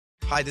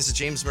Hi, this is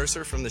James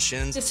Mercer from The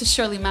Shins. This is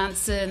Shirley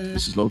Manson.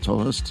 This is Lo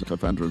Tolhurst,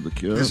 co-founder of The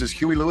Cure. This is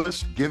Huey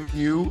Lewis giving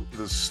you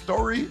the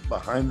story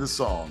behind the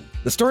song.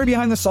 The Story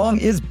Behind the Song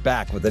is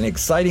back with an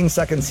exciting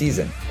second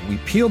season. We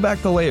peel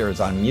back the layers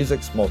on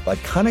music's most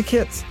iconic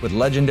hits with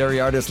legendary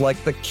artists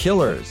like The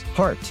Killers,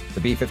 Heart, the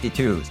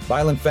B-52s,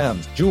 Violent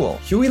Femmes, Jewel,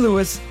 Huey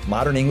Lewis,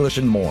 Modern English,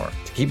 and more.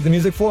 To keep the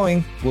music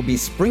flowing, we'll be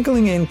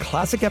sprinkling in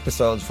classic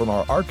episodes from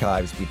our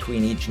archives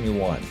between each new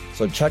one.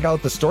 So check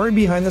out The Story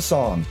Behind the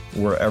Song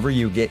wherever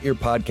you get your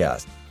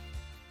podcast.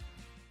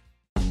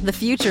 The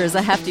future is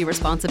a hefty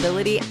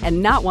responsibility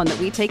and not one that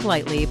we take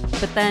lightly.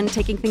 But then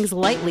taking things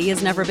lightly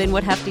has never been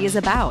what Hefty is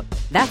about.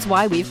 That's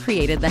why we've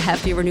created the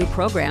Hefty Renew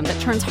program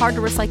that turns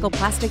hard-to-recycle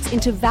plastics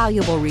into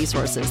valuable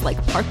resources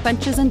like park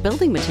benches and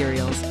building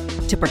materials.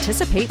 To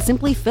participate,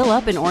 simply fill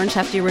up an orange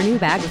Hefty Renew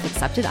bag with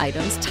accepted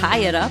items, tie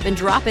it up, and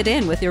drop it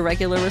in with your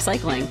regular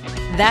recycling.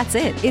 That's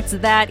it. It's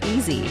that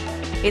easy.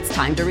 It's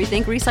time to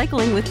rethink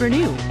recycling with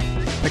Renew.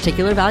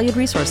 Particular valued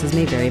resources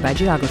may vary by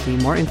geography.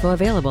 More info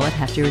available at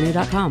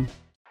heftyrenew.com.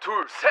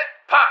 둘, 셋,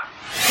 파!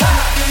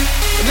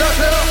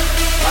 안녕하세요.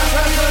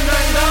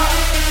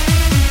 방탄소년단입니다.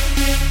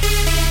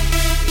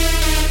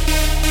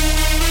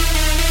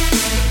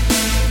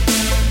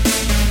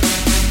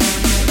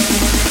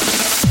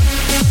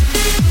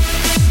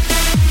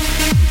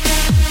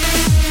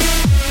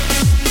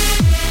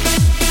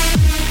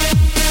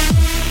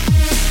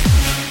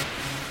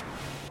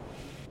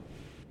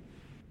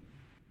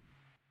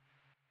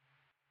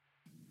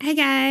 Hi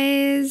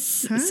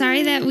guys. Hi.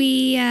 Sorry that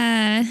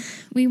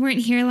we weren't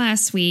here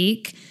last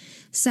week.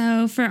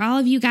 So for all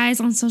of you guys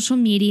on social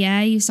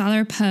media, you saw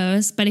our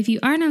post, but if you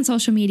aren't on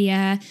social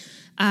media,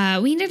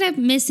 we ended up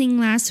missing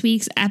last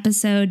week's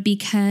episode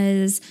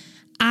because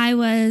I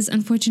was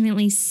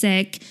unfortunately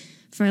sick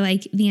for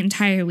like the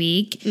entire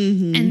week.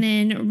 Mm-hmm. And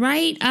then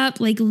right up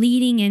like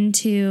leading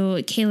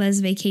into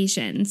Kayla's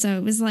vacation. So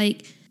it was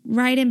like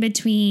right in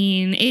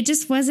between. It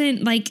just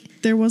wasn't like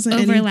there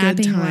wasn't any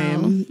good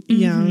time. Well.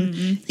 Yeah.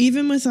 Mm-hmm.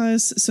 Even with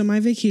us, so my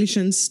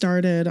vacation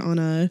started on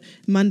a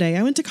Monday.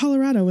 I went to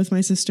Colorado with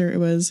my sister. It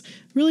was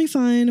really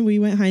fun. We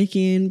went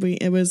hiking.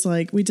 It was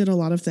like we did a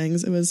lot of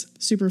things. It was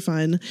super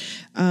fun.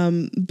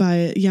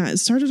 But yeah, it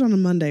started on a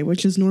Monday,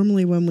 which is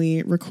normally when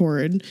we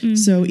record. Mm-hmm.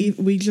 So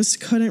we just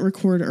couldn't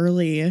record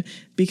early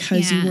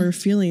because you were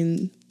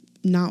feeling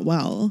not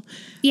well.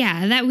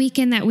 Yeah, that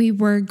weekend that we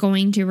were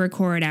going to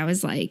record, I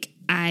was like,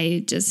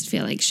 I just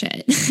feel like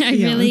shit. I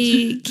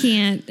really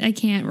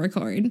can't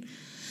record.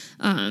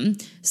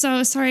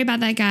 So sorry about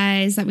that,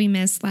 guys, that we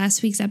missed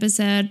last week's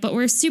episode, but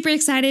we're super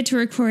excited to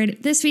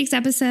record this week's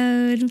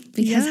episode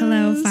because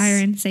hello, Fire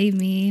and Save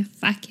Me.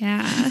 Fuck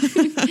yeah.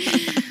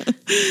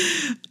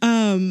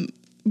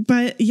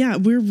 But yeah,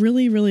 we're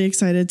really, really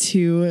excited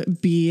to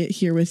be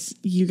here with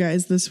you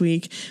guys this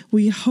week.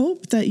 We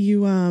hope that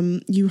you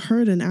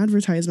heard an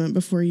advertisement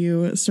before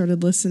you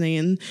started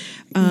listening.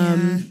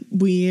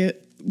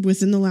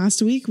 Within the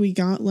last week, we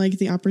got like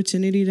the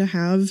opportunity to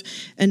have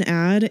an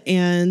ad,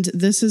 and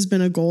this has been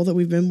a goal that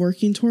we've been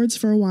working towards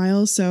for a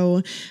while.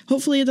 So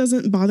hopefully it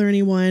doesn't bother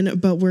anyone,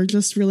 but we're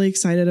just really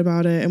excited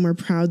about it. And we're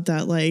proud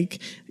that like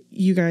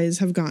you guys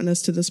have gotten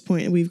us to this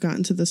point and we've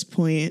gotten to this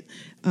point.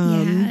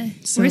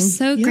 We're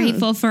so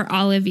grateful for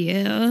all of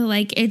you.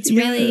 Like it's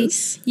really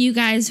you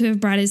guys who have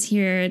brought us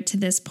here to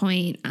this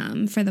point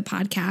for the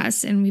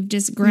podcast, and we've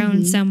just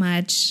grown so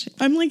much.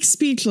 I'm like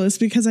speechless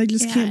because I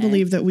just can't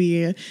believe that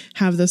we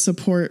have the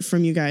support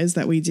from you guys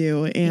that we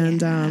do.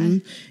 And,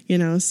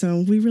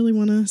 so we really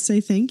want to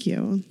say thank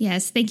you.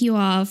 Yes. Thank you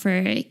all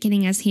for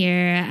getting us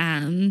here.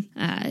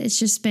 It's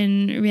just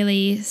been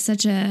really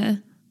such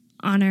a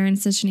honor and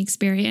such an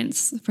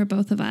experience for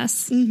both of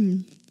us.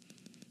 Mm-hmm.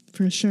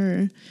 For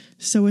sure.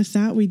 So with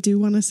that, we do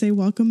want to say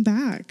welcome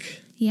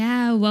back.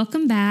 Yeah,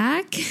 welcome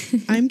back.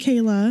 I'm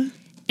Kayla.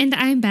 And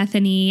I'm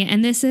Bethany,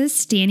 and this is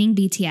Standing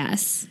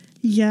BTS.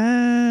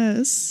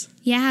 Yes.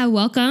 Yeah,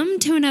 welcome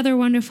to another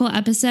wonderful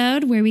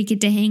episode where we get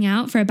to hang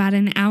out for about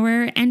an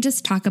hour and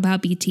just talk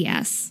about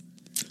BTS.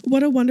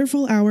 What a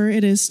wonderful hour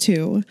it is,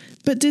 too.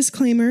 But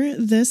disclaimer,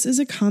 this is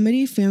a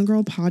comedy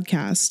fangirl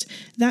podcast.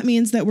 That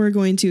means that we're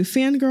going to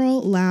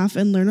fangirl, laugh,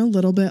 and learn a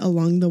little bit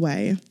along the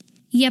way.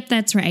 Yep,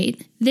 that's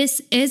right.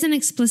 This is an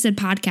explicit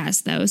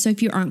podcast, though, so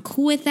if you aren't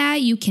cool with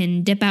that, you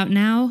can dip out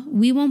now.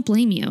 We won't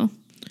blame you.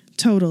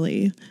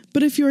 Totally.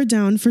 But if you're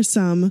down for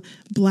some,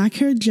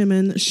 black-haired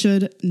Jimin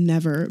should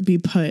never be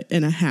put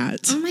in a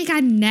hat. Oh my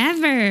God,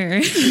 never.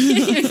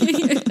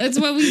 That's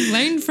what we've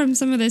learned from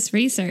some of this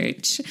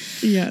research.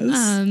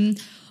 Yes.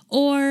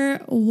 Or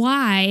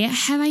why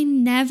have I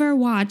never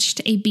watched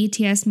a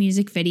BTS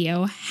music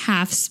video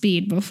half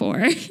speed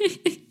before?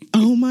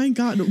 Oh my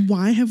God,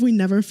 why have we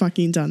never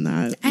fucking done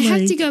that? I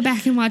have to go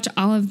back and watch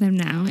all of them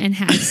now in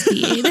half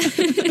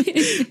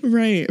speed.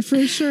 Right,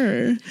 for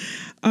sure.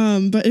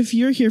 But if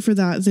you're here for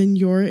that, then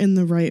you're in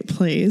the right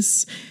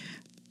place.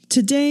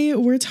 Today,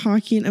 we're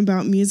talking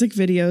about music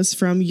videos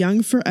from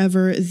Young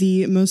Forever,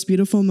 the Most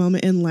Beautiful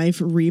Moment in Life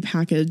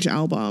repackage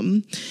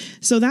album.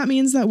 So that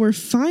means that we're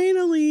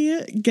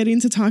finally getting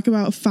to talk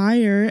about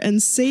Fire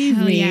and Save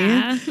Hell Me.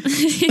 Yeah.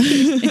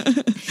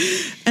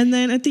 And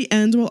then at the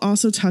end, we'll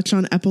also touch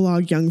on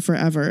Epilogue Young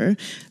Forever.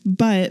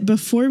 But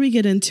before we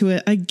get into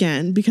it,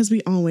 again, because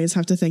we always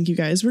have to thank you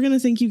guys, we're going to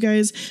thank you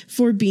guys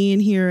for being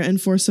here and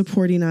for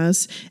supporting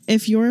us.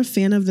 If you're a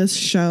fan of this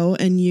show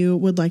and you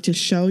would like to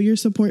show your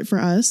support for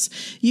us,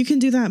 you can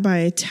do that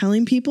by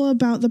telling people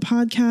about the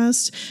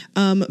podcast,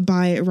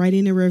 by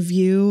writing a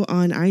review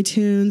on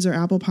iTunes or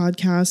Apple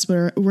Podcasts,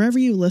 wherever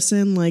you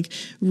listen. Like,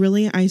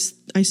 really, I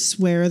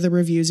swear the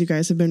reviews you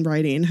guys have been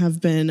writing have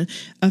been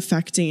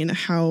affecting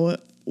how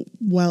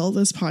well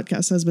this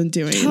podcast has been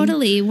doing.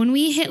 Totally. When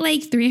we hit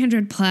like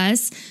 300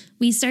 plus,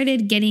 we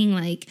started getting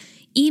like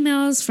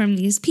emails from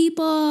these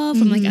people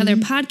from like other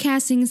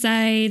podcasting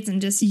sites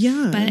and just,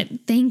 but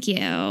thank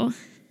you.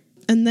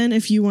 And then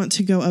if you want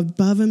to go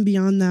above and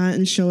beyond that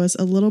and show us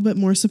a little bit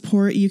more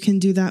support, you can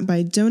do that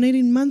by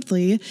donating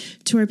monthly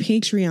to our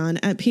Patreon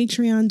at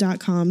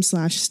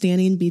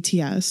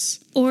patreon.com/standingbts.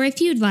 Or if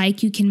you'd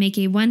like, you can make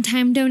a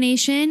one-time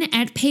donation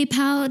at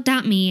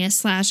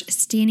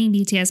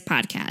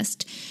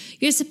paypal.me/standingbtspodcast.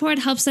 Your support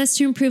helps us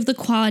to improve the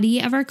quality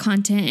of our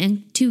content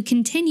and to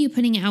continue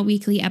putting out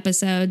weekly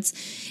episodes.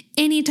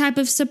 Any type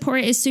of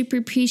support is super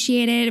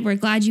appreciated. We're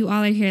glad you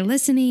all are here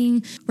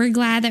listening. We're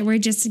glad that we're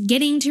just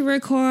getting to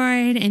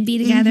record and be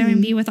together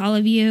and be with all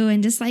of you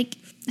and just like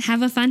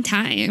have a fun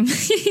time.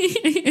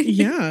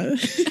 Yeah.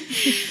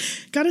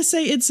 Gotta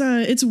say,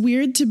 it's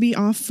weird to be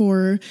off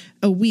for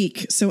a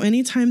week. So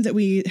anytime that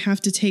we have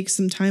to take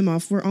some time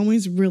off, we're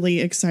always really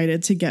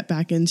excited to get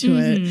back into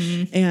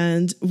it.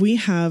 And we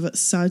have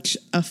such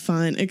a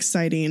fun,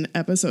 exciting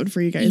episode for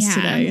you guys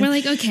today. We're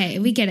like, okay,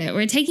 we get it.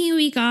 We're taking a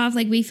week off.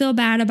 Like, we feel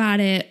bad about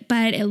it,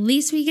 but at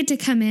least we get to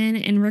come in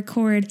and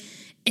record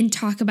and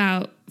talk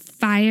about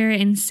Fire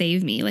and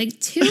Save Me.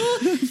 Like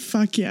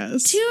fuck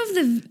yes. Two of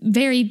the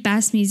very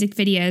best music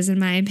videos in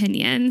my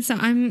opinion. So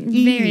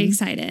I'm very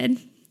excited.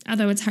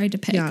 Although it's hard to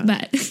pick,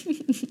 but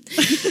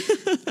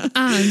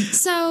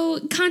so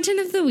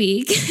content of the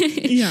week.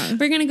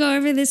 We're going to go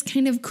over this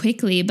kind of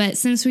quickly, but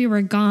since we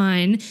were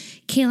gone,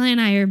 Kayla and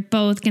I are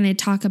both going to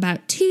talk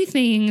about two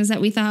things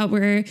that we thought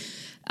were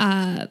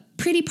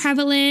pretty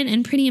prevalent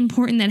and pretty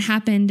important that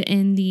happened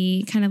in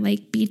the kind of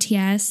like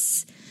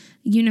BTS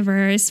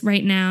universe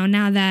right now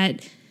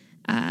that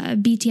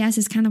BTS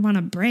is kind of on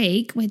a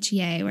break, which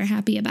yay, we're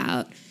happy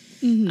about.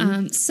 So we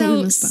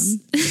miss them.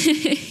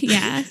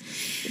 Yeah.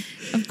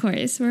 Of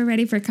course, we're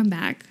ready for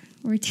comeback.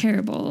 We're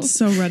terrible.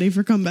 So ready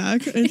for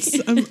comeback.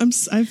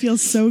 I feel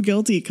so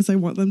guilty because I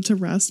want them to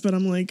rest, but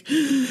I'm like,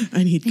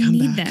 I need comeback. I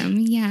need them.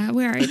 Yeah,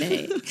 where are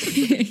they?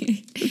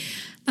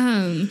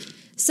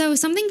 So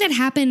something that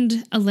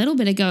happened a little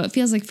bit ago. It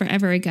feels like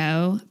forever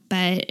ago,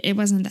 but it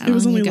wasn't that long ago. It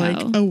was only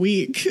like a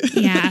week.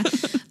 Yeah.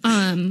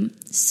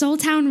 Soul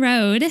Town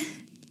Road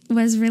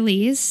was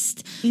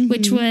released,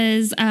 which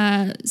was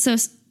so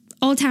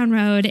Old Town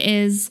Road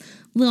is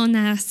Lil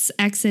Nas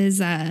X's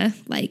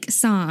like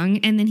song,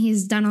 and then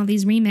he's done all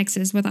these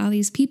remixes with all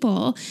these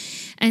people,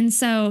 and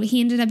so he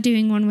ended up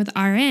doing one with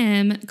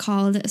RM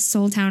called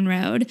Soul Town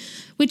Road,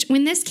 which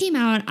when this came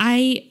out,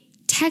 I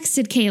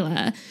texted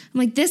Kayla. I'm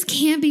like, this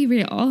can't be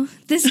real.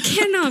 This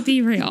cannot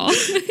be real.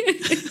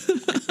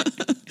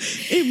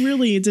 It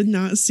really did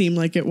not seem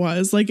like it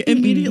was. Like,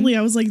 immediately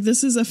I was like,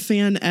 this is a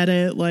fan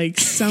edit. Like,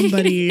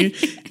 somebody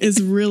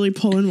is really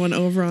pulling one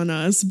over on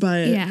us.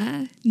 But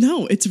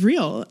no, it's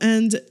real.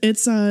 And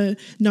it's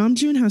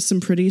Namjoon has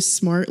some pretty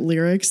smart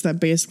lyrics that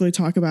basically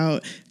talk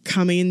about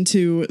coming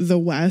to the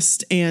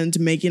West and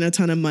making a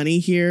ton of money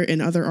here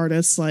in other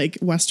artists, like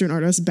Western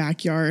artists'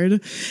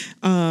 backyard.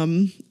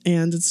 And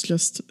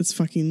it's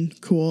fucking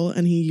cool.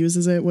 And he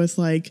uses it with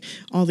like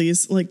all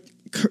these like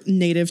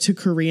native to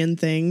Korean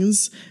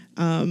things.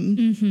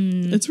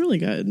 It's really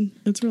good.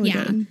 It's really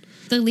good.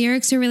 The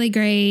lyrics are really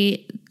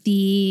great.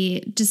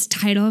 The just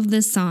title of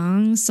the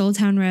song, Soul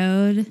Town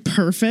Road.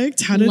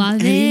 Perfect. How did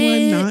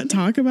anyone not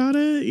talk about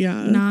it? Yeah.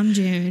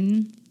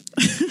 Namjoon.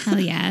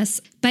 Hell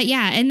yes. But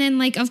yeah, and then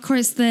like of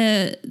course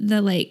the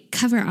like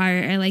cover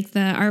art or like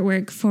the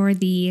artwork for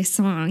the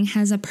song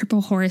has a purple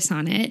horse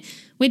on it,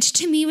 which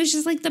to me was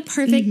just like the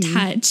perfect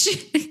touch.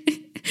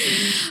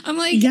 I'm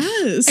like,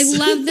 yes, I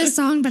love this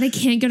song, but I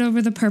can't get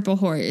over the purple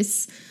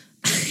horse.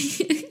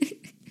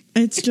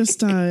 It's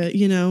just,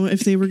 if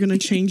they were going to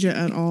change it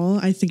at all,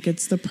 I think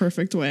it's the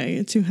perfect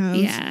way to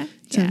have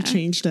have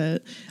changed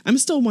it. I'm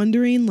still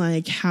wondering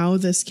like how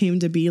this came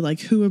to be,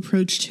 like who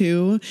approached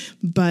who,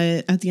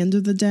 but at the end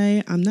of the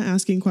day, I'm not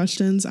asking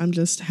questions. I'm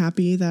just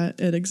happy that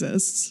it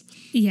exists.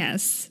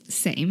 Yes,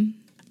 same.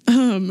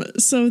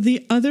 So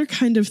the other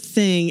kind of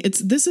thing,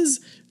 this is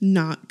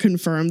not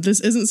confirmed. This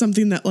isn't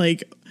something that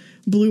like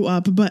blew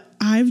up, but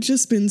I've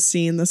just been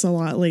seeing this a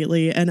lot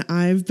lately, and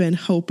I've been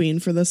hoping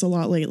for this a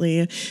lot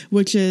lately,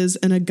 which is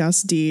an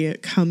Auguste D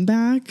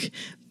comeback,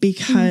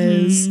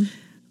 because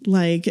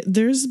Like,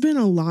 there's been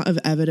a lot of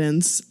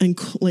evidence and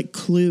like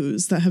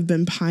clues that have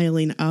been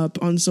piling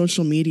up on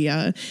social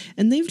media,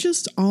 and they've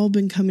just all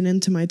been coming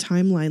into my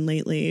timeline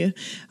lately.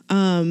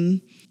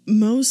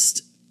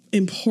 Most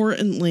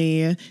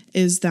importantly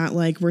is that,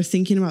 like, we're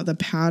thinking about the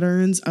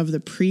patterns of the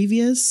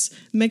previous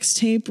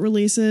mixtape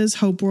releases,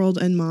 Hope World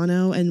and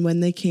Mono, and when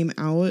they came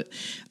out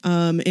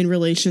in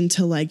relation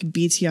to like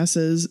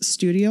BTS's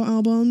studio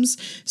albums.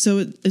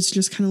 So it's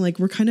just kind of like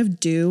we're kind of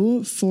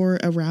due for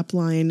a Rap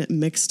Line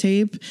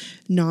mixtape.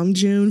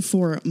 Namjoon,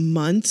 for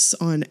months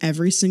on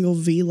every single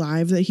V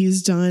Live that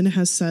he's done,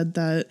 has said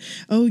that,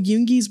 oh,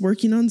 Yoongi's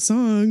working on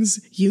songs.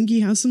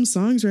 Yoongi has some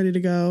songs ready to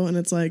go. And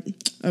it's like,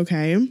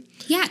 okay.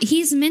 Yeah,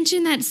 he's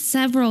mentioned that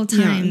several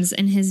times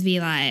in his V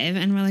Live,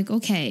 and we're like,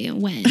 okay,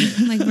 when?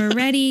 Like, we're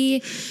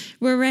ready.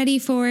 We're ready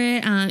for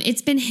it.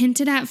 It's been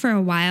hinted at for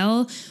a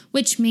while,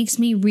 which makes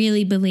me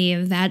really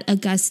believe that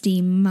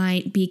Auguste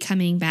might be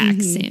coming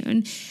back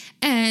soon.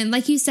 And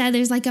like you said,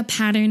 there's like a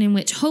pattern in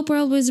which Hope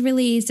World was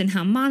released and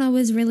how Mono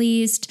was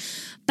released.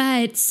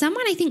 But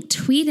someone, I think,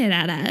 tweeted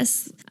at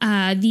us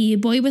the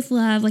Boy With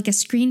Love, like a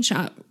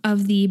screenshot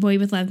of the Boy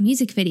With Love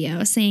music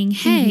video, saying,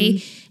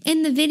 hey,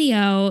 in the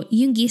video,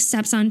 Yoongi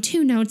steps on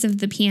 2 notes of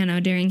the piano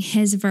during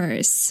his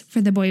verse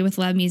for the Boy With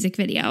Love music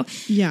video.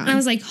 Yeah. And I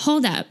was like,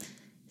 hold up.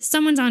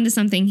 Someone's onto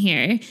something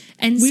here.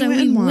 And we so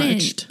went we and went.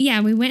 watched.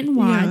 Yeah, we went and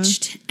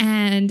watched.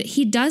 And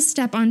he does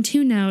step on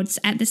 2 notes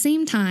at the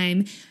same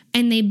time.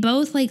 And they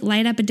both like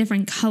light up a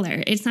different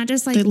color. It's not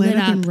just like They light lit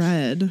up in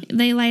red.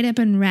 They light up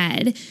in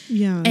red.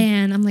 Yeah.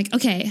 And I'm like,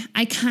 okay,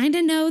 I kind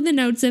of know the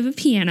notes of a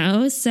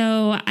piano.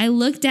 So I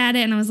looked at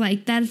it and I was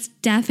like, that's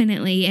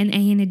definitely an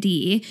A and a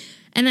D.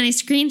 And then I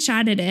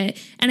screenshotted it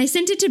and I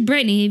sent it to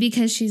Brittany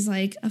because she's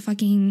like a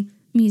fucking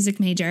music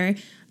major.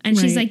 And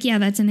she's like, yeah,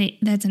 that's an A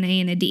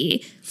and a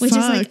D. Which is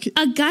like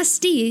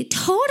Auguste,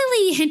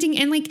 totally hinting.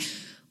 And like,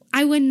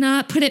 I would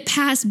not put it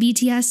past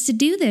BTS to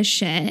do this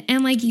shit.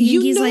 And like,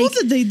 You know like,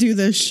 that they do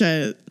this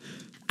shit.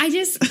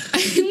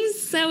 I'm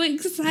so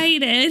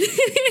excited.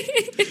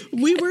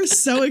 We were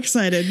so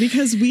excited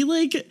because we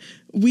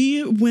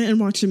went and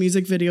watched a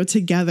music video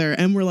together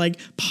and we're like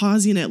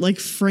pausing it like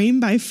frame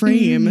by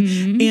frame.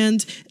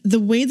 And the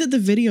way that the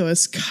video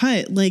is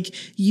cut, like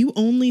you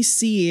only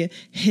see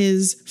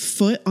his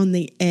foot on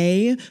the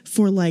A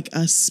for like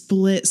a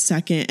split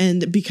second.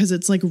 And because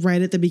it's like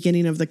right at the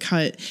beginning of the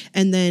cut,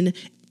 and then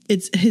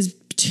it's his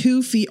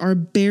 2 feet are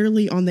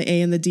barely on the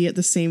A and the D at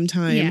the same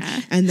time.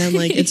 Yeah. And then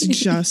like it's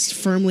just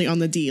firmly on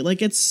the D.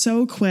 Like it's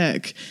so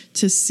quick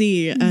to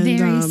see. And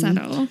very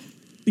subtle.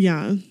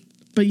 Yeah.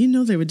 But you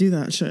know they would do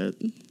that shit.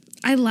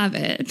 I love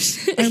it.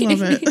 I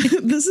love it.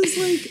 This is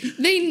like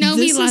they know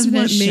we love this shit.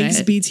 This is what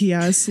makes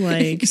BTS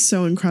like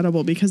so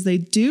incredible, because they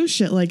do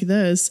shit like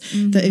this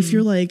that if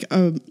you're like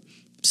a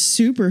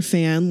super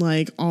fan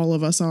like all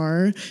of us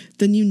are,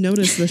 then you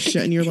notice this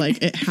shit and you're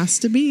like, it has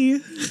to be.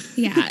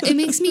 Yeah, it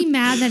makes me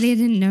mad that I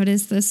didn't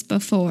notice this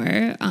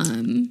before.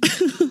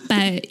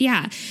 But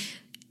yeah,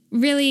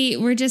 really,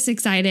 we're just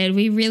excited.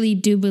 We really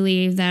do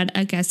believe that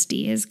Auguste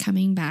is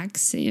coming back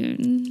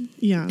soon.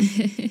 Yeah.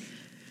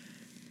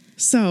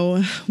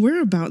 So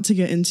we're about to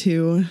get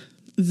into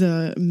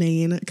the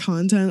main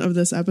content of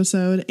this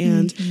episode,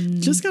 and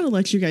just gotta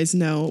let you guys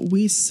know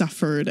we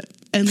suffered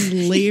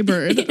and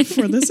labored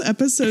for this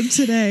episode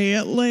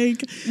today.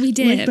 Like we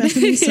did. Like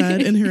Bethany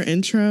said in her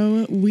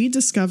intro, we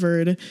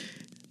discovered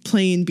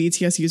playing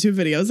BTS YouTube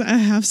videos at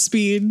half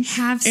speed.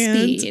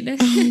 Speed.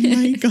 Oh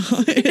my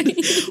God.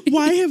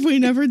 Why have we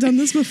never done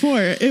this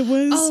before? It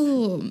was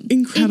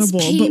incredible,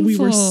 painful, but we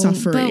were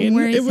suffering. But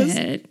worth it was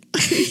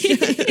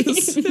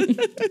Yes.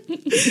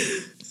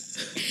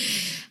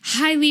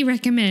 Highly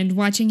recommend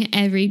watching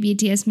every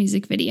BTS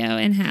music video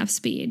in half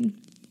speed.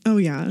 Oh,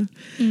 yeah.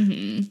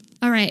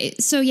 All right.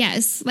 So,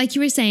 yes, like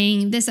you were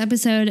saying, this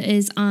episode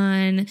is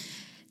on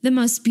the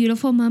most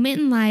beautiful moment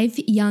in life,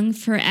 Young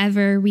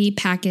Forever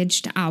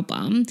repackaged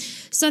album.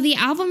 So the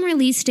album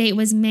release date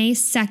was May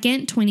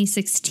 2nd,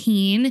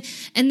 2016.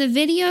 And the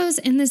videos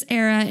in this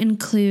era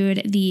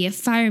include the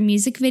Fire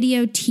music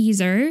video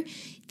teaser,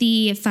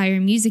 the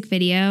Fire music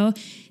video,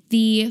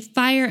 the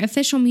Fire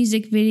official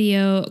music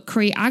video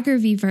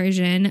choreography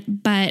version,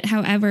 but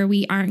however,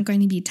 we aren't going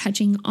to be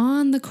touching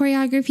on the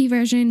choreography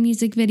version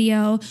music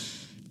video.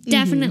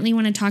 Definitely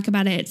want to talk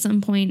about it at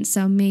some point,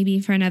 so maybe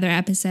for another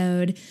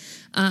episode.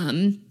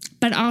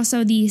 But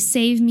also the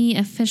Save Me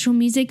official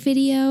music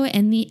video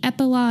and the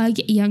Epilogue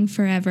Young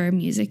Forever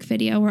music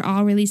video were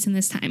all released in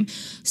this time.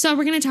 So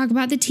we're going to talk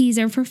about the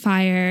teaser for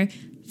Fire,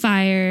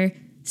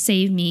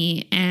 Save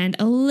Me, and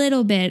a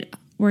little bit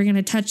we're going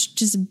to touch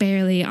just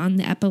barely on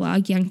the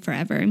Epilogue Young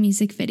Forever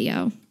music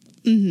video.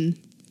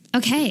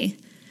 Okay.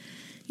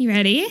 You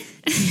ready?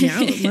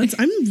 Yeah,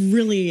 I'm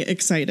really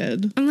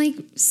excited. I'm like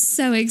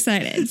so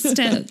excited.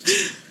 Stoked.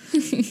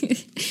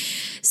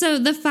 So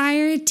the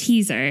Fire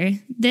teaser,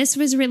 this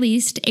was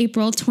released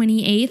April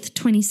 28th,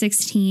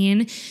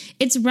 2016.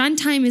 Its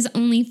runtime is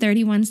only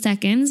 31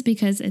 seconds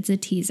because it's a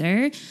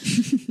teaser.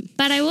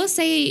 But I will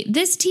say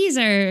this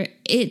teaser,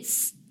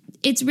 it's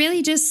it's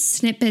really just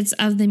snippets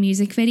of the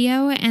music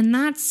video, and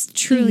that's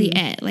truly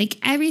it. Like,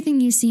 everything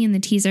you see in the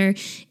teaser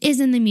is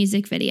in the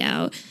music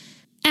video.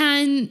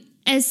 And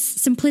as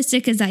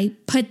simplistic as I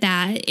put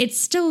that, it's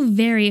still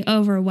very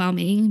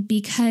overwhelming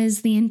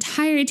because the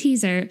entire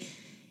teaser,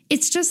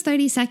 it's just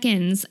 30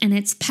 seconds and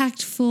it's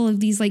packed full of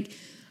these like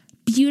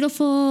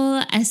beautiful,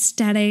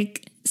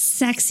 aesthetic,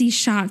 sexy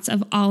shots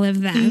of all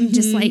of them,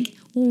 just like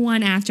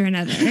one after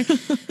another. And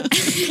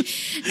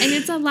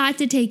it's a lot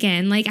to take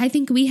in. Like, I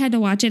think we had to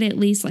watch it at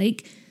least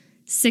like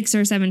 6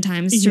 or 7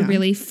 times to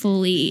really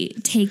fully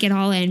take it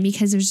all in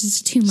because there's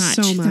just too much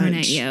thrown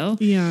at you.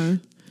 Yeah.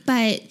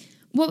 But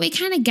what we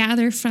kind of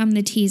gather from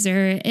the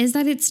teaser is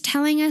that it's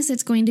telling us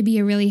it's going to be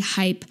a really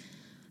hype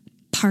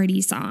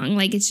party song.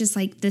 Like, it's just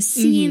like the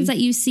scenes that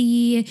you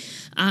see,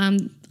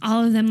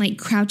 all of them like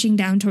crouching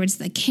down towards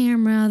the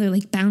camera. They're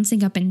like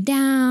bouncing up and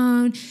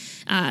down,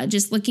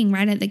 just looking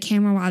right at the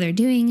camera while they're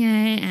doing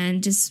it.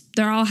 And just,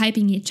 they're all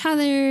hyping each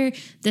other.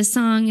 The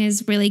song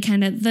is really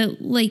kind of the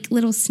like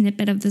little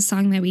snippet of the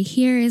song that we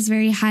hear is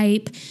very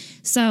hype.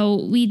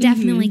 So we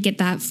definitely get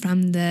that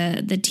from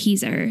the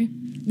teaser.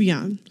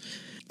 Yeah.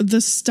 The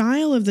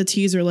style of the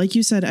teaser, like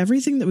you said,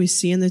 everything that we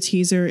see in the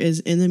teaser is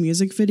in the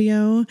music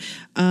video.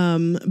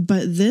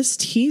 But this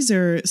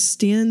teaser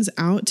stands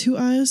out to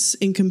us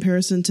in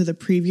comparison to the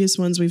previous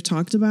ones we've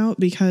talked about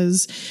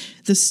because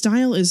the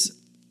style is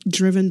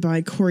driven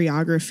by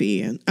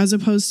choreography as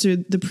opposed to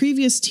the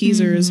previous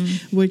teasers,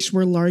 which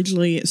were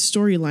largely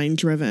storyline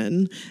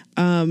driven.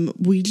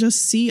 We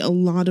just see a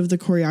lot of the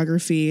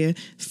choreography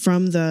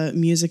from the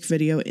music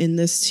video in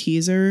this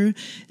teaser,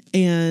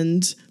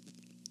 and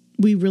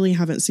we really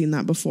haven't seen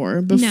that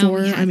before.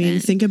 I mean,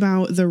 think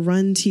about the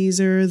Run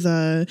teaser,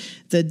 the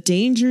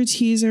Danger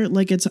teaser.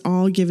 Like, it's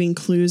all giving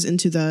clues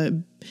into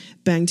the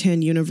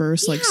Bangtan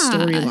universe, like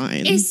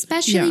storyline.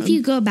 Especially if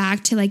you go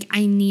back to like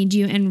I Need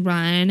You and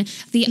Run,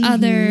 the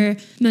other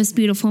Most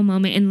Beautiful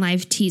Moment in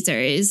Life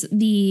teasers.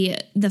 The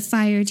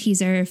Fire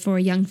teaser for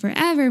Young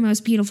Forever,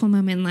 Most Beautiful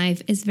Moment in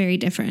Life, is very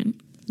different.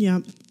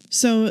 Yeah.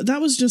 So that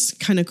was just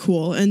kind of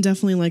cool and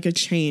definitely like a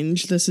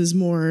change. This is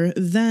more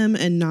them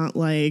and not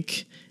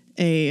like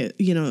a,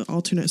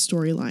 alternate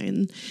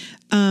storyline.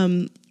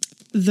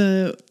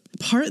 The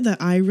part that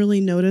I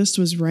really noticed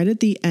was right at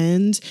the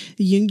end,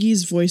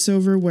 Yoongi's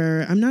voiceover,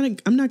 where I'm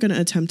not going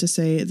to attempt to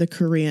say the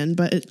Korean,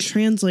 but it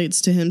translates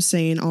to him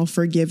saying, "I'll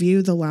forgive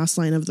you," the last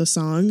line of the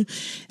song.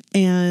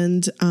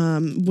 And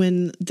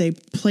when they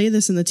play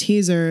this in the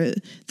teaser,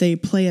 they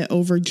play it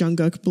over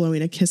Jungkook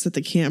blowing a kiss at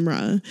the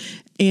camera.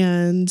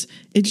 And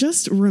it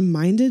just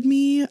reminded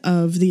me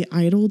of the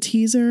Idol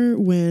teaser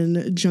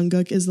when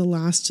Jungkook is the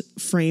last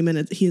frame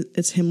and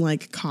it's him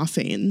like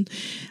coughing.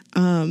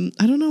 I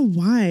don't know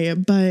why,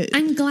 but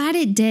I'm glad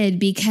it did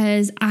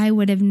because I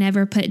would have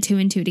never put 2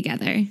 and 2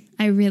 together.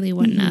 I really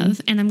wouldn't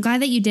have. And I'm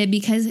glad that you did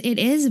because it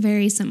is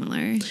very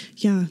similar.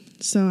 Yeah.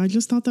 So I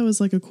just thought that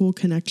was like a cool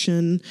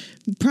connection.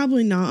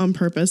 Probably not on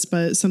purpose,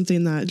 but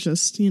something that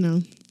just,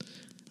 I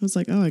was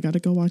like, oh, I got to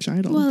go watch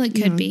Idol. Well, it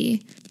could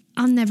be.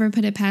 I'll never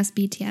put it past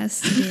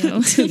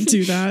BTS to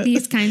do that.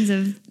 these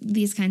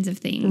kinds of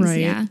things.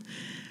 Right. Yeah.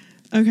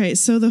 Okay,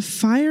 so the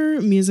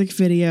Fire music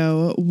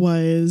video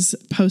was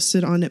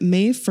posted on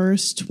May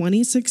 1st,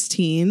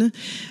 2016.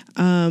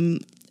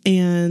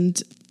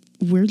 And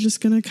we're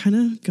just going to kind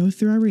of go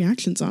through our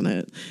reactions on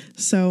it.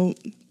 So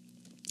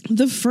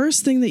the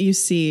first thing that you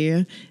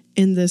see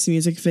in this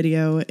music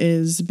video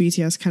is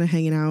BTS kind of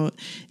hanging out.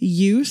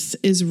 Youth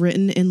is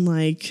written in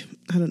like,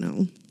 I don't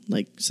know,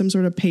 like some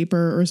sort of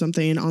paper or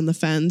something on the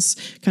fence,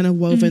 kind of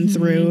woven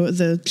through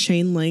the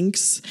chain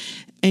links.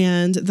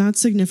 And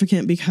that's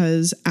significant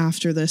because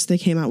after this, they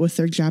came out with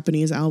their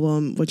Japanese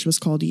album, which was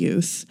called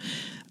Youth.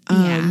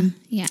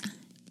 Yeah.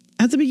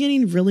 At the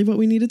beginning, really what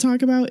we need to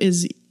talk about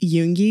is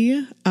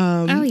Yoongi.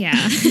 Oh, yeah.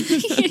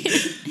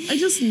 I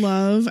just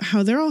love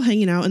how they're all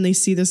hanging out and they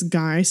see this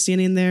guy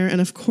standing there. And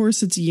of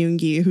course, it's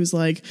Yoongi who's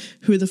like,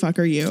 "Who the fuck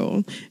are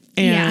you?"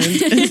 And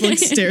it like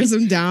stares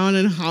him down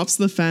and hops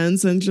the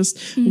fence and just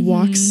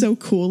walks so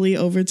coolly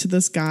over to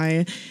this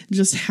guy.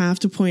 Just have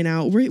to point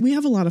out we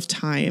have a lot of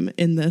time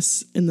in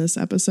this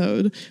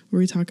episode where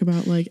we talk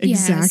about like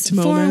exact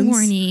moments.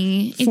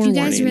 Forewarning. If you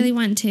guys really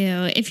want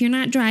to, if you're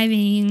not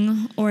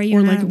driving or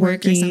you're not like at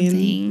work or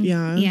something.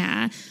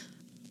 Yeah.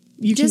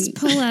 You just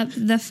pull up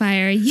the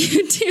Fire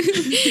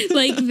YouTube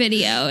like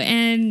video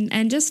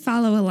and just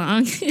follow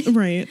along.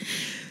 Right.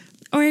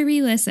 Or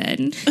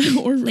re-listen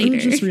or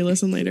just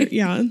re-listen later.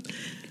 Yeah.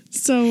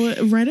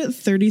 So right at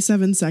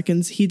 37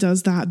 seconds, he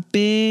does that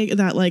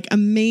like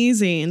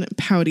amazing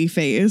pouty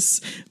face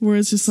where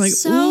it's just like,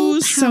 so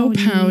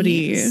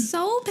pouty.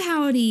 So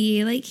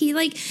pouty. Like he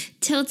like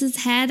tilts his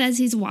head as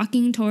he's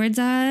walking towards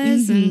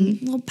us and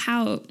will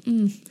pout.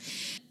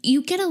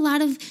 You get a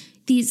lot of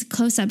these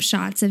close-up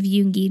shots of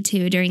Yoongi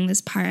too during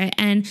this part.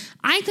 And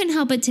I couldn't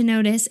help but to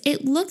notice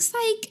it looks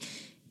like,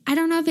 I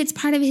don't know if it's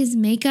part of his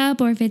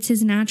makeup or if it's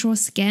his natural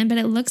skin, but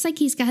it looks like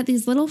he's got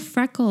these little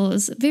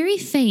freckles, very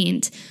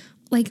faint,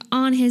 like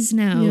on his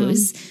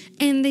nose.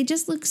 Yeah. And they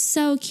just look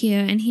so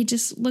cute. And he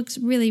just looks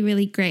really,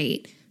 really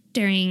great.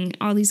 during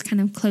all these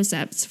kind of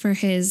close-ups for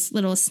his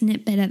little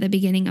snippet at the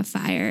beginning of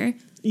Fire.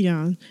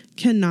 Yeah,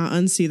 cannot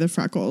unsee the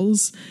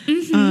freckles.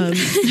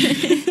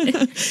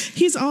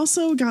 He's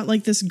also got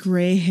like this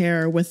gray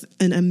hair with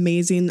an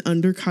amazing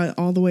undercut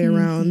all the way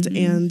around.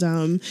 And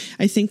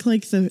I think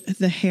like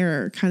the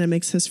hair kind of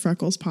makes his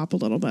freckles pop a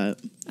little bit.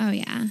 Oh,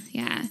 yeah.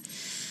 Yeah.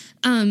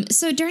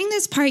 So during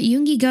this part,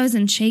 Yoongi goes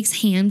and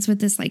shakes hands with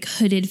this like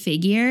hooded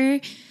figure.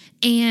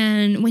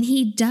 And when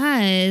he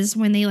does,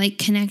 when they like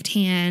connect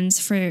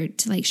hands to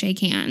like shake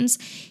hands,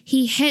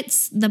 he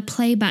hits the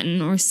play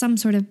button or some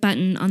sort of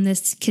button on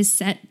this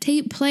cassette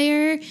tape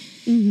player.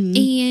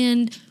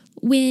 And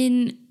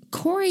when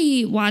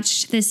Corey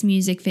watched this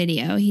music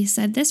video, he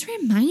said, "This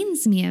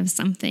reminds me of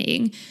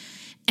something."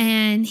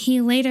 And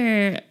he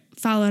later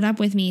followed up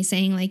with me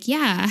saying like,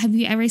 "Yeah, have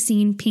you ever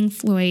seen Pink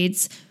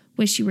Floyd's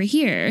Wish You Were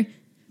Here,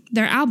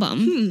 their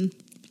album?"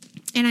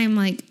 And I'm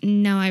like,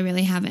 no, I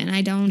really haven't.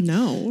 I don't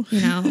know. You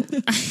know,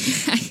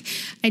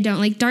 I don't.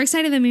 Like Dark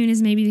Side of the Moon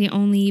is maybe the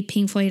only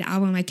Pink Floyd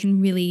album I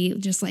can really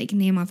just like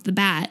name off the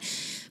bat.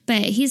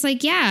 But he's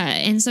like, yeah.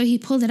 And so he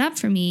pulled it up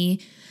for me.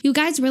 You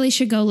guys really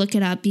should go look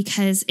it up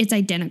because it's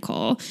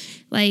identical.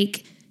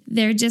 Like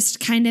they're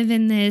just kind of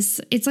in this,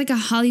 it's like a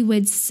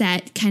Hollywood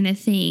set kind of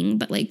thing,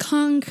 but like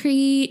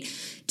concrete,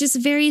 just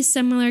very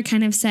similar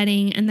kind of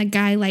setting. And the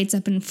guy lights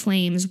up in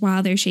flames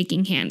while they're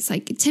shaking hands.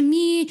 Like to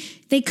me,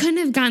 they couldn't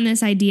have gotten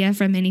this idea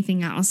from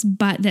anything else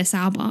but this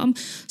album.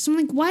 So I'm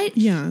like, what?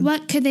 Yeah.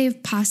 What could they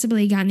have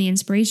possibly gotten the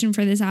inspiration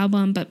for this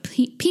album? But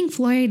Pink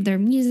Floyd, their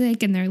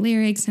music and their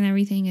lyrics and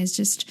everything is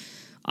just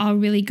all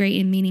really great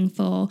and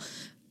meaningful.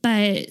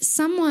 But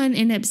someone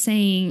ended up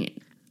saying,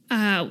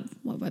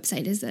 what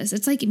website is this?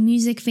 It's like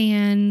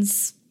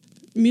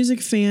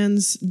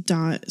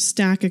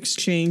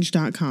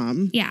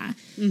musicfans.stackexchange.com. Yeah.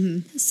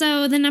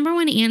 So the number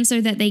one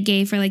answer that they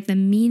gave for like the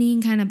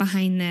meaning kind of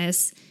behind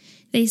this,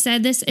 they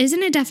said this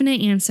isn't a definite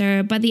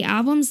answer, but the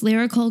album's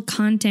lyrical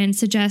content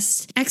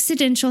suggests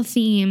existential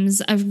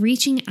themes of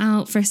reaching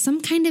out for some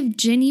kind of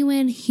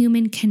genuine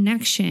human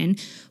connection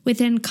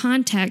within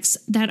contexts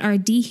that are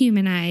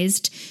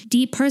dehumanized,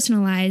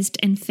 depersonalized,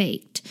 and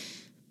faked.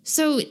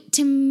 So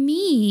to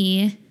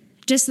me,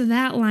 just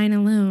that line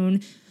alone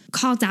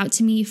called out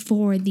to me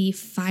for the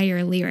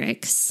Fire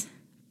lyrics,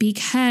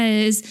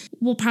 because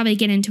we'll probably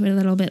get into it a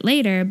little bit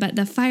later, but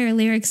the Fire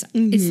lyrics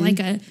is like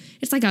a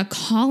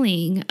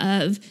calling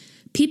of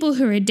people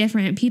who are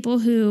different, people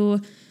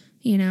who,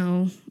 you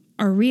know,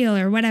 are real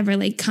or whatever,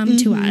 like come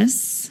to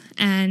us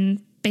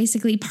and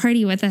basically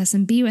party with us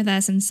and be with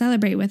us and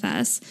celebrate with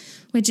us,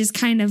 which is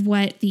kind of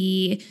what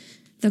the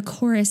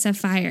chorus of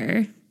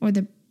Fire, or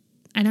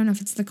I don't know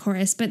if it's the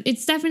chorus, but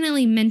it's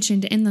definitely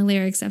mentioned in the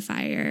lyrics of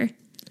Fire.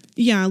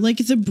 Yeah, like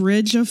the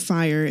bridge of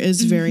Fire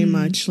is very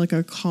much like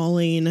a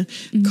calling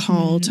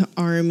call to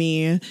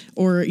ARMY,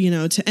 or, you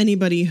know, to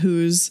anybody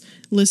who's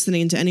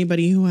listening, to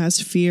anybody who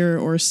has fear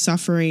or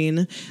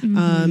suffering.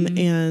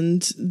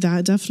 And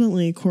that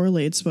definitely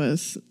correlates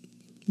with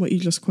what you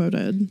just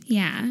quoted.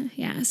 Yeah,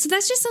 yeah. So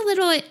that's just a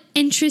little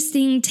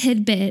interesting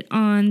tidbit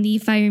on the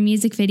Fire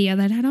music video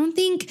that I don't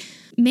think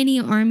many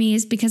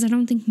armies, because I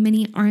don't think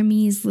many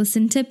armies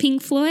listen to Pink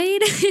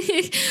Floyd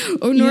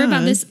or know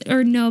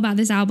about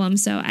this album.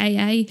 So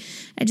I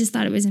just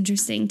thought it was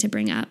interesting to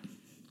bring up.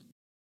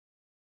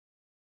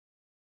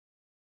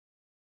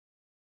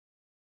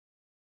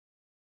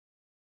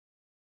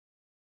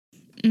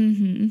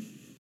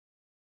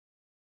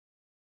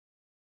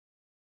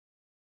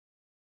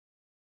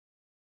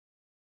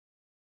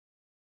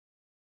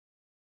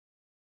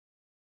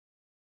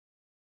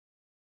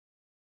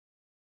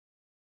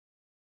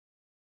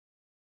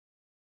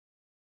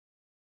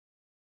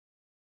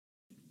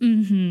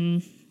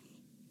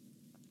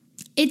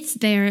 It's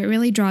there. It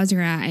really draws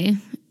your eye.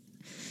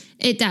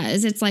 It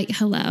does. It's like,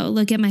 hello,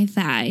 look at my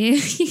thigh.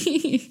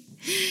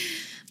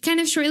 Kind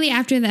of shortly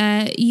after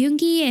that,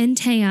 Yoongi and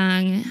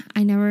Taeyang,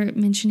 I know we're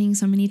mentioning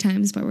so many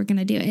times, but we're going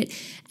to do it.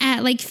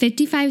 At like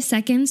 55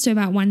 seconds to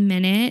about 1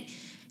 minute,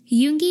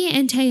 Yoongi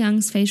and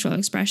Taeyang's facial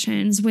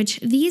expressions, which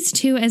these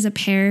two as a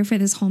pair for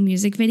this whole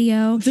music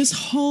video. This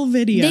whole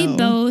video. They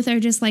both are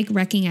just like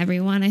wrecking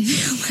everyone, I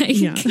feel like.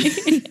 Yeah.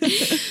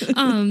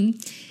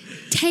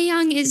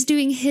 Taeyang is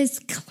doing his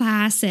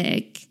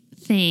classic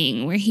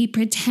thing where he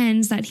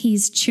pretends that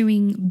he's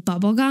chewing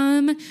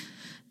bubblegum,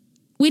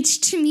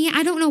 which to me,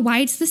 I don't know why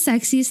it's the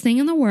sexiest thing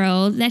in the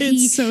world that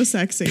it's so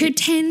sexy.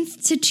 Pretends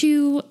to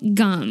chew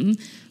gum,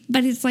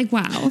 but it's like,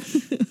 wow,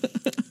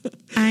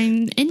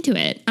 I'm into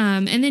it.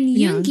 And then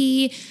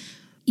Yoongi,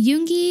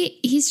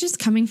 he's just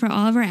coming for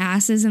all of our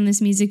asses in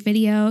this music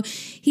video.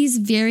 He's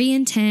very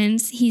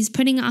intense. He's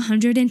putting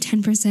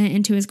 110%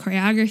 into his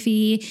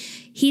choreography.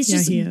 He's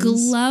just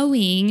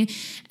glowing.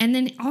 And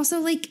then also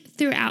like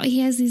throughout,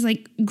 he has these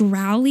like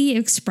growly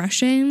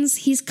expressions.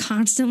 He's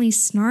constantly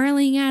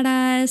snarling at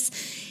us.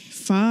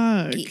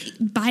 Fuck.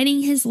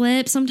 Biting his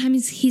lip.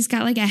 Sometimes he's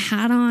got like a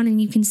hat on and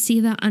you can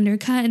see the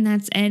undercut and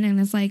that's it. And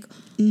it's like,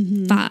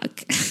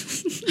 fuck.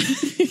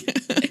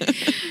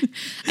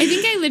 I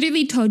think I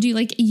literally told you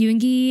like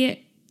Yoongi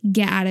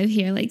get out of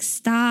here. Like,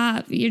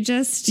 stop. You're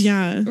just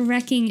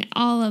wrecking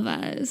all of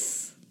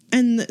us.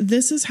 And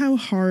this is how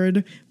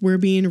hard we're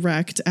being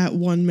wrecked at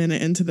 1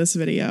 minute into this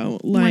video.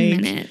 Like,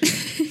 1 minute.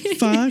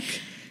 Fuck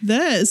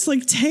this.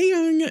 Like,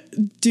 Taehyung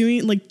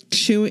doing, like,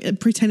 chewing,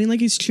 pretending like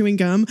he's chewing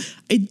gum.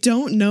 I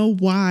don't know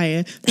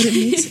why, but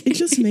it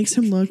just makes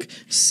him look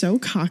so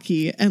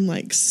cocky and,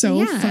 like,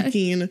 so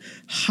fucking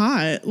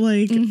hot.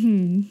 Like,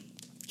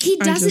 he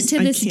does it to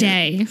this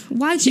day.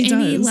 Watch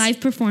any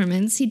live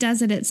performance. He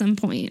does it at some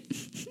point.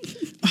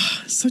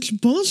 Such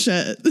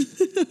bullshit.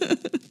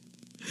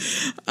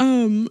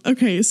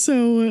 Okay,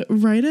 so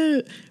right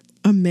at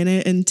 1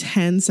 minute and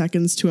 10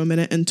 seconds to 1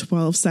 minute and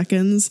 12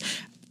 seconds,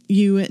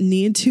 you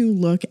need to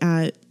look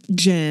at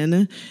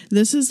Jin.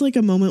 This is like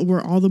a moment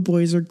where all the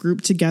boys are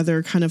grouped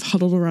together, kind of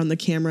huddled around the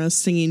camera,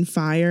 singing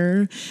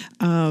Fire.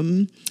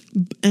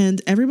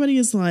 And everybody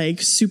is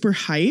like super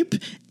hype.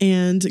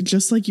 And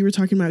just like you were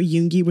talking about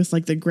Yoongi with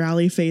like the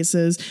growly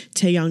faces,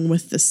 Taehyung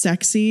with the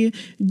sexy,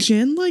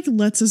 Jin like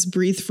lets us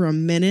breathe for a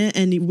minute.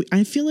 And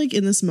I feel like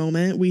in this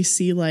moment, we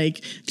see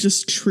like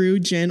just true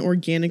Jin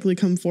organically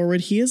come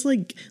forward. He is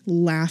like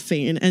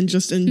laughing and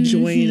just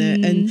enjoying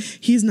it. And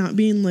he's not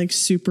being like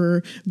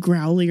super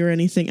growly or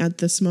anything at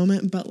this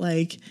moment, but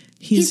like,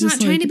 he's not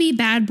trying to be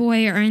bad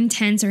boy or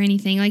intense or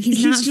anything. Like,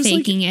 he's not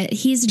faking it.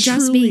 He's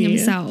just being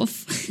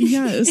himself.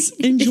 Yes,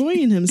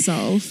 enjoying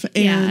himself.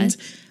 And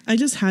I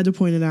just had to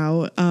point it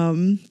out.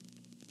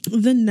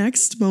 The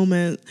next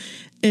moment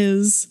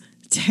is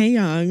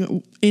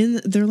Taehyung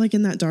they're like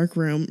in that dark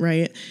room,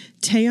 right?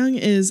 Taehyung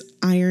is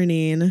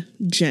ironing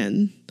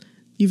Jin.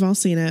 You've all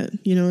seen it.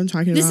 You know what I'm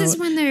talking about. This is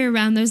when they're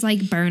around those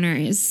like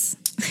burners.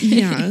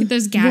 Yeah.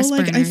 Those gas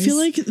burners. I feel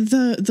like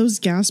those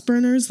gas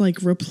burners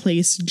like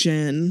replace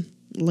Jin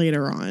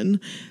later on.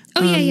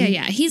 Oh,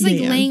 yeah. He's like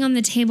laying on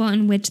the table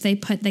in which they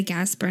put the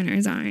gas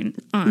burners on.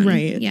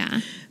 Right.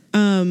 Yeah.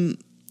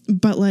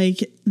 But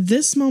like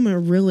this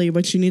moment, really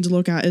what you need to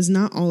look at is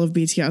not all of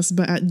BTS,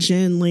 but at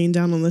Jin laying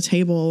down on the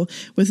table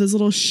with his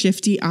little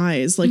shifty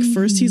eyes. Like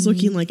first he's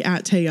looking like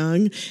at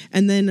Taehyung,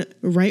 and then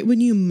right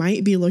when you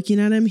might be looking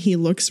at him, he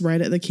looks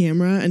right at the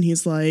camera and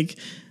he's like,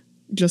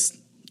 just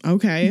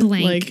okay.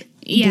 Blank. Like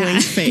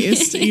blank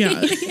faced. Yeah.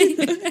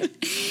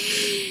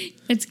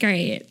 It's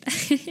great.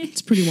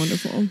 It's pretty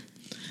wonderful.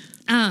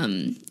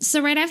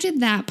 So right after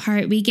that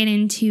part, we get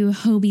into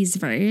Hobie's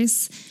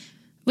verse,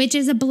 which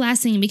is a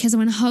blessing because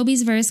when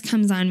Hobie's verse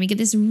comes on, we get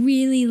this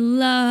really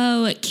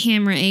low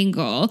camera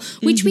angle,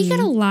 which we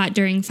get a lot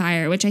during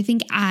Fire, which I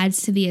think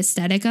adds to the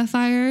aesthetic of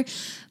Fire.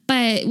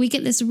 But we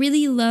get this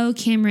really low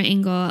camera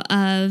angle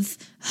of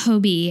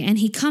Hobie, and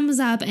he comes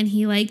up and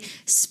he like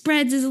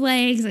spreads his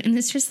legs, and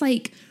it's just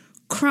like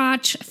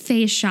crotch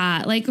face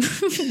shot, like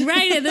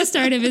right at the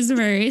start of his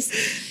verse.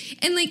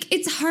 And like,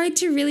 it's hard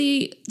to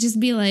really just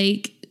be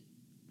like,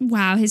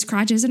 wow, his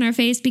crotch is in our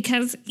face,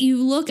 because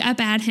you look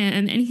up at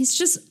him and he's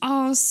just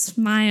all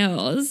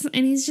smiles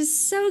and he's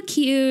just so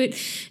cute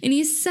and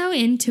he's so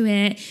into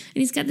it. And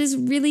he's got this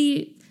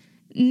really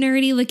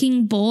nerdy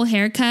looking bowl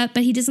haircut,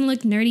 but he doesn't look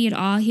nerdy at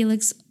all. He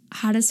looks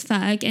hot as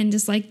fuck and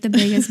just like the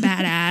biggest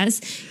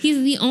badass.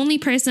 He's the only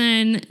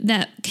person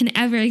that can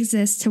ever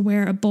exist to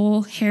wear a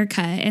bowl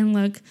haircut and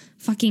look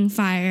fucking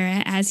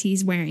fire as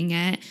he's wearing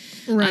it.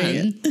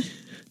 Right.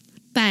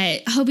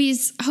 But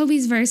Hobie's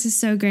verse is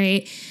so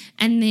great.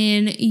 And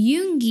then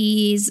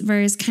Yoongi's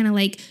verse kind of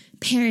like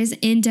pairs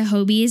into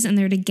Hobie's and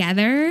they're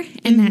together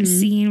in that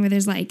scene where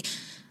there's like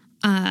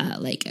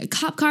a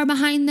cop car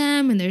behind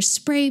them and there's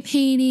spray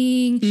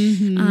painting.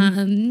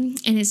 And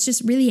it's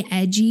just really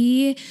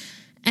edgy.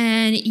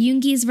 And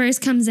Yoongi's verse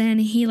comes in,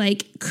 he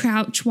like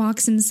crouch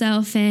walks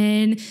himself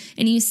in,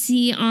 and you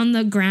see on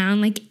the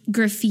ground like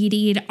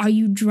graffitied, "Are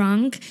you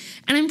drunk?"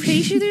 And I'm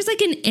pretty sure there's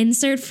like an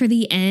insert for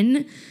the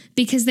N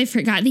because they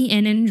forgot the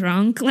N in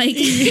drunk, like,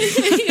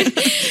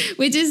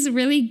 which is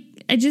really,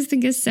 I just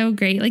think is so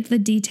great, like the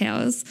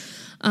details.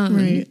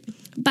 Right.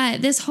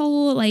 But this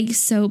whole like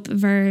soap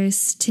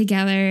verse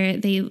together,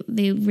 they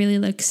really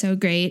look so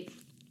great.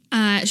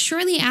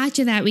 Shortly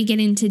after that, we get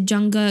into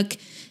Jungkook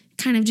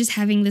kind of just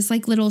having this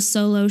like little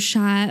solo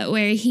shot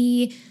where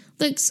he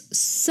looks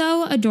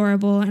so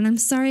adorable. And I'm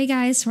sorry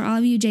guys for all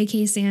of you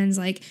JK stans,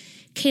 like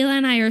Kayla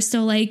and I are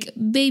still like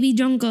baby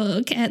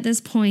Jungkook at this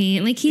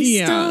point. Like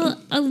he's still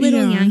a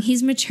little young.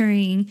 He's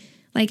maturing.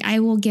 Like I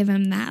will give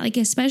him that. Like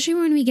especially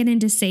when we get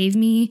into Save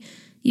Me,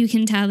 you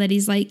can tell that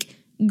he's like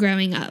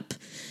growing up.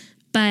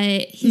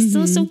 But he's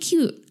still so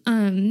cute.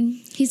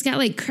 He's got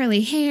like curly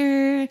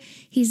hair.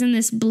 He's in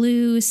this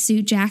blue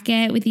suit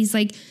jacket with these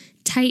like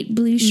tight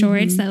blue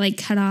shorts that like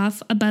cut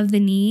off above the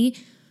knee,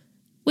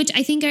 which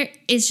I think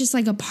is just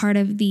like a part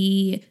of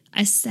the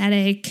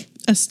aesthetic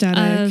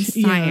of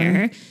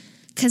Fire.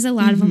 Because a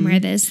lot of them wear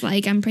this.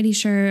 Like I'm pretty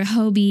sure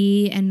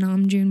Hobie and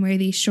Namjoon wear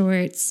these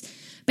shorts.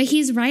 But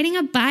he's riding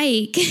a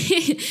bike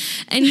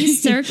and he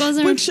circles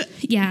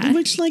around.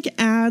 Which like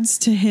adds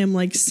to him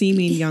like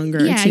seeming younger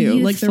too.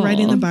 Youthful. Like they're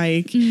riding the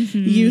bike,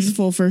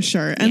 youthful for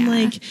sure. And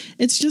like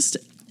it's just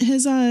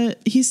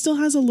he still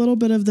has a little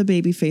bit of the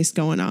baby face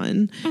going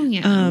on. Oh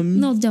yeah,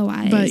 little doe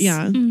eyes. But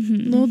yeah,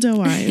 little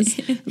doe eyes,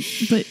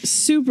 but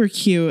super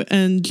cute,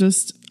 and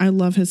just I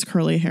love his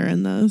curly hair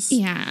in this.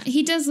 Yeah,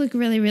 he does look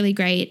really, really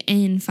great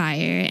in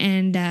Fire,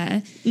 and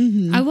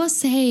I will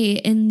say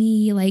in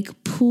the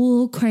like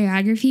pool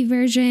choreography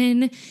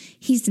version,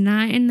 he's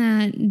not in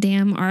that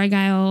damn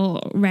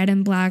Argyle red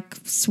and black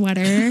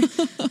sweater,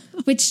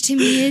 which to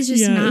me is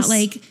just not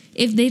like.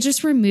 If they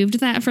just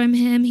removed that from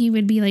him, he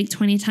would be like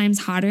 20 times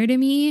hotter to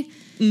me.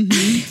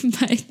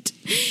 But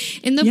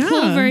in the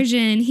pool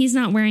version, he's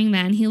not wearing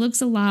that. And he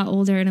looks a lot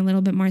older and a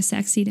little bit more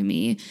sexy to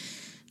me.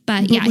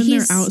 But yeah, when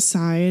they're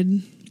outside.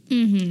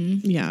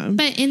 Yeah.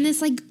 But in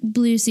this like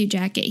blue suit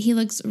jacket, he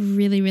looks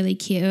really, really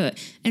cute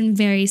and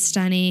very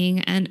stunning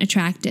and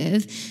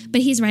attractive.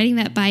 But he's riding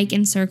that bike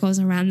in circles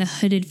around the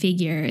hooded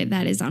figure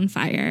that is on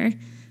fire.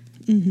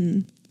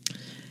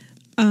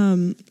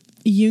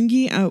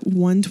 Yoongi at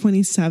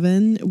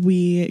 127,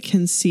 we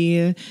can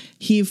see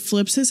he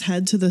flips his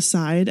head to the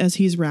side as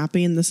he's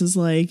rapping. This is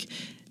like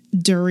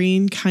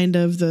during kind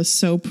of the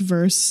soap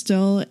verse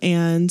still,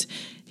 and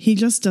he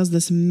just does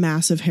this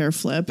massive hair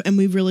flip, and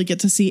we really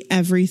get to see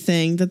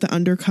everything that the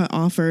undercut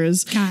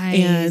offers. Guys.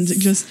 And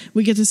just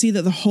we get to see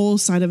that the whole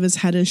side of his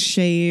head is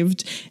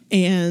shaved,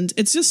 and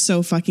it's just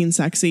so fucking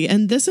sexy.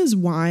 And this is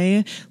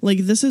why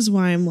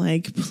I'm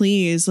like,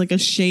 please, like a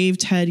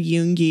shaved head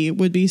Yoongi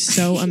would be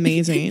so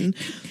amazing.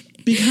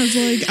 Because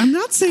like I'm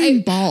not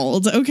saying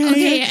bald,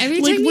 okay?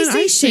 Every time you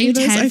say shaved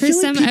head, I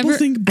feel like people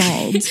think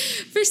bald.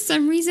 For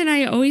some reason,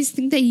 I always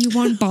think that you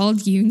want bald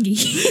Yoongi.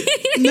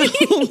 No,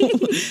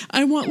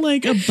 I want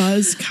like a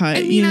buzz cut.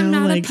 I mean, I'm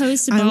not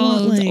opposed to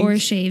bald or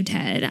shaved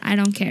head. I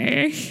don't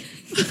care.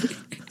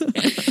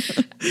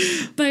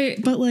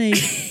 but like.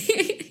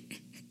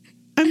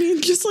 I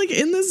mean, just like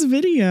in this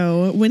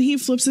video, when he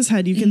flips his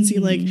head, you can see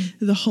like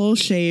the whole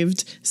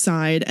shaved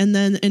side. And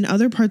then in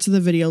other parts of the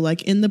video,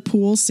 like in the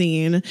pool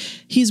scene,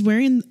 he's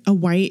wearing a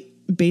white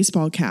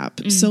baseball cap.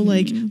 So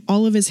like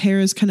all of his hair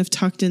is kind of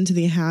tucked into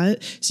the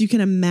hat. So you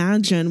can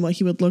imagine what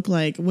he would look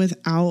like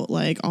without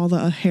like all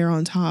the hair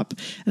on top.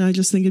 And I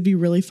just think it'd be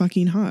really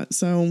fucking hot.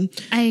 So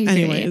I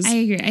agree. Anyways. I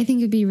agree. I think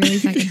it'd be really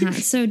fucking hot.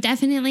 So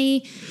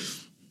definitely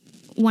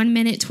 1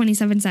 minute,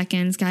 27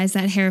 seconds, guys,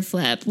 that hair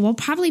flip. We'll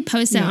probably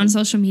post it on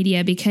social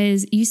media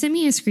because you sent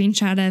me a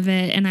screenshot of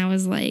it and I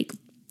was like,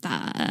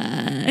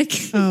 fuck.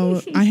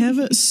 Oh, I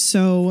have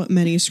so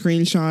many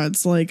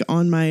screenshots like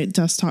on my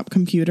desktop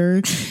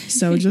computer.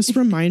 So just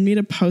remind me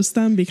to post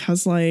them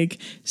because like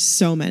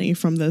so many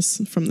from this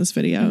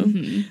video.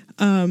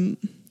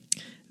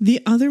 The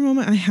other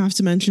moment I have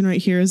to mention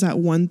right here is at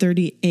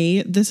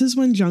 138. This is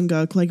when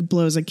Jungkook like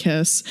blows a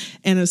kiss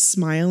and is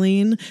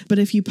smiling. But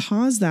if you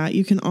pause that,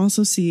 you can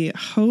also see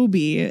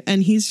Hobie,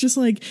 and he's just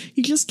like,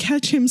 you just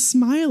catch him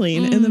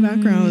smiling in the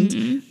background.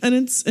 And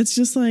it's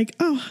just like,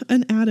 oh,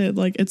 an added,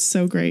 like, it's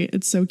so great.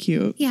 It's so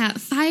cute. Yeah,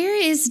 Fire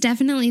is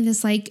definitely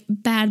this like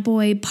bad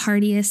boy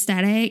party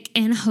aesthetic,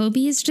 and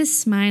Hobie is just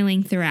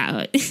smiling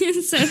throughout.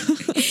 So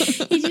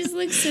he just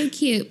looks so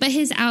cute. But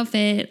his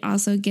outfit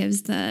also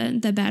gives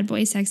the bad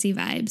boy sexy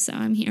vibe, so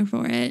I'm here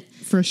for it.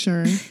 For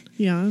sure.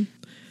 Yeah.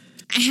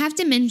 I have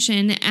to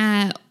mention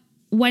at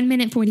 1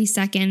 minute 40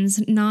 seconds,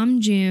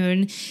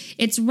 Namjoon,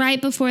 it's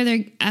right before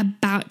they're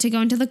about to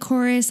go into the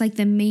chorus, like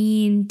the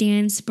main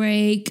dance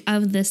break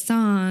of the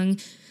song.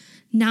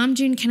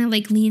 Namjoon kind of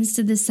like leans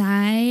to the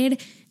side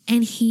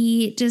and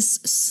he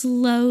just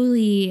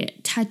slowly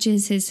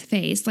touches his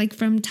face, like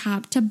from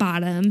top to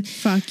bottom.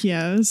 Fuck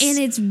yes. And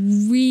it's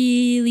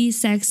really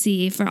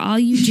sexy. For all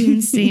you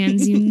June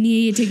stans, you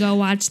need to go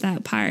watch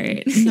that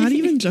part. Not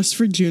even just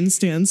for June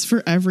stans,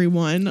 for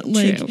everyone.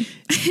 Like, True.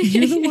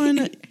 You're the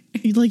one,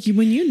 like,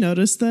 when you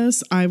noticed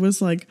this, I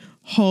was like,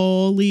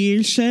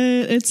 holy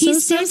shit, it's so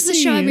sexy. He steals the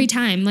show every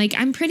time. Like,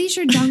 I'm pretty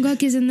sure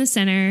Jungkook is in the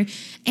center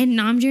and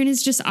Namjoon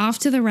is just off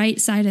to the right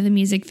side of the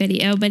music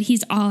video, but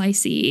he's all I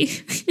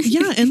see.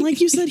 Yeah, and like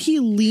you said, he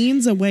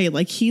leans away.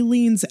 Like, he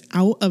leans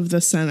out of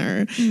the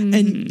center.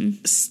 And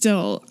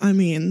still, I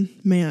mean,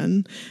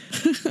 man.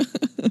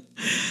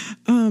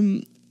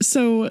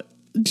 So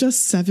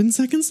just 7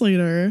 seconds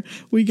later,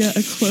 we get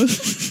a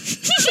close...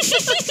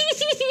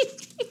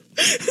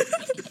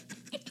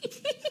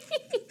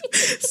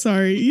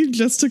 Sorry, you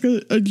just took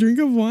a drink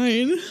of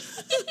wine.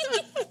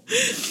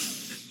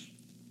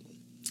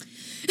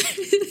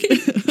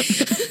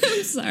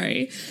 I'm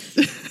sorry.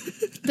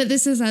 But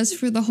this is us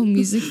for the whole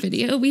music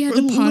video. We had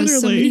to pause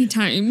so many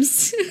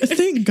times.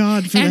 Thank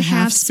God for the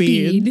half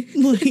speed.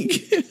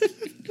 Like,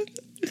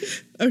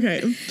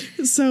 okay,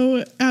 so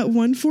at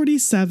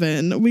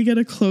 1:47, we get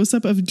a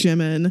close-up of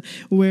Jimin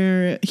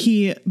where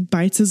he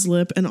bites his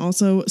lip and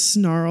also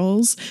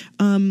snarls.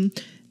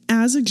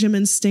 As a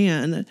Jimin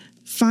stan,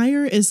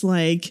 Fire is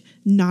like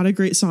not a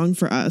great song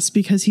for us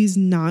because he's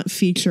not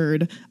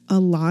featured a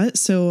lot.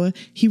 So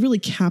he really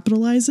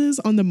capitalizes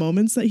on the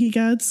moments that he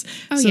gets.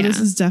 This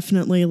is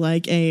definitely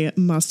like a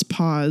must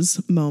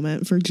pause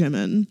moment for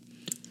Jimin.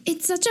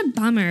 It's such a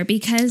bummer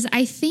because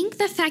I think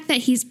the fact that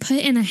he's put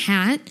in a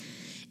hat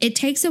it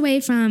takes away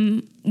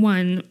from,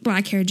 one,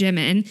 black hair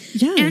Jimin.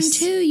 Yes. And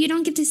two, you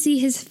don't get to see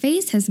his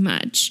face as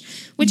much.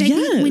 Which I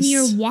think when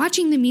you're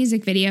watching the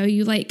music video,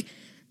 you like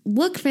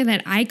look for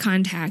that eye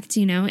contact,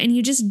 you know, and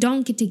you just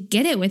don't get to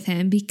get it with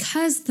him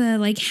because the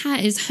like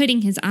hat is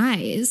hooding his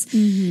eyes.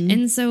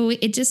 And so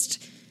it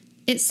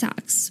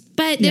sucks.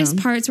 But there's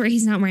parts where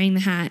he's not wearing the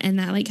hat and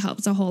that like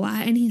helps a whole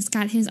lot. And he's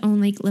got his own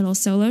like little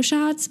solo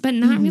shots, but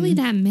not really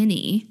that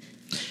many.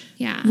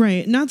 Yeah.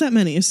 Right. Not that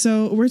many.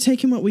 So we're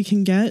taking what we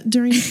can get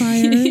during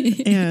Fire,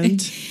 and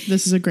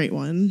this is a great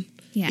one.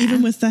 Yeah.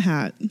 Even with the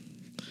hat.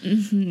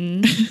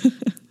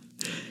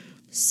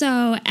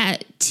 So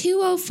at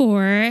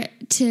 2:04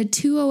 to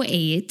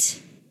 2:08,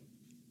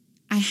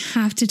 I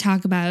have to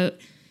talk about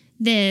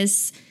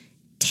this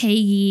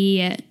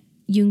Taeyi,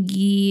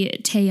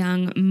 Yoongi,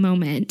 Taeyoung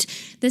moment.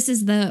 This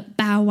is the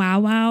Bow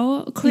Wow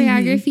Wow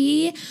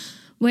choreography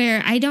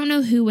where I don't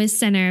know who was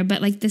center,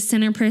 but like the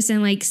center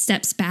person like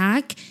steps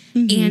back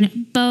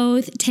and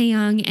both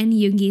Taeyoung and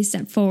Yoongi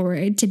step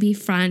forward to be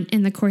front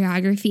in the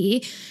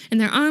choreography, and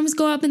their arms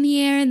go up in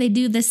the air and they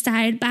do the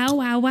side Bow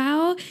Wow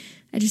Wow.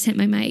 I just hit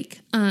my mic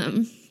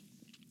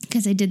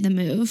because I did the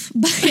move.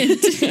 But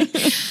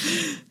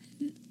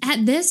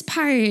at this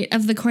part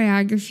of the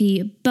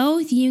choreography,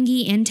 both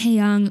Yoongi and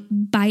Taeyoung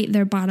bite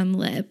their bottom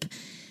lip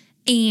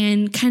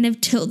and kind of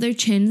tilt their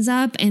chins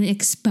up and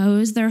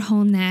expose their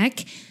whole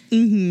neck. To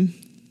me,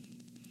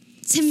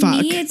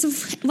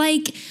 it's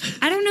like,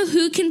 I don't know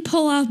who can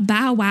pull off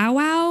Bow Wow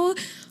Wow,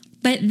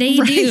 but they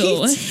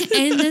do.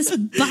 And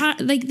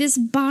this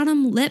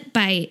bottom lip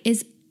bite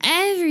is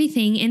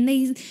everything, and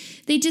they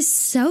just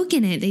soak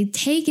in it. They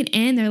take it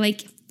in. They're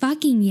like,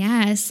 fucking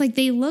yes. Like,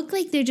 they look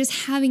like they're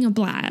just having a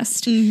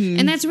blast.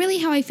 And that's really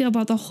how I feel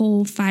about the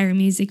whole Fire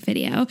music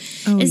video,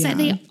 that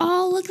they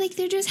all look like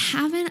they're just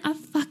having a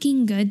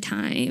fucking good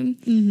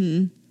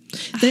time.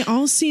 They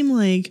all seem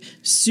like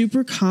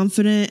super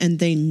confident, and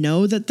they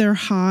know that they're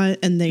hot,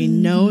 and they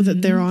know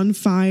that they're on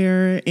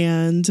fire.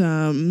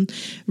 And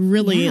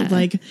really,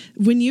 like,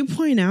 when you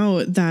point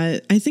out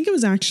that, I think it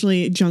was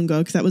actually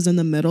Jungkook that was in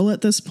the middle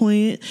at this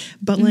point,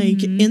 but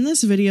like in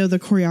this video, the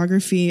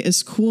choreography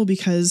is cool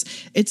because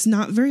it's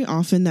not very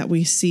often that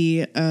we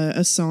see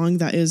a song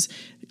that is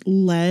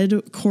led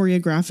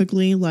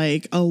choreographically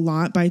like a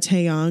lot by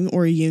Taeyoung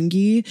or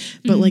Yoongi,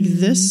 but like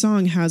this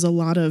song has a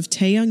lot of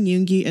Taeyoung,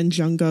 Yoongi, and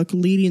Jungkook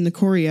leading the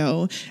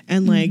choreo,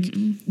 and like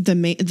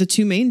the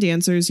two main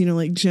dancers, you know,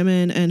 like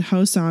Jimin and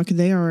Hoseok,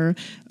 they are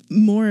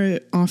more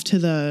off to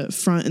the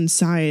front and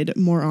side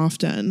more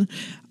often.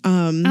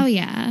 So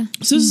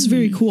this is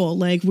very cool.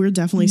 Like, we're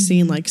definitely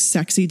seeing like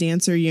sexy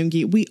dancer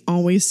Yoongi. We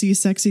always see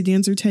sexy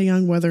dancer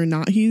Taeyoung, whether or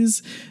not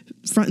he's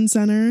front and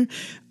center.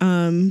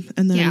 And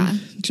then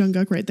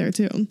Jungkook right there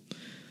too.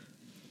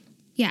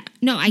 Yeah.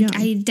 No,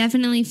 I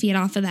definitely feed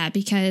off of that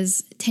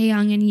because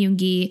Taeyoung and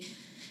Yoongi,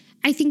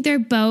 I think they're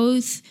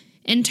both,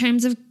 in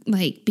terms of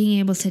like being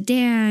able to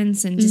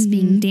dance and just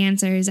being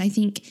dancers, I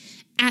think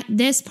at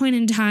this point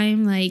in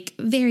time, like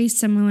very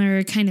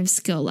similar kind of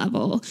skill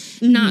level,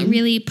 not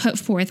really put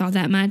forth all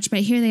that much, but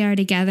here they are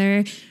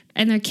together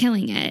and they're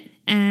killing it.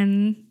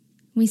 And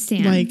we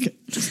stand. Like,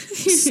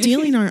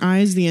 stealing our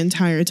eyes the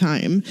entire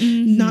time.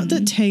 Not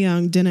that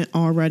Taeyoung didn't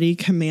already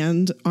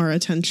command our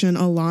attention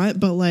a lot,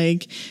 but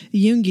like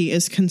Yoongi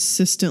is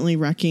consistently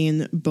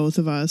wrecking both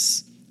of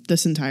us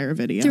this entire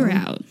video.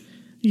 Throughout.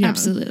 Yeah.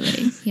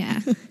 Absolutely. Yeah.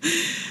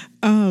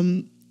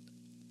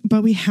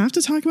 But we have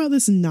to talk about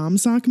this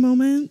Namseok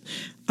moment.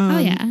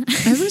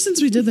 Ever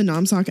since we did the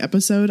Namseok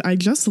episode, I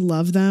just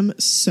love them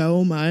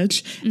so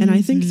much. And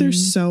I think they're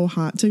so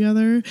hot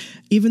together,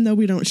 even though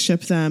we don't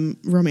ship them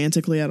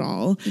romantically at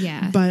all.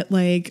 Yeah. But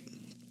like,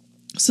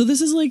 so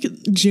this is like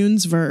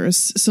June's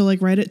verse. So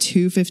like right at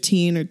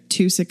 2:15 or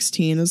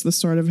 2:16 is the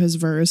start of his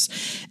verse.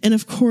 And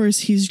of course,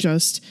 he's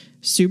just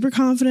super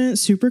confident,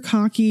 super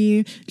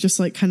cocky, just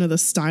like kind of the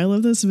style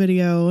of this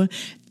video.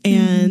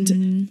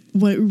 And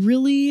what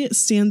really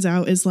stands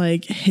out is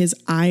like his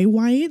eye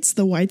whites,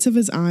 the whites of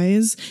his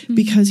eyes,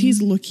 because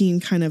he's looking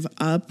kind of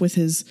up with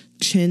his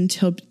chin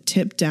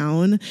tipped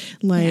down.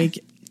 Like,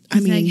 I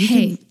mean, like,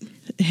 hey,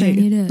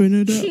 burn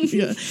it up.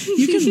 Yeah.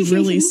 You can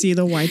really see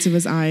the whites of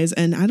his eyes.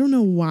 And I don't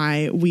know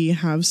why we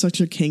have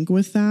such a kink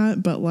with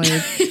that, but like,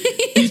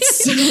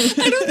 it's so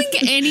I don't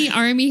think any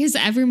army has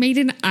ever made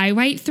an eye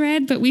white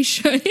thread, but we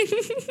should.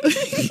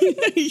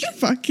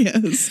 Fuck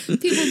yes.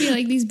 People be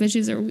like, these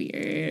bitches are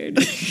weird.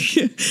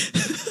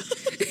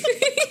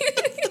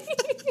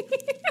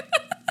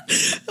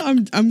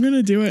 I'm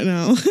gonna do it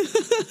now.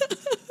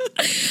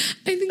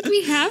 I think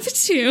we have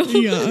to.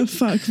 Yeah,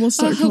 fuck. We'll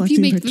start I'll help you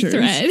collecting make pictures. the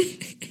thread.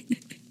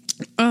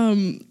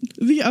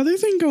 The other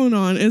thing going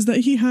on is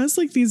that he has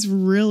like these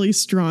really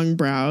strong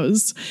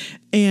brows,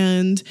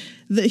 and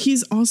that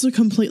he's also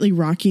completely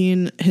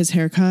rocking his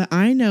haircut.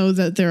 I know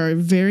that there are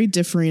very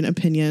differing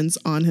opinions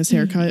on his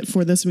haircut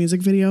for this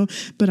music video,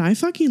 but I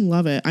fucking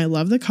love it. I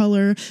love the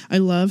color. I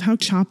love how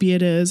choppy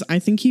it is. I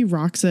think he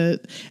rocks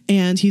it.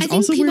 And he's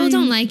also people wearing...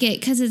 don't like it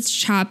because it's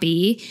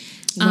choppy.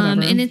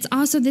 whatever. And it's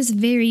also this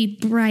very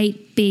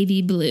bright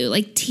baby blue,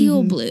 like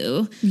teal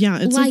blue. Yeah,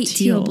 it's light like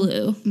teal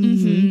blue.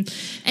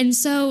 And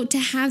so to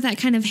have that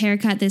kind of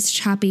haircut, this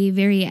choppy,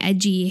 very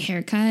edgy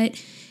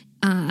haircut,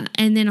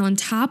 and then on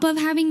top of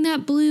having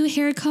that blue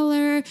hair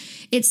color,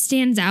 it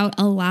stands out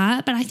a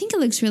lot. But I think it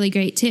looks really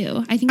great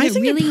too. I think it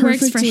really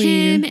works for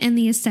him and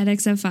the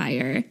aesthetics of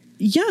Fire.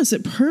 Yes,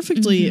 it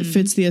perfectly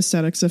fits the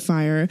aesthetics of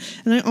Fire.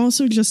 And I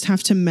also just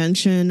have to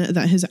mention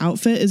that his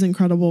outfit is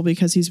incredible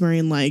because he's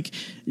wearing like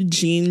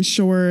jean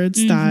shorts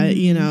that,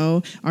 you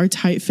know, are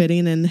tight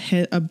fitting and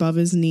hit above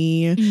his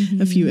knee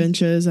a few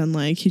inches. And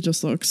like, he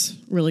just looks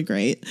really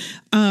great.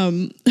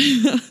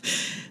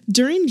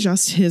 During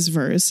just his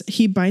verse,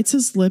 he bites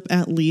his lip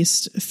at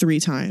least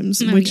 3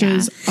 times, which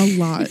is a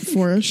lot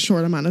for a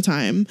short amount of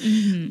time.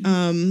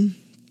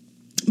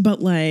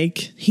 But like,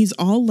 he's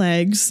all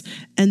legs,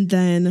 and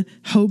then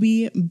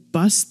Hobie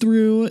busts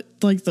through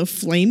like the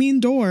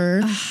flaming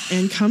door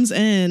and comes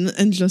in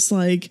and just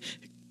like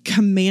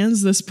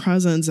commands this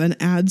presence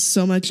and adds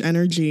so much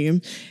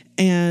energy.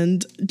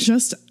 And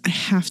just, I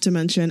have to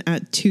mention,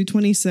 at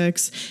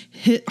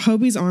 2:26,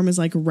 Hobie's arm is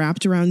like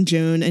wrapped around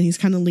June, and he's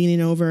kind of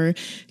leaning over,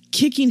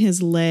 kicking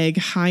his leg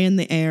high in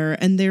the air,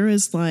 and there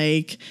is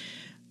like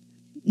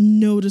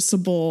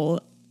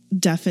noticeable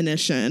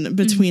definition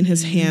between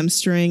his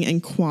hamstring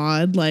and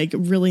quad. Like,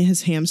 really,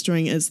 his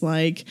hamstring is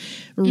like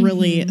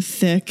really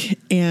thick,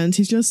 and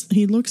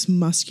he looks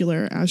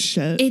muscular as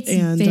shit. It's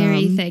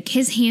very thick.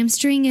 His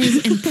hamstring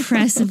is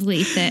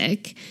impressively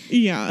thick.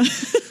 Yeah.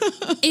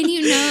 And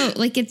you know,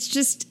 like,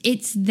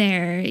 it's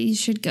there. You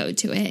should go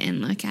to it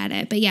and look at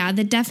it. But yeah,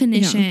 the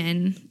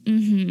definition.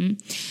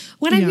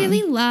 What I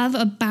really love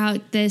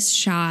about this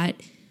shot,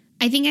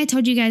 I think I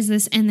told you guys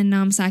this in the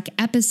Namsak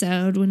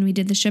episode when we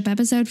did the ship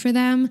episode for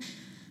them,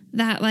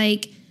 that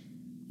like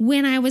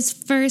when I was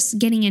first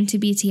getting into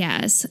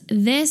BTS,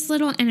 this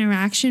little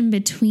interaction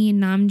between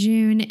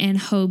Namjoon and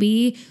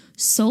Hobie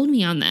sold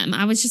me on them.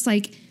 I was just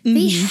like,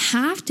 they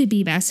have to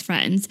be best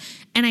friends.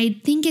 And I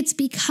think it's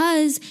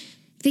because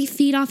they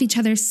feed off each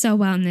other so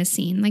well in this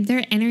scene. Like,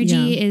 their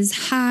energy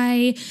is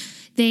high.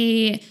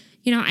 They,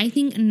 you know, I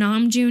think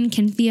Namjoon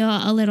can feel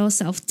a little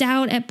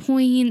self-doubt at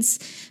points.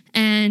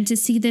 And to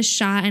see this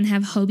shot and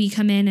have Hobie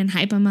come in and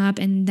hype him up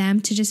and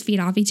them to just feed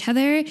off each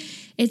other,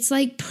 it's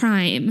like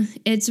prime.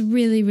 It's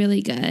really,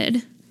 really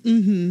good.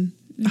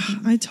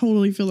 I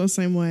totally feel the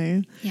same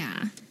way.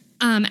 Yeah.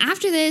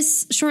 After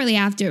this, shortly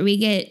after, we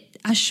get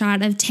a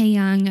shot of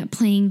Taehyung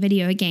playing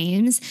video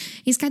games.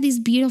 He's got these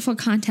beautiful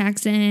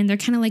contacts in. They're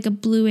kind of like a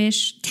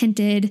bluish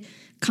tinted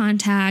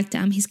contact.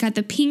 He's got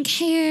the pink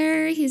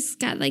hair. He's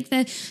got like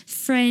the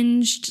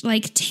fringed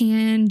like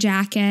tan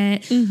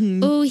jacket.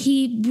 Oh,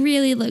 he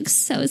really looks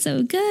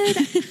so good.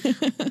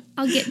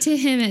 I'll get to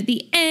him at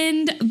the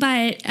end,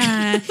 but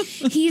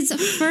he's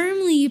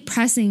firmly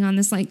pressing on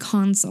this like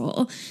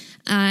console.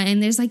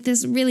 And there's like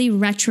this really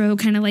retro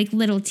kind of like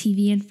little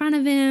TV in front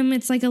of him.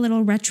 It's like a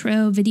little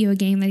retro video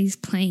game that he's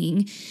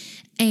playing.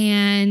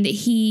 And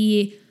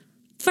he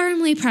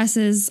firmly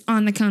presses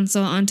on the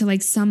console onto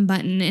like some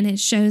button, and it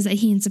shows that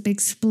he ends up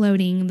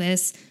exploding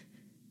this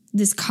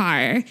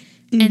car.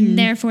 And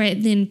therefore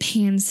it then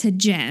pans to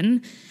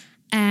Jin.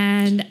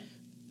 And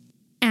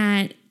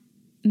at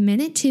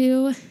minute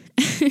 2,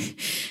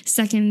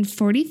 second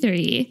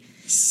 43.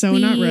 So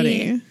not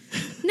ready.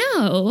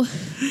 No,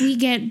 we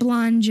get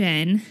blonde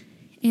Jin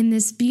in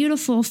this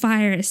beautiful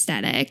Fire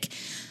aesthetic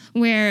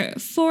where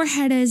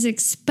forehead is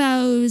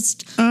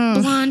exposed,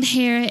 blonde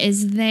hair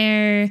is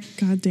there.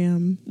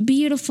 Goddamn.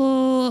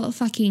 Beautiful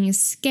fucking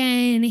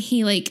skin.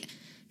 He like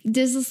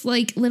does this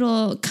like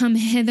little come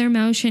hither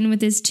motion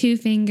with his 2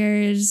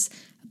 fingers,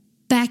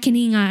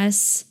 beckoning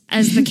us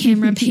as the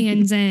camera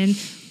pans in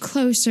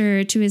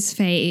closer to his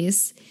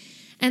face.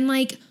 And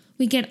like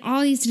we get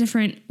all these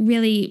different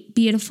really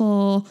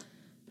beautiful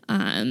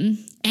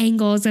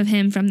angles of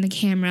him from the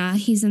camera.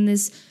 He's in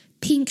this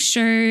pink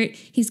shirt.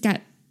 He's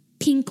got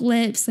pink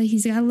lips. Like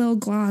he's got a little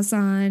gloss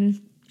on.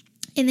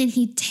 And then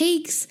he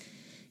takes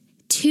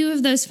 2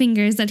 of those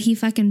fingers that he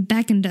fucking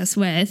beckoned us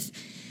with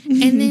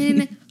and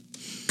then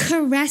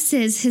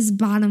caresses his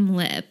bottom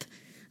lip.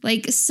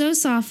 Like so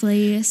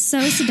softly,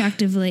 so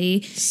seductively.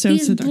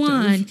 He's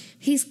blonde.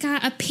 He's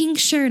got a pink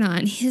shirt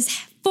on. His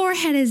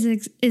forehead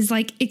is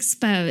like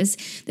exposed.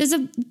 There's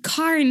a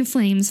car in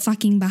flames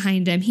fucking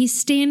behind him. He's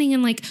standing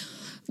in like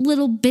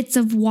little bits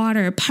of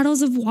water,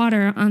 puddles of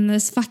water on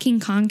this fucking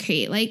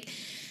concrete. Like,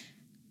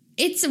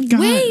 it's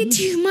way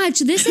too much.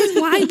 This is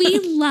why we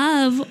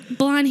love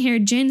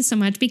blonde-haired Jin so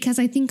much, because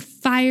I think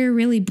Fire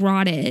really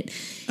brought it.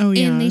 Oh,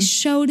 yeah. And they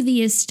showed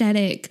the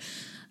aesthetic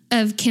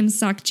of Kim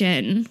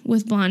Seok-jin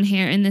with blonde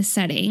hair in this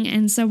setting.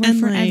 And so we're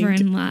forever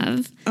in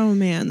love. Oh,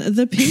 man.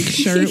 The pink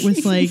shirt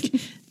with, like,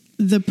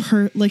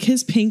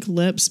 his pink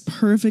lips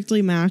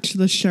perfectly matched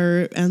the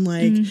shirt, and,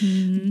 like,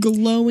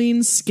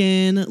 glowing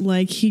skin.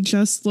 Like, he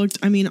just looked,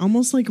 I mean,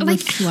 almost, like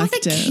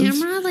reflective. How the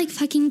camera, like,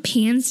 fucking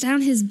pans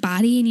down his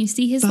body, and you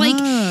see his, like,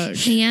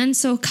 hand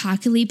so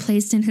cockily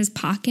placed in his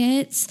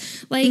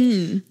pockets. Like,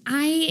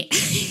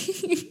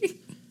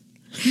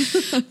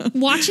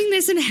 Watching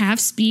this in half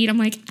speed, I'm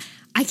like,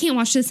 I can't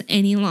watch this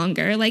any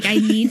longer. Like, I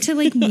need to,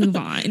 like, move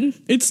on.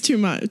 It's too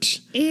much.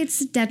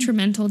 It's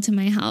detrimental to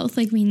my health.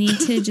 Like, we need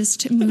to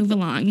just move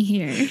along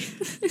here.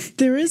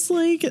 There is,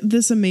 like,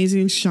 this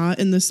amazing shot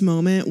in this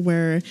moment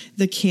where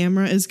the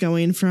camera is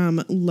going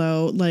from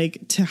low,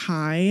 like, to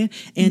high,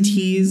 and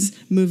he's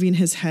moving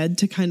his head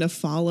to kind of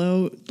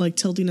follow, like,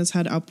 tilting his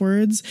head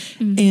upwards.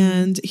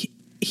 And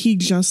he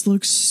just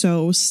looks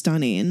so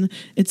stunning.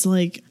 It's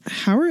like,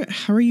 how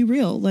are you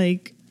real?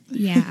 Like,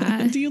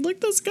 yeah. do you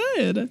look this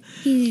good?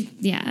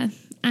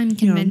 I'm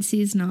convinced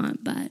he's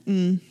not, but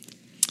I'm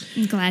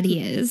glad he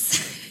is.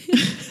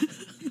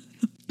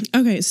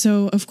 Okay,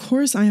 so of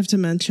course I have to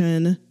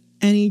mention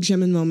any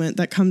Jimin moment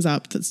that comes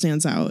up that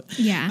stands out.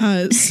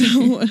 Yeah.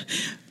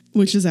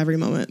 Which is every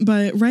moment.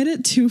 But right at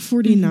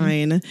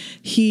 2:49,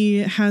 he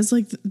has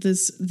like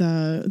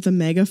the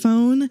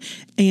megaphone,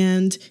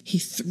 and he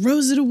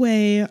throws it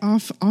away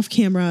off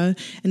camera,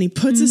 and he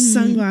puts his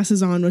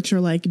sunglasses on, which are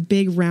like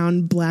big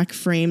round black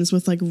frames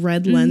with like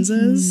red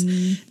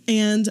lenses.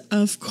 And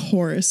of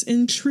course,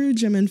 in true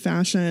Jimin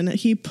fashion,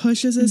 he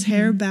pushes his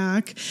hair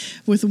back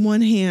with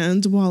one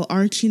hand while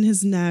arching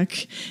his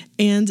neck.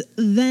 And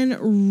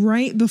then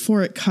right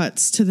before it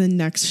cuts to the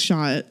next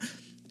shot,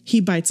 he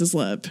bites his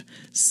lip.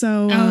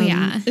 So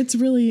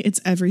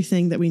it's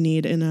everything that we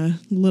need in a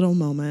little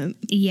moment.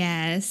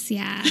 Yes,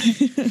 yeah.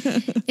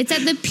 It's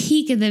at the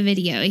peak of the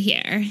video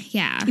here.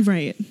 Yeah.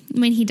 Right.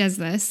 When he does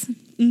this.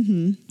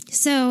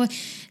 So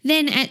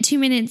then at 2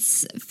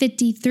 minutes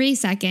 53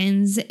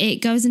 seconds,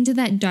 it goes into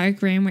that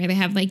dark room where they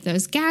have like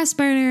those gas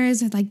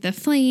burners with like the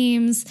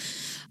flames.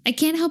 I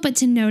can't help but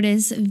to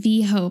notice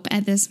V-Hope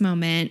at this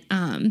moment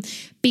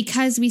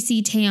because we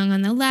see Taeyong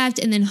on the left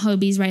and then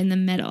Hobie's right in the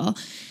middle.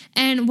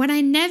 And what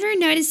I never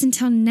noticed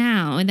until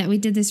now that we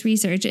did this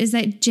research is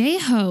that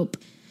J-Hope,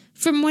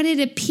 from what it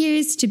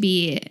appears to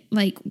be,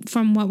 like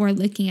from what we're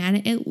looking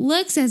at, it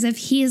looks as if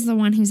he is the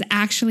one who's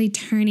actually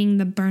turning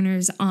the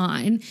burners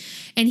on.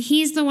 And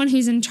he's the one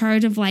who's in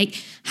charge of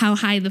like how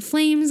high the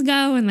flames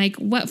go and like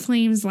what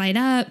flames light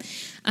up.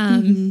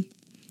 And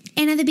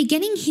at the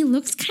beginning, he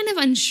looks kind of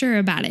unsure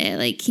about it.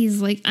 Like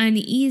he's like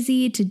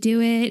uneasy to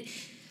do it.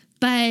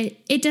 But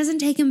it doesn't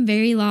take him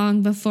very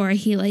long before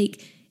he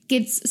like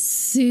gets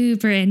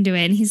super into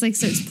it. And he's like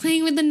starts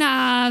playing with the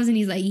knobs and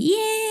he's like,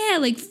 yeah,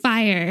 like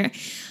fire.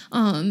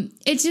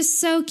 It's just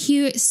so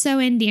cute, so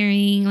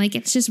endearing. Like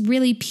it's just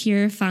really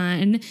pure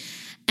fun.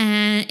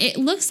 And it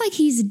looks like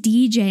he's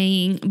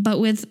DJing, but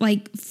with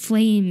like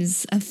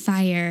flames of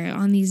fire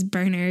on these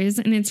burners.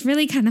 And it's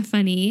really kind of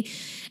funny.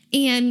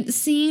 And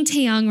seeing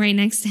Taeyong right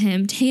next to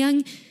him,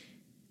 Taeyong,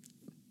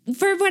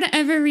 for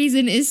whatever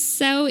reason, is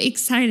so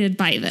excited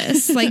by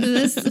this, like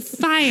this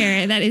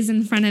fire that is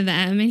in front of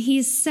them. And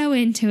he's so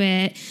into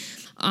it.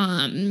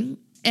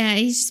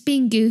 He's just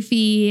being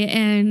goofy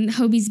and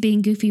Hobie's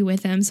being goofy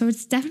with him. So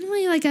it's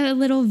definitely like a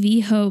little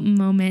V-Hope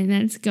moment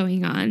that's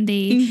going on.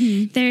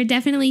 They're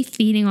definitely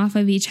feeding off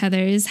of each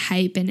other's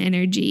hype and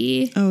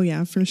energy. Oh,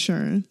 yeah, for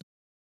sure.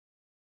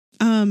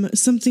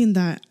 Something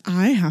that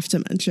I have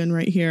to mention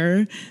right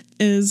here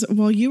is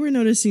while you were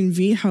noticing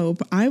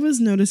V-Hope, I was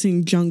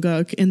noticing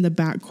Jungkook in the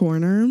back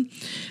corner.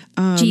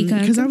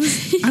 Because I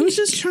was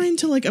just trying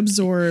to like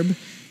absorb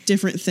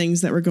different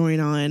things that were going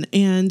on.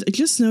 And I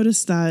just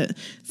noticed that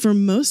for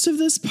most of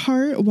this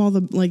part, while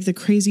the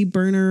crazy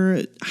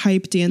burner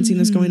hype dancing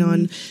is going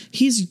on,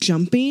 he's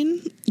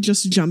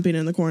just jumping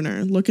in the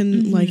corner,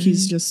 looking like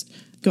he's just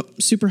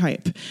super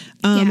hype.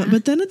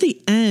 But then at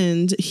the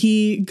end,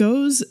 he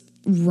goes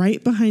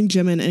right behind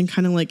Jimin and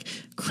kind of like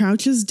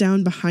crouches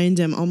down behind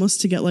him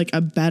almost to get like a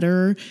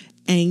better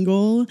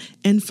angle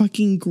and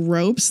fucking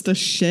gropes the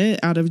shit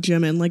out of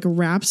Jimin, like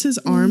wraps his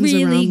arms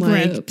around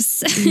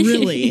gropes.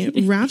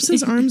 Wraps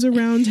his arms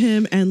around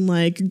him and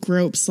like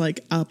gropes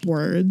like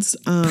upwards.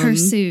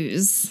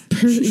 Pursues.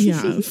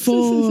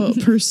 Full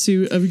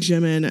pursuit of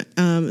Jimin.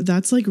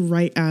 That's like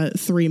right at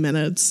 3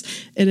 minutes.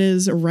 It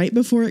is right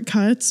before it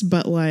cuts,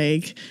 but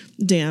like,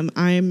 damn,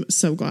 I'm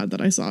so glad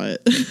that I saw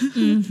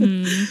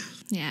it.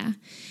 Yeah.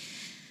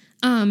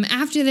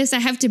 After this, I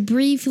have to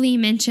briefly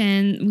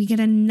mention we get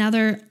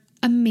another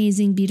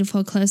amazing,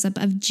 beautiful close-up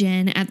of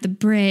Jin at the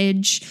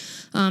bridge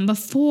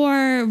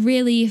before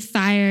really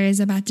fire is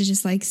about to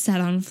just like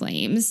set on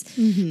flames.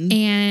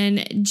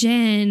 And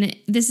Jin,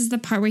 this is the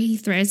part where he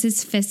throws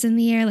his fists in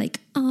the air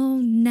like all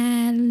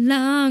night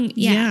long.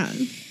 Yeah.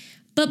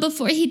 But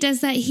before he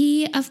does that,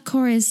 he, of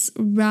course,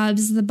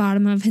 rubs the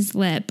bottom of his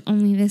lip,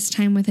 only this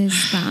time with his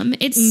thumb.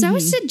 It's so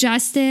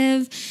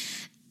suggestive.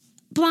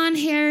 Blonde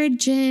hair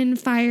Jin,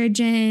 fire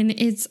Jin.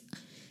 It's,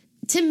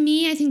 to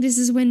me, I think this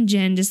is when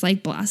Jin just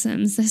like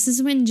blossoms. This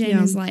is when Jin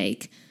is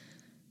like,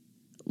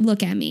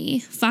 look at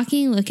me.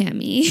 Fucking look at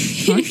me.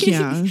 Fuck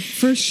yeah,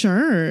 for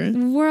sure.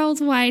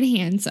 Worldwide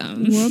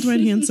handsome.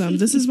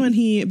 This is when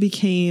he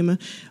became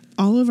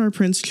all of our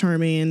Prince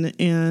Charming.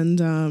 And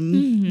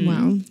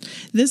wow.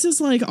 This is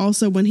like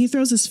also when he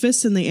throws his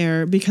fist in the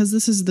air, because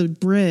this is the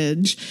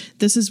bridge.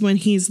 This is when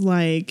he's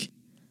like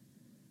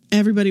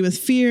everybody with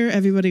fear,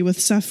 everybody with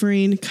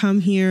suffering, come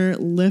here,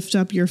 lift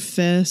up your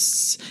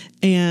fists,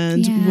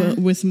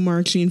 and with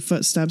marching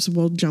footsteps,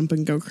 we'll jump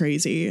and go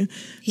crazy.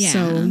 Yeah.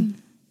 So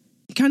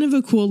kind of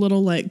a cool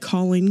little like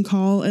calling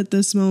call at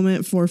this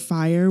moment for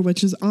Fire,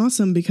 which is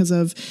awesome because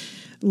of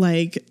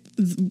like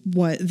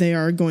what they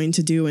are going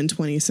to do in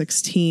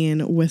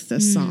 2016 with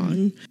this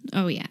song.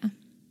 Oh, yeah.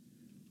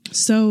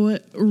 So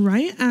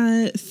right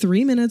at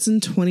 3 minutes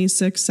and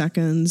 26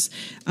 seconds,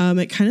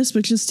 it kind of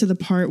switches to the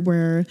part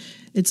where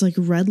it's like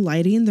red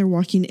lighting. They're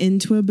walking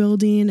into a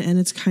building and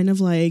it's kind of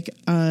like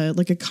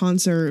a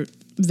concert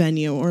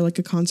venue or like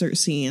a concert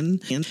scene.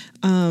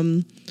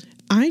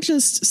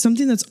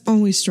 Something that's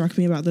always struck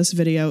me about this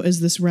video is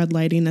this red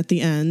lighting at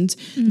the end.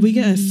 We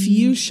get a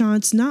few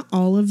shots, not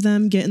all of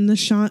them get in the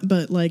shot,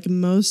 but like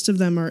most of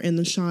them are in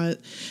the shot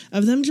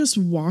of them just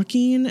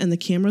walking and the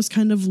camera's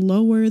kind of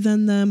lower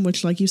than them,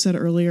 which like you said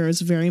earlier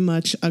is very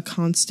much a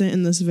constant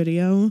in this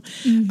video.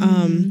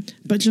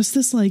 But just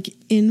this like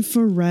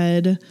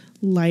infrared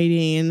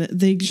lighting,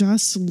 they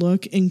just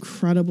look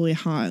incredibly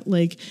hot.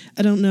 Like,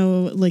 I don't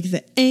know, like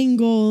the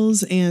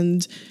angles,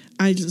 and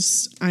I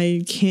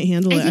can't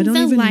handle it. I don't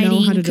even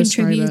know how to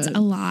describe it.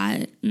 A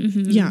lot.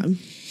 Yeah.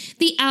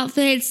 The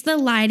outfits, the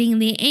lighting,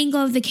 the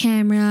angle of the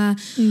camera,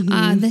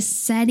 the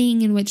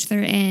setting in which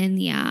they're in.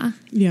 Yeah.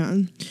 Yeah.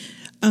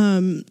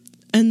 And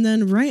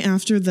then right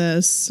after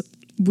this,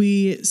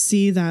 we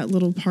see that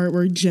little part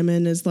where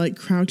Jimin is like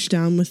crouched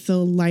down with the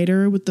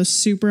lighter with the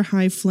super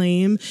high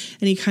flame,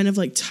 and he kind of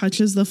like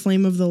touches the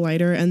flame of the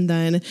lighter and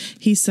then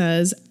he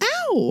says,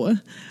 "Ow!"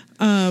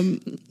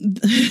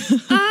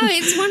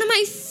 It's one of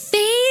my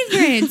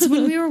favorites.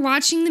 When we were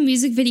watching the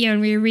music video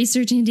and we were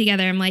researching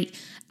together, I'm like,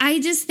 I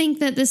just think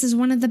that this is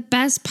one of the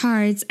best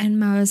parts and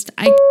most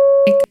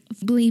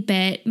bleep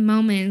it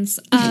moments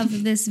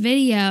of this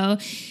video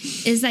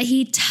is that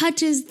he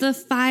touches the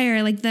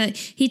fire,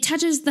 he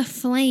touches the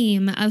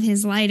flame of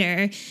his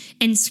lighter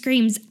and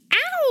screams,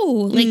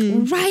 "Ow!"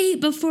 right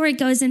before it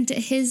goes into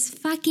his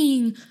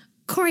fucking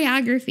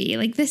choreography.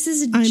 Like, this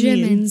is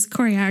Jimin's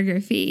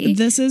choreography.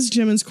 This is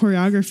Jimin's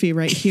choreography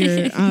right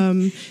here.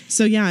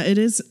 So yeah, it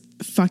is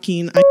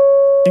fucking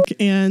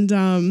and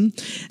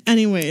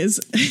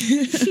anyways,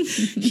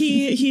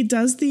 he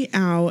does the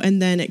ow,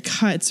 and then it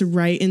cuts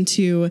right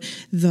into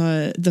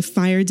the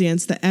fire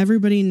dance that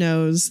everybody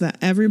knows, that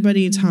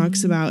everybody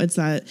talks about. It's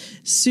that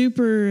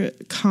super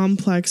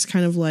complex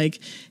kind of like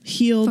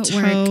heel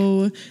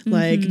toe,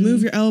 like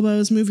move your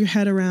elbows, move your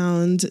head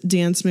around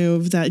dance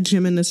move that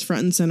Jimin is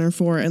front and center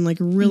for, and like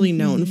really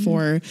known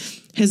for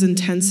his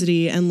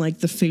intensity and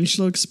like the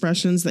facial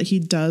expressions that he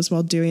does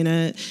while doing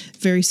it.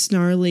 Very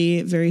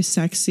snarly, very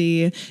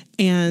sexy.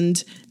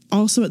 And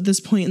also at this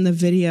point in the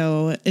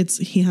video,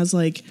 he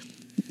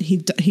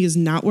is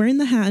not wearing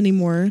the hat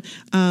anymore.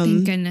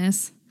 Thank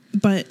goodness.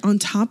 But on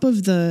top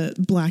of the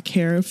black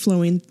hair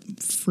flowing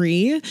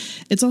free,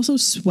 it's also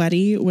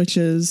sweaty, which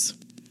is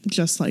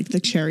just like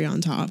the cherry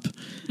on top.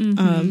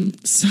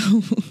 So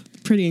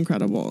pretty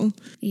incredible.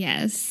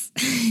 Yes.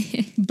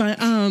 But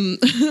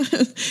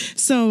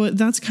so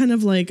that's kind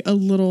of like a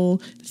little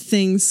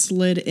thing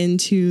slid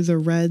into the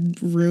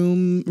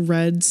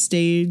red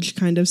stage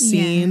kind of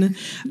scene.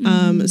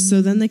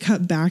 So then they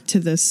cut back to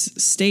this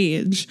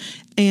stage,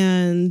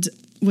 and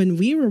when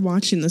we were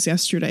watching this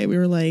yesterday, we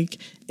were like,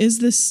 is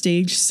this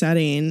stage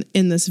setting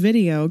in this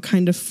video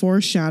kind of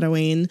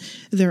foreshadowing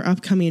their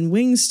upcoming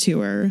Wings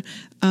tour?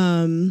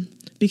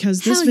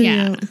 Because this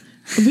video...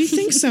 We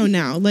think so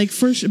now, like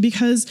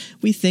because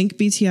we think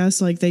BTS,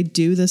 like they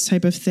do this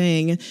type of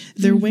thing.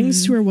 Their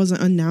Wings tour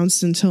wasn't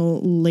announced until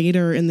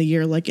later in the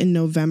year, like in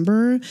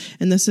November.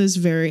 And this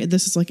is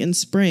like in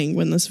spring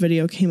when this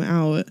video came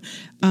out.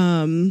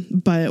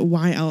 But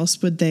why else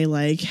would they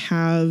like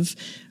have,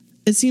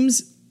 it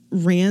seems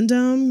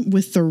random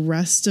with the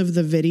rest of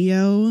the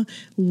video,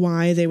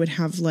 why they would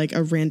have like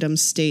a random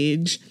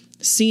stage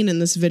scene in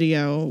this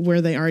video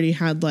where they already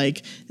had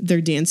like,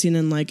 they're dancing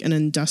in like an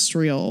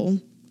industrial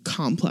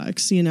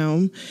complex, you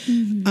know?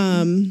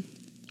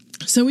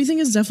 So we think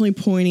it's definitely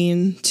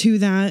pointing to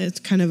that. It's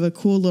kind of a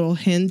cool little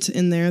hint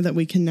in there that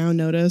we can now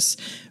notice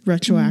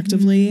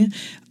retroactively.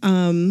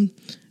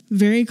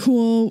 Very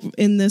cool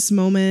in this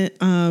moment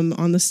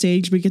on the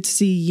stage. We get to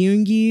see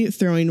Yoongi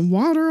throwing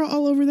water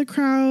all over the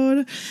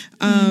crowd,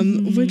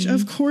 which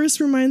of course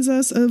reminds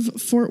us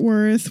of Fort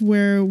Worth,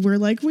 where we're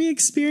like, we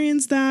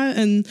experienced that.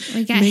 And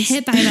we got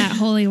hit by that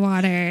holy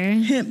water.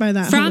 Hit by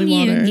that from holy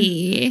water.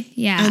 Yoongi.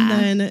 Yeah.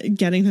 And then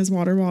getting his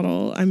water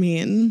bottle. I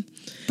mean...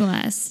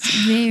 Blessed.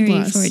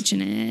 Very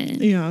fortunate.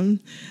 Yeah.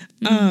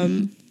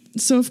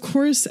 So of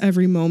course,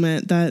 every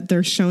moment that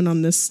they're shown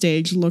on this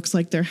stage looks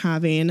like they're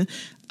having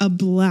a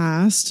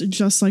blast,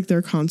 just like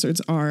their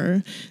concerts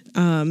are.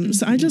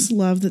 So I just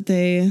love that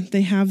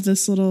they have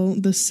this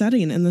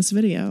setting in this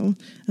video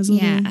as a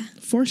little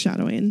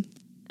foreshadowing.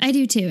 I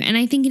do too. And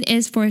I think it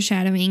is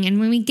foreshadowing. And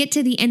when we get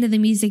to the end of the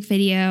music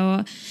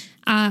video,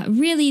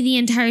 really the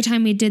entire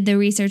time we did the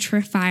research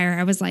for Fire,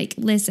 I was like,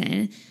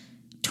 listen,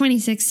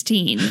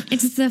 2016.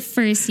 It's the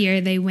first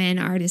year they win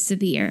Artist of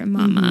the Year,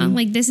 Mama.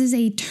 Like, this is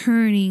a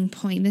turning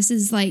point. This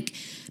is like,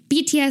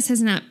 BTS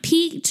has not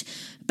peaked,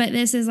 but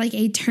this is like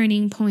a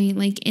turning point,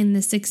 like in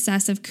the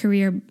success of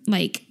career,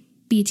 like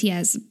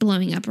BTS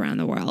blowing up around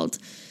the world.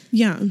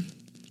 Yeah.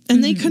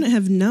 And they couldn't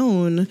have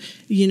known,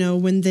 you know,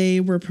 when they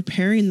were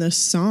preparing this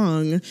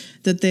song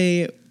that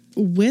they,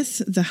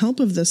 with the help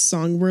of this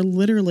song, were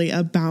literally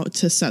about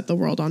to set the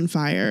world on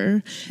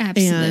fire.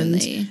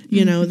 Absolutely. And,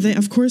 you know, they,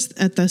 of course,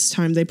 at this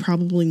time, they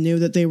probably knew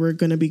that they were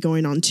going to be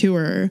going on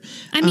tour.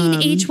 I mean,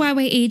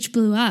 HYYH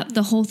blew up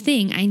the whole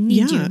thing. I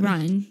Need You,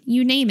 Run,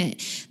 you name it.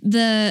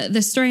 The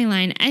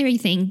storyline,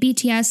 everything.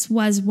 BTS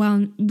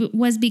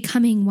was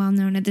becoming well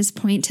known at this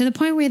point, to the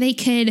point where they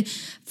could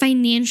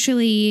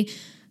financially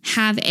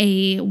have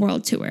a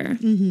world tour.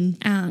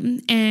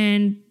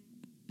 And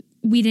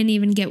we didn't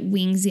even get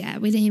Wings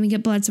yet. We didn't even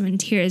get Blood, Sweat, and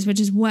Tears, which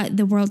is what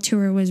the world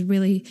tour was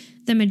really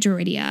the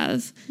majority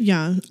of.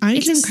 Yeah.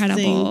 It's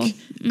incredible.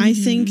 I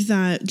think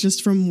that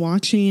just from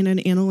watching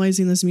and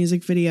analyzing this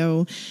music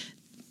video,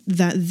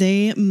 that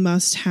they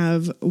must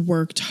have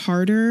worked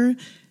harder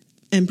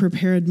and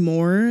prepared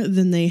more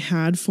than they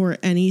had for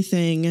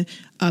anything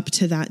up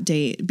to that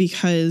date,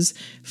 because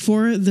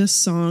for this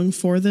song,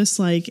 for this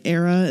like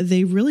era,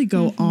 they really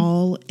go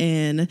all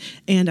in.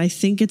 And I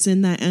think it's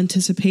in that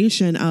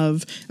anticipation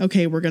of,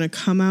 okay, we're going to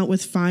come out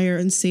with Fire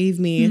and Save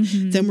Me.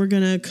 Then we're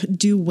going to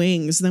do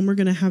Wings. Then we're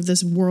going to have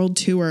this world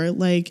tour.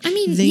 Like, I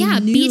mean, they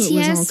knew BTS,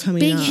 it was all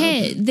coming big up.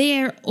 hit.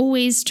 They're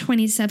always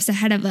 20 steps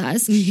ahead of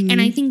us.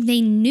 And I think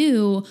they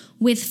knew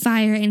with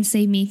Fire and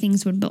Save Me,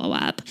 things would blow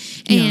up.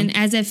 And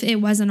as if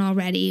it wasn't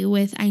already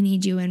with I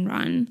Need You and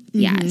Run.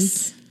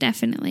 Yes.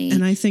 Definitely.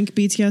 And I think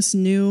BTS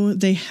knew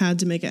they had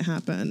to make it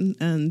happen.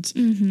 And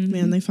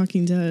man, they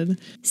fucking did.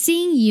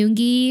 Seeing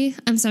Yoongi,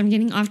 I'm sorry, I'm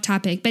getting off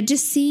topic, but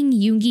just seeing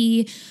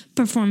Yoongi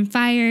perform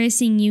Fire,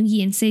 seeing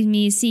Yoongi and Save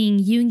Me, seeing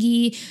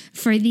Yoongi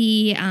for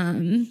the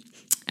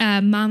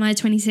Mama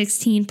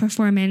 2016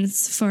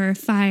 performance for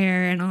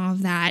Fire and all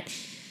of that.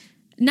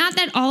 Not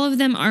that all of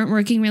them aren't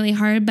working really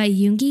hard, but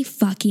Yoongi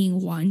fucking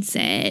wants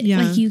it.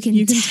 Yeah, like you can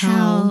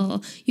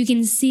tell. You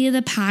can see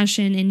the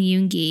passion in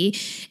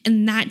Yoongi.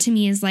 And that to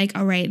me is like,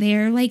 all right,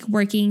 they're like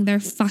working their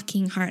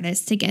fucking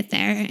hardest to get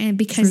there. And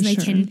because they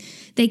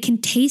can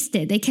taste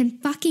it. They can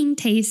fucking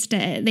taste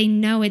it. They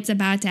know it's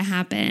about to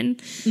happen.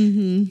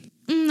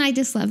 I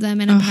just love them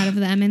and I'm proud of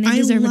them and they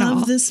deserve it all. I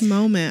love this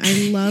moment.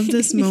 I love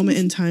this moment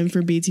in time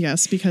for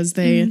BTS because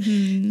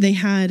they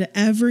had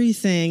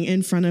everything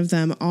in front of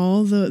them,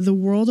 all the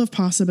world of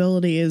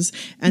possibilities,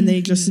 and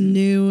they just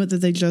knew that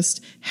they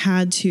just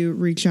had to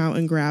reach out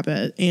and grab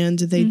it, and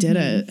they did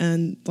it.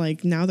 And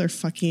like now they're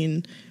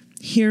fucking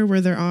here where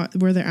they're at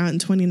in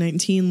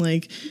 2019,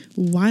 like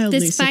wildly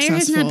this fire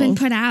successful. Has not been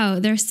put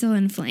out. They're still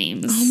in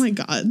flames. Oh my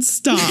God,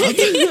 stop.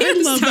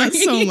 I love that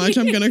so much.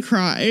 I'm gonna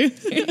cry.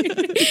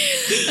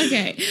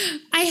 Okay,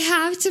 I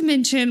have to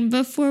mention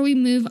before we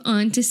move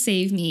on to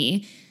Save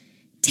Me,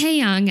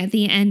 Taeyong at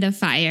the end of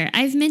Fire.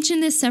 I've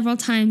mentioned this several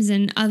times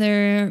in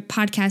other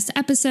podcast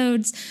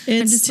episodes.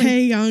 It's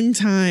Taeyong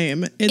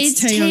time.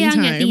 It's Taeyong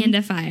time at the end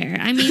of Fire.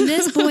 I mean,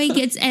 this boy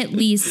gets at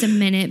least a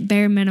minute,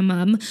 bare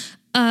minimum,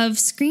 of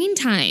screen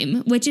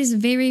time, which is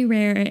very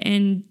rare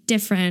and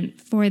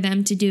different for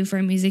them to do for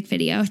a music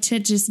video, to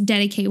just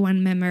dedicate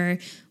one member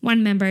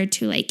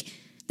to like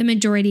the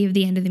majority of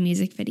the end of the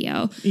music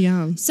video.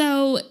 Yeah.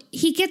 So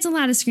he gets a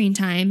lot of screen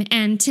time.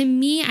 And to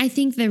me, I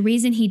think the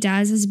reason he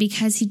does is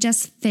because he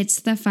just fits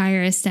the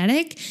Fire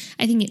aesthetic.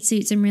 I think it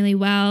suits him really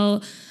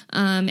well.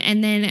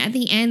 And then at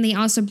the end, they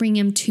also bring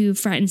him to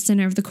front and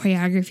center of the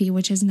choreography,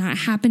 which has not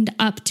happened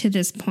up to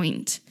this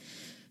point.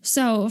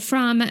 So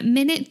from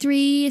minute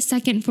 3,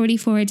 second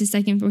 44 to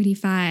second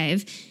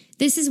 45,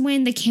 this is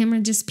when the camera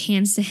just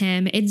pans to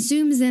him. It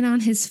zooms in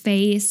on his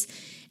face.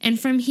 And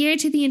from here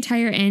to the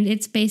entire end,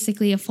 it's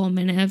basically a full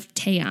minute of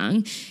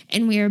Taeyong.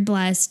 And we are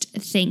blessed.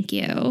 Thank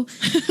you.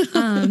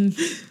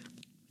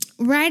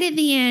 Right at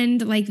the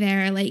end, like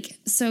there, like,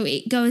 so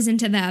it goes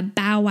into the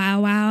bow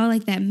wow wow,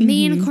 like that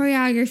main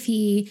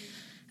choreography.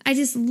 I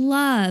just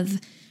love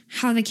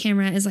how the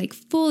camera is like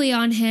fully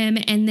on him.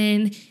 And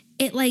then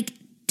it like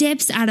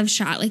dips out of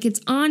shot, like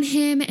it's on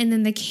him, and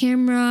then the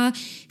camera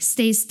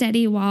stays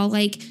steady while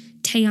like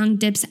Taeyong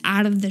dips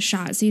out of the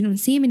shot, so you don't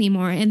see him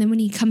anymore. And then when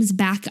he comes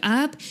back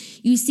up,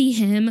 you see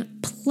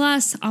him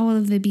plus all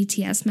of the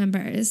BTS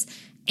members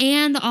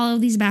and all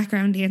of these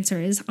background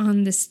dancers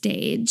on the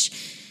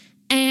stage.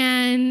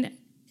 And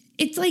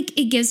it's like,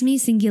 it gives me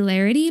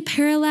Singularity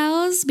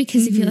parallels,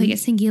 because if you like a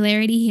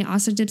Singularity, he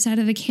also dips out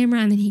of the camera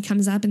and then he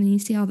comes up and then you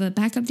see all the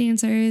backup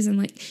dancers, and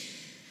like,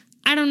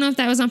 I don't know if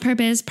that was on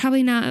purpose,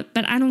 probably not,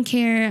 but I don't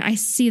care. I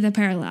see the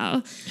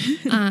parallel.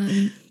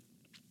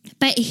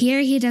 But here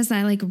he does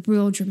that like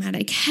real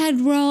dramatic head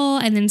roll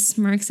and then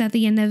smirks at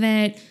the end of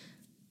it.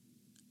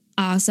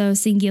 Also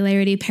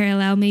Singularity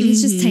parallel. Maybe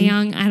it's just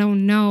Taeyong. I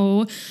don't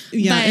know.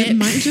 Yeah, but it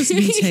might just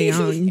be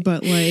Taeyong,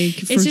 but like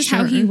for it's just sure.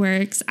 how he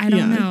works. I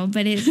don't know,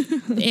 but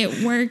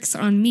it works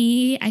on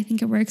me. I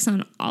think it works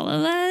on all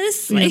of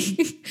us. Like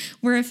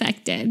were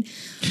affected.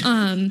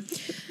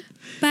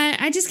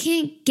 But I just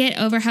can't get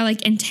over how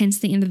like intense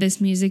the end of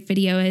this music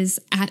video is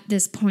at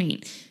this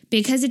point,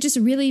 because it just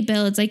really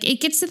builds. Like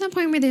it gets to the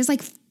point where there's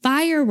like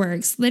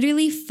fireworks.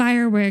 Literally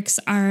fireworks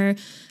are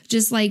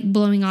just like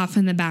blowing off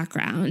in the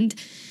background.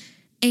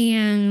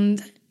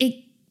 And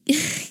it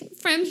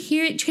from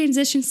here it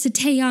transitions to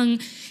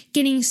Taehyung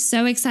getting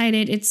so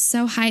excited. It's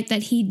so hyped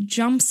that he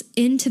jumps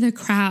into the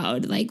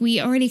crowd. Like we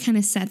already kind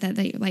of said that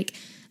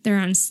they're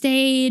on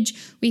stage.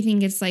 We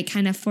think it's like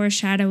kind of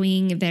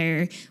foreshadowing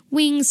their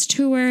Wings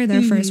tour,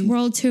 their first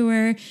world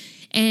tour.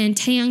 And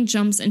Taehyung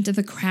jumps into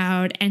the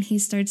crowd and he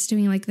starts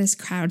doing like this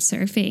crowd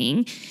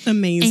surfing.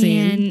 Amazing.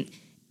 And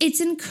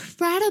it's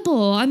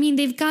incredible. I mean,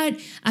 they've got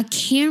a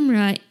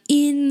camera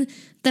in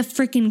the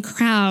freaking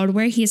crowd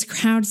where he's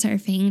crowd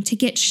surfing to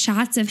get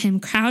shots of him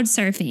crowd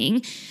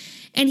surfing.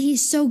 And he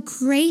so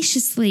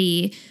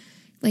graciously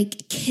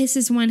like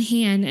kisses one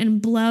hand and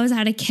blows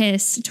out a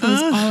kiss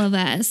towards all of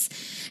us.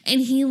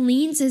 And he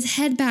leans his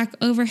head back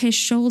over his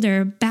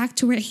shoulder, back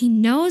to where he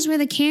knows where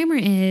the camera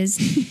is.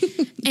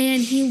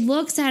 And he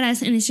looks at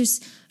us and it's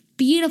just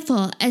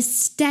beautiful,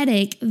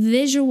 aesthetic,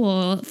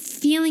 visual,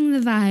 feeling the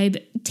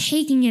vibe,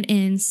 taking it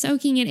in,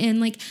 soaking it in.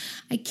 Like,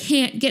 I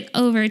can't get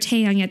over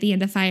Taehyung at the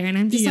end of Fire. And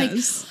I'm just like,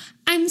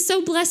 I'm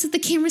so blessed that the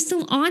camera's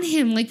still on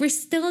him. Like, we're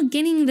still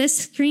getting this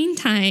screen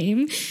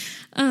time.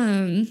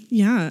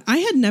 Yeah, I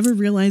had never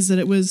realized that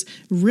it was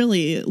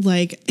really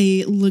like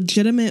a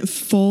legitimate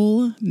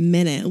full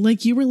minute.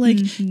 Like you were like,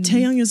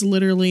 Taehyung is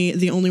literally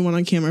the only one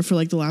on camera for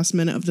like the last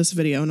minute of this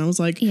video. And I was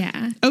like,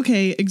 yeah,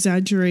 okay,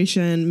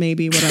 exaggeration,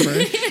 maybe,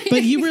 whatever.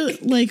 But you were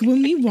like,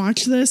 when we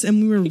watched this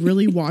and we were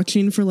really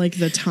watching for like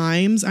the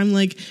times, I'm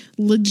like,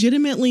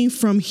 legitimately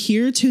from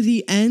here to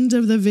the end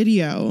of the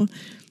video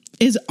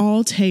is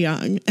all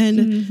Taehyung.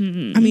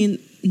 And I mean,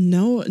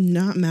 no,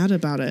 not mad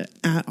about it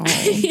at all,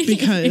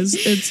 because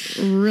it's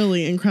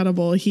really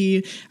incredible.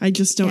 I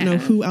just don't know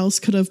who else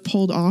could have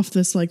pulled off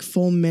this like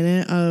full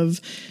minute of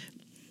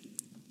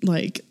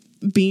like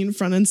being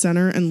front and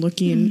center and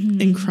looking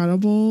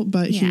incredible,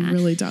 but he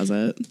really does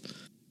it.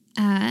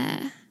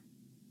 I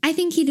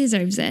think he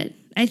deserves it.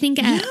 I think,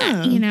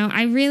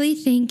 I really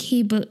think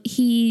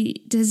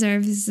he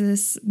deserves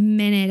this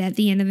minute at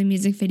the end of the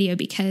music video,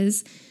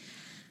 because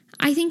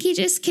I think he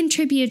just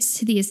contributes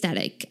to the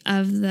aesthetic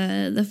of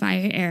the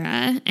Fire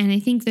era. And I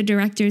think the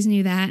directors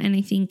knew that. And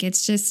I think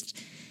it's just,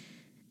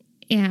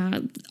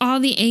 all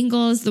the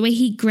angles, the way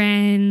he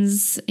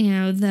grins,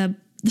 the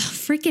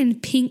freaking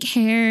pink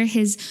hair,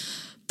 his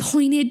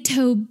pointed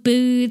toe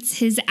boots,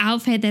 his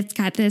outfit that's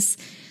got this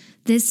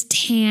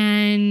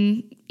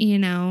tan,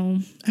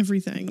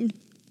 everything.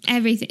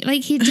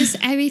 Like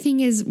everything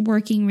is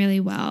working really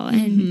well.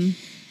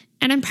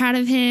 And I'm proud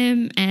of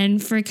him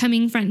and for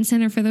coming front and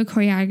center for the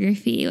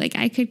choreography. Like,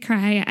 I could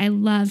cry. I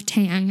love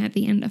Taehyung at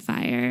the end of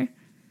Fire.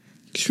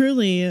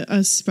 Truly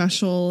a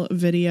special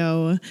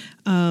video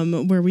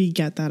where we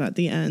get that at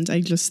the end. I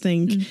just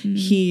think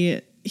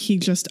he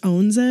just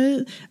owns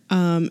it.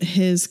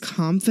 His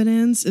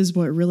confidence is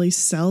what really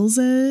sells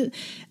it.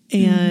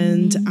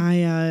 And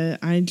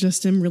I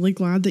just am really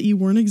glad that you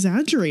weren't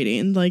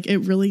exaggerating. Like, it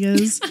really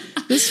is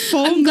this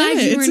full I'm glad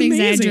you weren't amazing.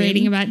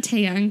 Exaggerating about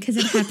Taehyung, because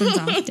it happens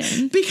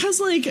often. Because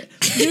like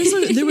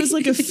there was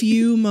like a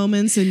few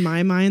moments in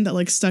my mind that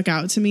like stuck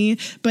out to me,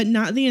 but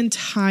not the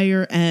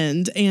entire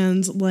end.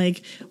 And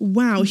like,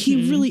 wow,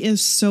 he really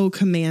is so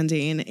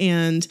commanding.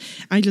 And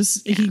he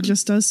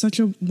just does such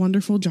a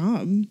wonderful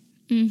job.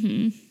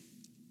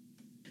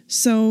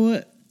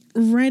 So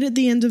right at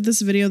the end of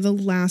this video, the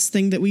last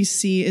thing that we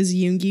see is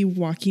Yoongi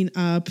walking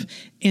up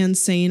and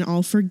saying,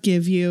 "I'll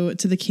forgive you"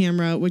 to the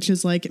camera, which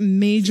is like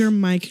major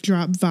mic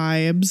drop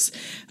vibes.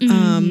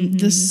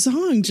 This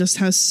song just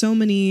has so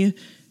many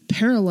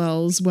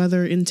parallels,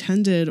 whether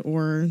intended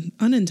or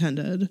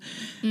unintended.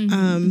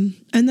 And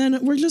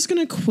then we're just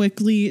going to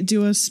quickly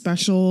do a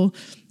special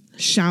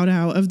shout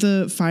out of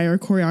the Fire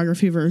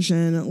choreography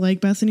version.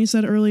 Like Bethany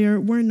said earlier,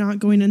 we're not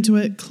going into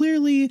it.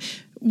 Clearly,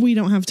 we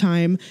don't have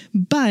time,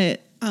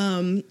 but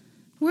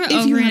we're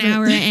over an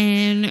hour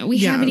in. We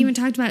haven't even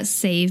talked about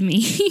Save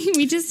Me.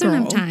 We just don't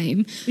have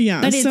time. Yeah.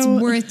 But it's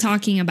worth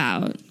talking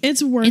about.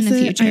 It's worth in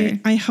the it. future.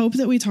 I hope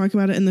that we talk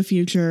about it in the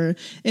future.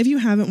 If you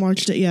haven't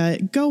watched it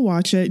yet, go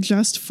watch it,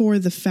 just for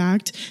the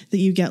fact that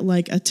you get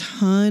like a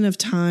ton of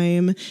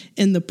time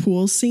in the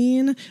pool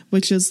scene,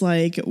 which is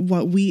like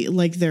what we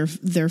like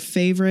our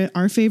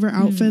favorite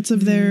outfits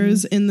of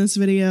theirs in this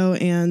video.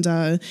 And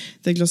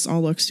they just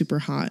all look super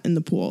hot in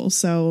the pool.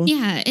 So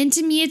yeah. And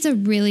to me,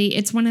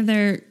 it's one of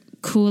their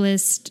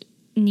coolest,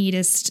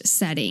 neatest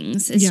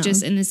settings. It's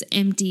just in this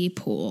empty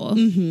pool.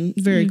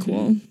 Very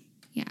cool.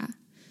 Yeah.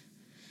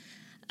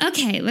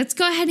 Okay, let's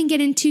go ahead and get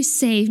into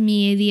Save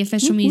Me, the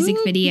official music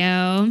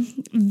video.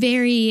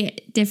 Very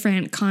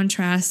different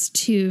contrast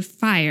to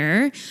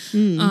Fire,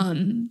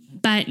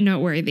 but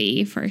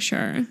noteworthy for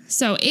sure.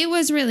 So it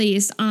was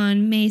released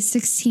on May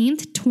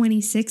 16th,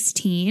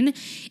 2016.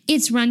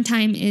 Its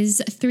runtime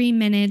is 3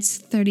 minutes,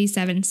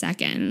 37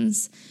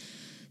 seconds.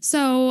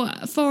 So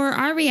for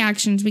our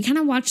reactions, we kind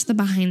of watched the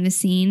behind the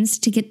scenes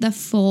to get the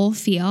full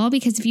feel,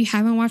 because if you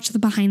haven't watched the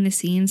behind the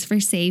scenes for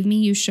Save Me,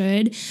 you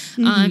should.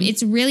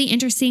 It's really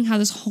interesting how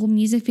this whole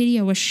music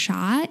video was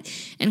shot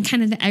and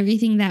kind of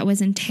everything that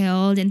was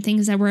entailed and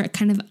things that were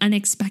kind of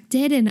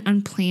unexpected and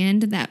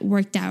unplanned that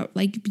worked out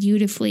like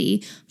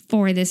beautifully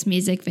for this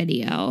music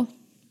video.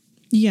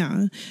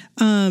 Yeah.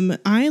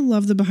 I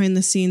love the behind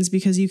the scenes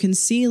because you can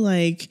see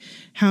like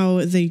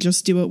how they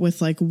just do it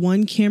with like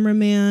one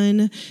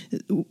cameraman.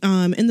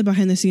 In the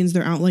behind the scenes,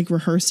 they're out like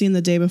rehearsing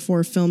the day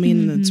before filming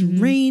and it's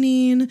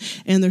raining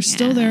and they're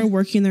still there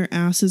working their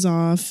asses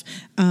off.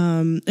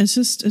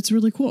 It's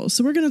really cool.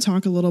 So we're going to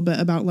talk a little bit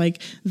about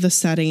like the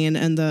setting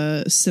and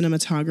the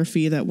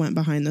cinematography that went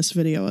behind this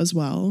video as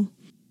well.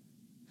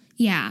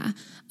 Yeah.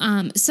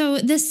 So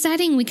the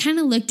setting, we kind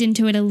of looked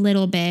into it a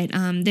little bit.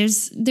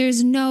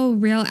 There's no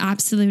real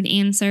absolute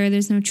answer.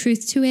 There's no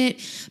truth to it.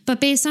 But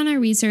based on our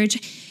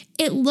research,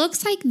 it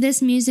looks like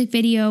this music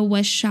video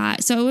was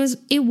shot. So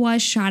it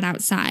was shot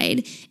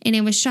outside and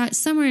it was shot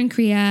somewhere in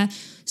Korea.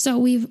 So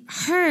we've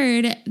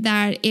heard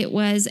that it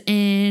was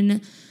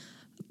in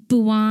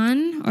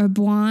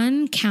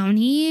Buon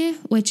County,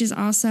 which is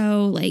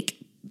also like,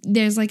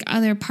 there's like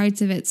other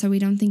parts of it. So we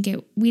don't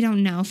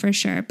know for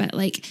sure, but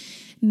like,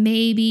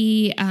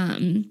 maybe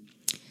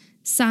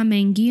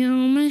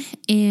Samangyeom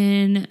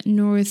in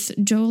North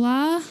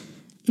Jeolla,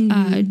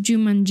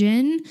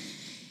 Jumonjin,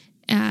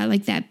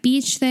 like that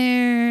beach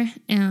there,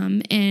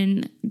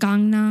 in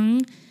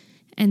Gangnam,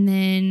 and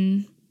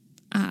then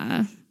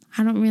I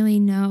don't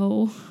really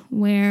know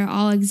where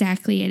all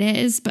exactly it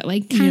is, but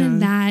like kind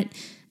of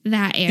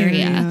that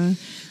area.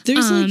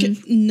 There's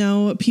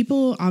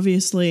people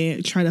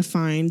obviously try to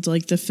find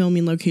like the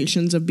filming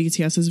locations of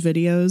BTS's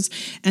videos.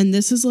 And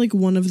this is like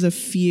one of the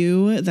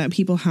few that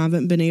people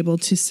haven't been able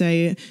to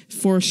say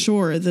for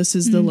sure this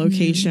is the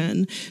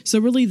location. So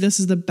really this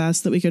is the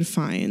best that we could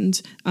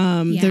find.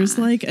 There's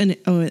like an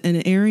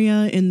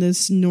area in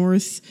this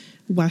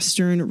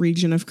northwestern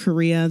region of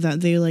Korea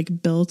that they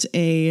like built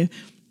a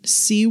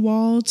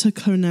seawall to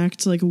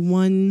connect like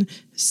one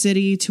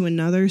city to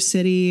another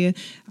city,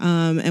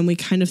 and we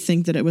kind of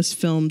think that it was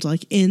filmed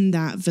like in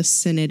that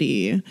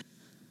vicinity.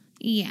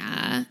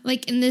 Yeah,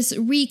 like in this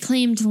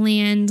reclaimed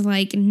land,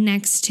 like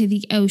next to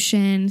the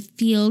ocean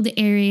field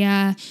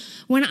area.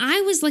 When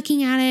I was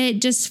looking at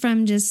it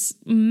from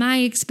my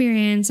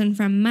experience and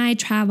from my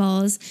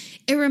travels,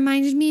 it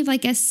reminded me of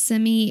like a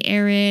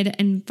semi-arid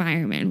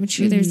environment, which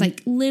there's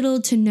like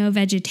little to no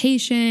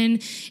vegetation.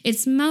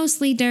 It's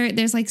mostly dirt.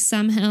 There's like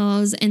some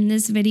hills. In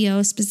this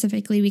video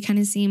specifically, we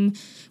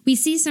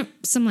see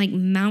some like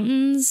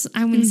mountains.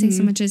 I wouldn't say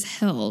so much as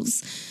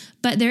hills,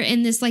 but they're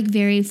in this like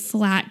very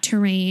flat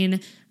terrain,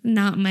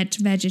 not much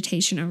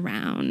vegetation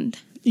around.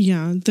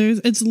 Yeah,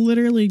 it's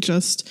literally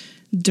just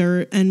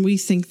dirt. And we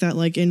think that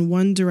like in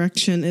one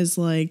direction is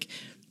like,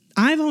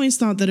 I've always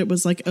thought that it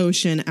was like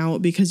ocean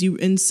out because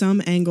in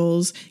some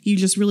angles, you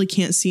just really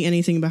can't see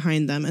anything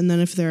behind them. And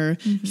then if they're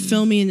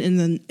filming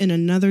in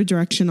another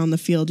direction on the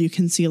field, you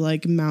can see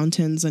like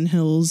mountains and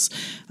hills.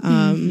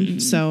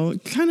 So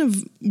kind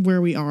of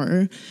where we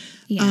are.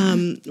 Yeah.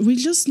 We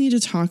just need to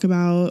talk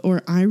about,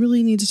 or I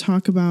really need to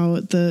talk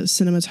about the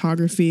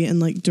cinematography and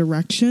like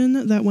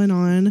direction that went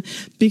on,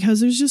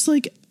 because there's just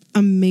like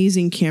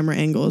amazing camera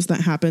angles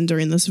that happened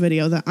during this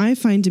video that I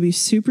find to be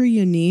super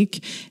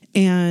unique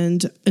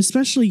and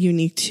especially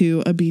unique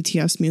to a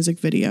BTS music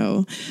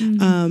video.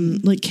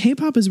 Like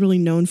K-pop is really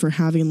known for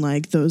having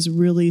like those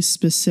really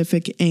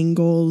specific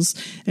angles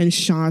and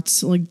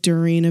shots like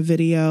during a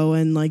video,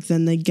 and like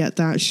then they get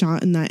that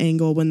shot in that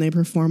angle when they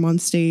perform on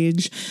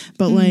stage.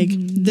 But like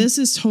this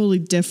is totally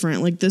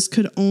different. Like this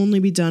could only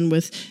be done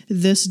with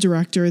this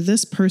director.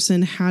 This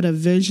person had a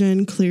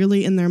vision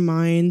clearly in their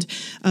mind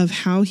of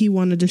how he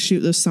wanted to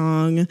shoot the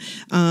song,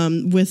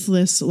 with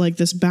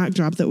this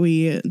backdrop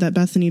that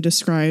Bethany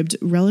described.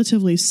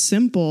 Relatively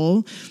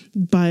simple,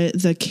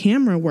 but the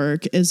camera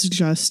work is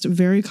just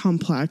very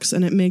complex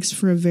and it makes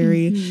for a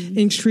very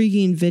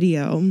intriguing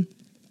video.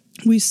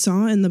 We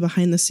saw in the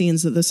behind the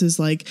scenes that this is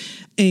like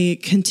a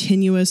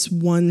continuous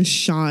one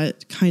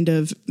shot kind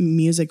of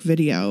music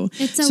video.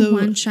 It's a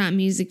one shot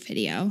music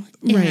video.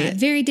 Right.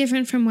 Very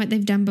different from what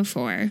they've done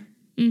before.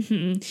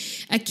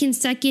 A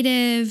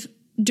consecutive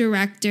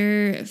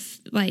director,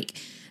 like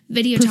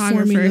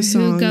videographer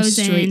who goes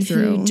in,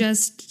 who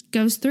just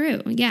goes through.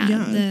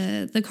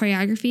 The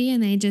choreography,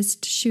 and they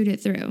just shoot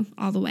it through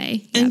all the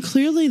way. And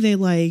clearly they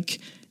like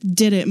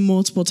did it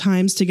multiple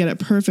times to get it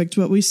perfect.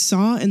 What we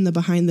saw in the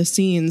behind the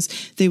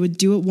scenes, they would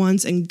do it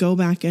once and go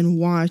back and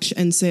watch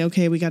and say,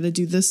 okay, we got to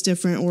do this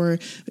different or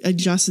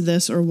adjust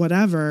this or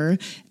whatever.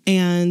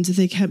 And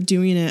they kept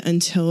doing it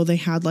until they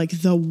had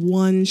like the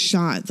one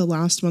shot, the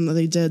last one that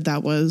they did,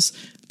 that was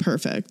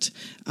perfect.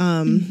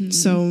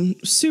 So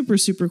super,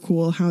 super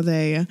cool how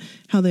they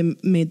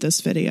made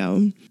this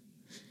video.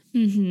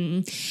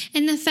 And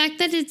the fact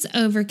that it's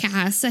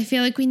overcast, I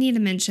feel like we need to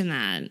mention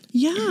that.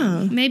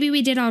 Yeah. Maybe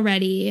we did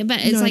already, but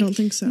it's I don't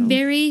think so.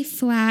 Very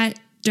flat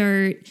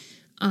dirt.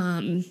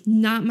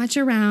 Not much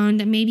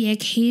around, maybe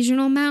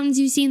occasional mountains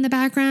you see in the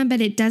background,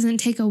 but it doesn't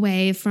take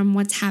away from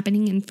what's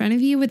happening in front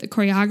of you with the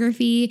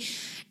choreography.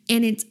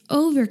 And it's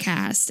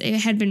overcast. It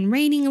had been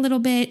raining a little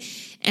bit,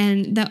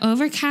 and the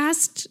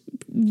overcast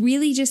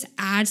really just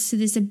adds to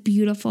this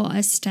beautiful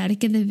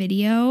aesthetic of the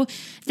video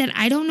that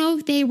I don't know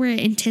if they were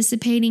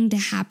anticipating to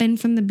happen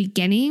from the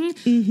beginning,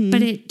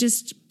 but it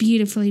just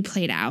beautifully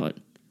played out.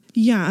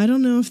 Yeah, I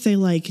don't know if they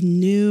like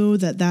knew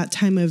that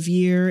time of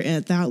year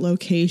at that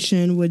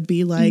location would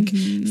be like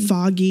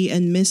foggy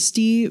and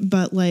misty,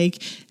 but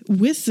like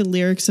with the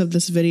lyrics of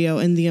this video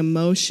and the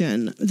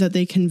emotion that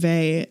they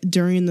convey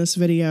during this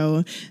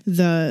video,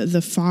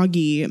 the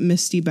foggy,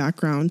 misty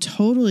background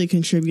totally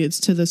contributes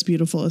to this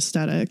beautiful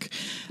aesthetic.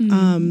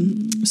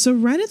 So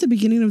right at the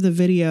beginning of the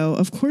video,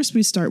 of course,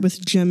 we start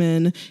with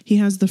Jimin. He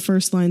has the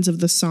first lines of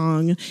the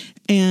song,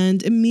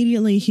 and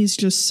immediately he's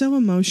just so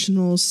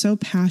emotional, so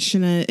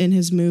passionate in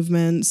his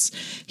movements.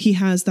 He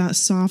has that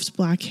soft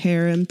black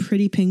hair and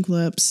pretty pink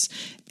lips,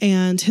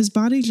 and his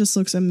body just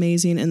looks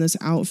amazing in this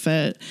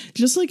outfit.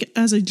 Just like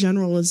as a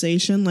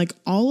generalization, like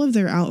all of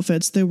their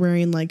outfits, they're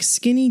wearing like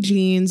skinny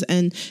jeans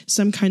and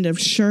some kind of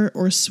shirt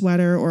or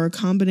sweater or a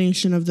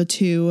combination of the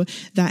two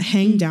that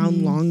hang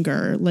down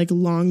longer, like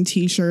long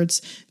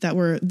t-shirts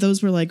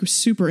those were like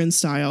super in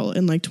style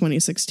in like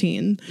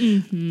 2016.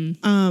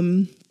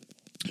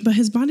 But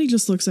his body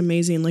just looks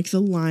amazing. Like the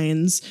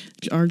lines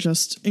are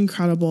just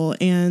incredible.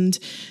 And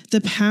the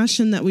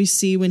passion that we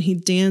see when he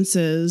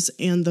dances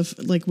and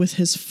with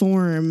his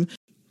form.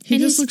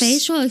 And his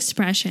facial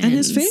expressions. And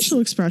his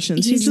facial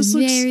expressions. He just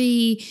looks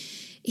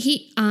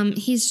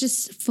he's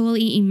just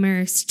fully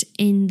immersed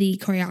in the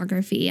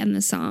choreography and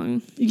the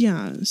song.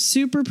 Yeah,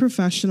 super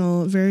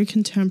professional, very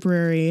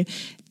contemporary.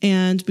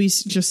 And we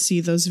just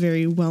see those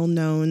very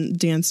well-known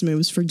dance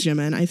moves for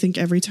Jimin. I think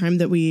every time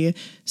that we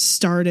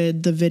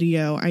started the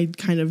video, I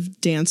kind of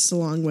danced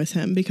along with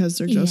him because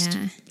they're just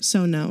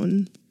so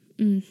known.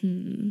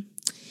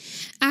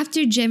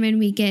 After Jimin,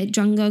 we get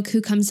Jungkook,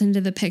 who comes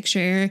into the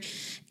picture,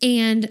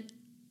 and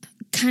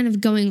kind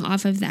of going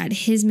off of that,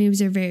 his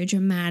moves are very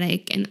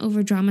dramatic and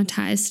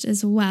over-dramatized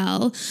as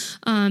well.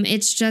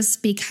 It's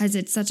just because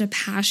it's such a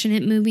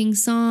passionate, moving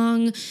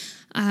song.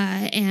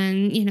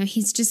 And, you know,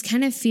 he's just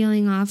kind of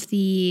feeling off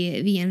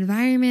the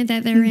environment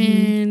that they're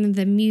in,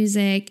 the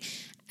music,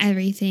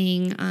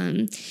 everything.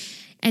 And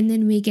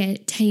then we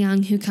get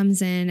Taehyung, who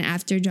comes in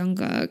after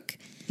Jungkook.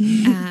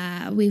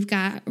 We've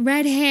got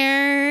red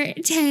hair,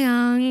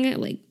 Taehyung,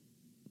 like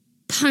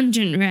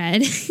pungent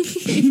red.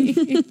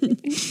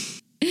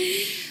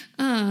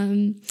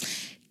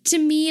 To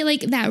me,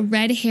 like that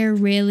red hair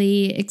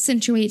really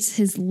accentuates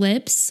his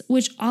lips,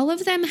 which all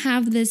of them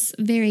have this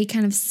very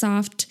kind of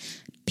soft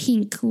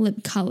pink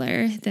lip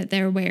color that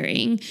they're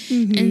wearing.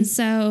 And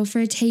so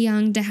for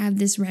Taehyung to have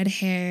this red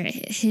hair,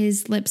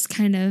 his lips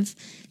kind of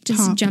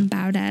just jump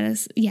out at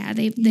us. Yeah,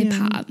 they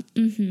pop.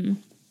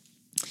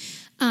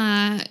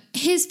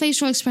 His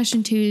facial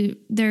expression too,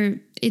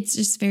 it's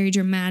just very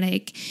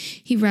dramatic.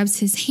 He rubs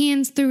his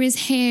hands through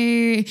his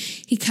hair,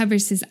 he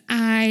covers his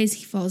eyes,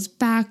 he falls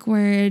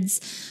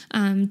backwards,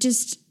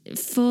 just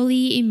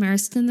fully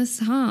immersed in the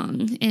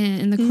song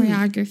and the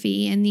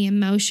choreography and the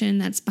emotion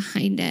that's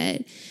behind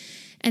it.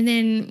 And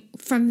then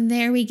from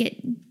there we get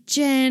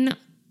Jin,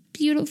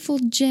 beautiful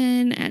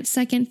Jin at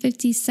second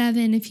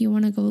 57. If you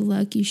want to go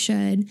look, you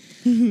should.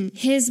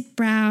 His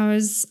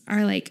brows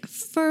are like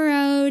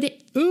furrowed.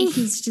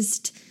 He's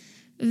just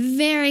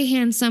very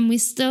handsome. We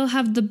still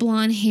have the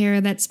blonde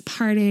hair that's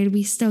parted.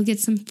 We still get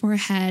some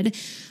forehead.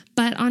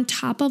 But on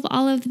top of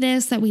all of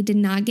this that we did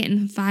not get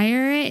in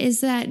Fire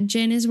is that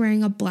Jin is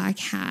wearing a black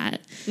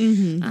hat.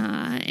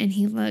 And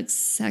he looks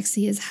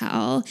sexy as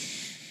hell.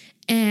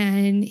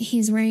 And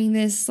he's wearing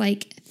this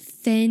like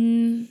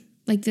thin,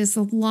 like this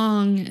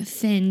long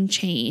thin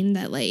chain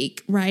that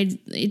like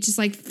it just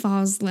like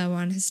falls low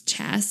on his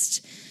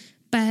chest.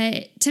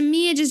 But to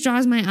me, it just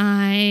draws my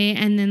eye.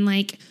 And then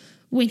like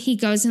when he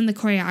goes in the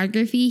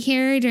choreography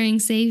here during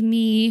Save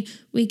Me,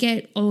 we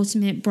get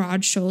ultimate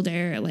broad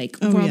shoulder, like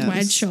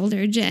worldwide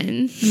shoulder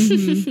Jin.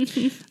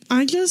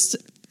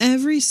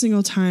 Every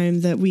single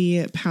time that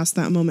we pass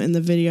that moment in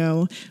the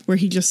video where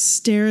he just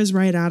stares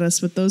right at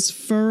us with those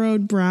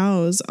furrowed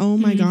brows, oh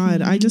my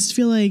God, I just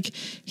feel like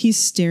he's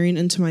staring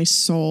into my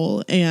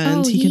soul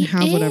and he can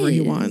have whatever he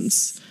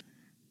wants.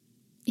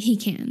 He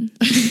can.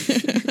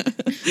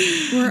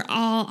 We're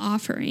all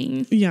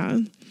offering.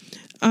 Yeah.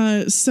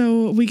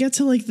 So we get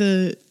to like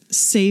the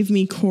Save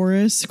Me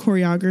chorus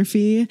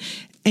choreography.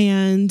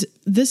 And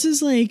this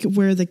is like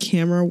where the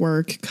camera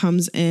work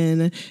comes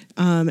in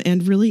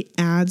and really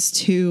adds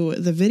to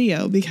the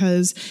video,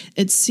 because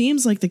it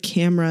seems like the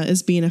camera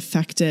is being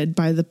affected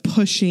by the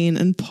pushing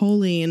and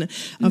pulling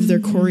of their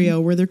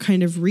choreo, where they're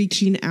kind of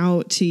reaching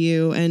out to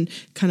you and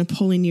kind of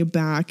pulling you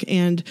back.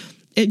 And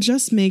it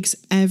just makes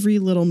every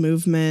little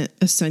movement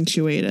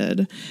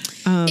accentuated.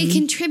 It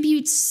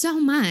contributes so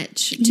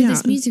much to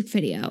this music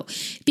video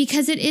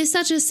because it is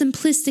such a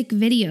simplistic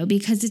video,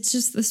 because it's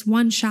just this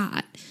one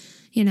shot.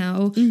 you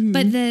know.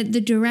 But the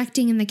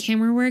directing and the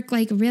camera work,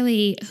 like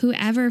really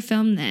whoever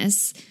filmed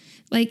this,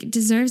 like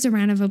deserves a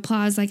round of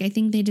applause. Like I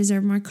think they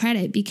deserve more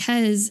credit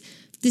because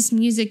this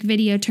music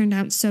video turned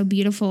out so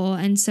beautiful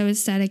and so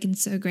aesthetic and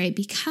so great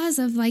because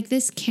of like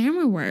this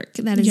camera work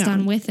that is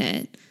done with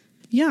it.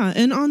 Yeah,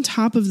 and on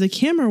top of the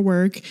camera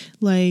work,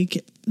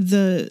 like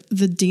the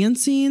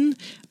dancing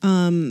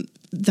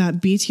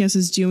that BTS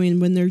is doing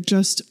when they're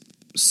just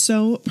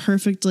so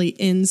perfectly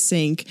in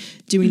sync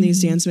doing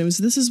these dance moves.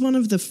 This is one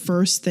of the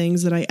first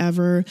things that I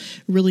ever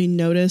really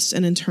noticed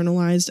and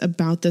internalized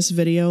about this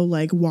video,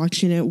 like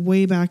watching it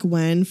way back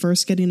when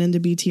first getting into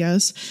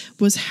BTS,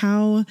 was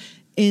how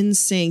in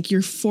sync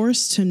you're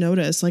forced to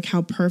notice like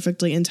how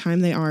perfectly in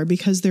time they are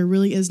because there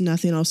really is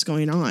nothing else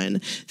going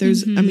on.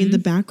 There's I mean the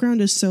background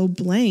is so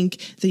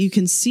blank that you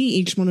can see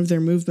each one of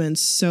their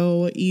movements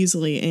so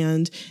easily,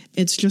 and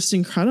it's just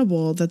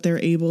incredible that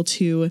they're able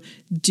to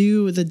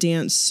do the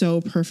dance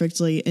so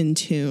perfectly in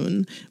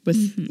tune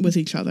with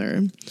each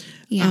other.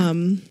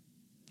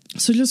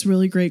 So just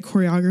really great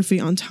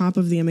choreography on top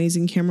of the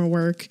amazing camera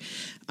work.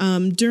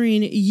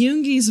 During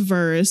Yoongi's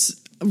verse,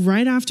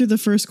 right after the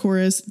first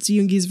chorus, it's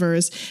Yoongi's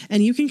verse,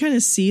 and you can kind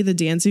of see the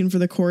dancing for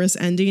the chorus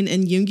ending,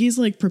 and Yoongi's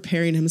like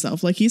preparing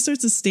himself. Like he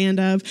starts to stand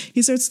up,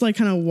 he starts to like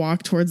kind of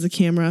walk towards the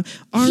camera,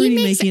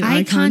 already making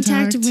eye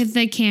contact with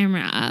the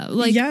camera,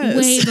 like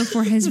way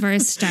before his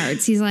verse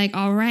starts. He's like,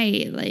 all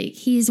right, like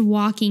he's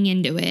walking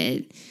into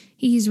it.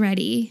 He's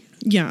ready.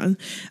 Yeah.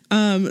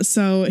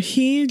 So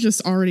he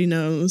just already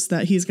knows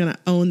that he's going to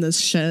own this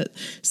shit.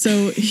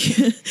 So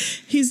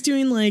he's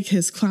doing like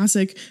his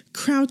classic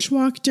crouch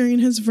walk during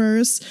his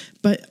verse,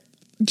 but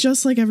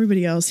just like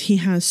everybody else, he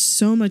has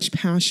so much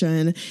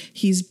passion.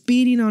 He's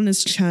beating on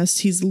his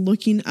chest. He's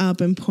looking up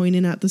and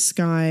pointing at the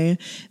sky.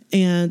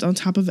 And on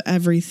top of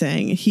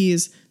everything,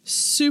 he's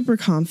super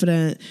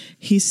confident.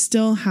 He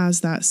still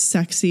has that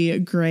sexy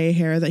gray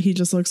hair that he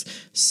just looks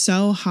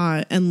so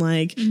hot, and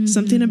like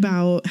something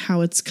about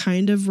how it's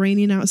kind of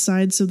raining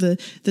outside, so the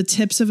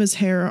tips of his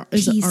hair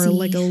are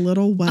like a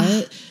little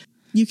wet.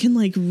 You can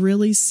like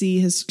really see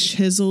his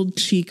chiseled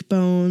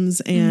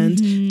cheekbones and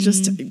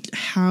just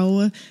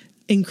how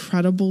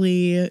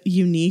incredibly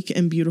unique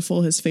and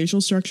beautiful his facial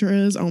structure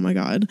is. Oh my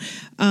God.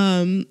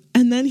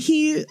 And then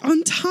he,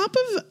 on top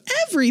of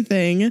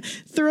everything,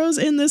 throws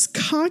in this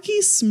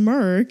cocky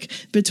smirk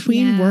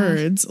between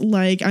words.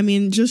 Like, I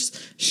mean, just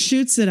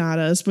shoots it at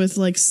us with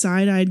like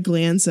side-eyed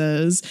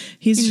glances.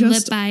 He's and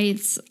just lip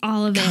bites,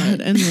 all of God,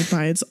 it. And lip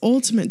bites.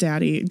 Ultimate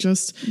daddy.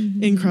 Just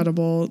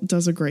incredible.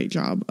 Does a great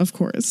job, of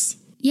course.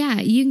 Yeah,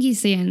 Yoongi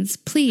Sans,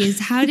 please,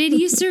 how did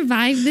you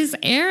survive this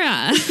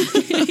era?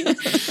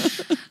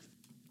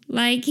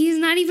 Like, he's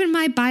not even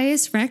my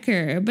bias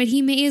wrecker, but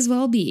he may as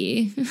well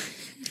be.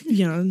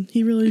 Yeah,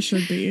 he really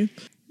should be.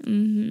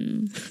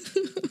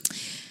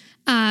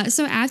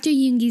 So after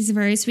Yoongi's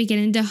verse, we get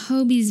into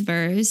Hobi's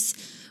verse,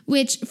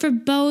 which for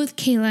both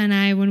Kayla and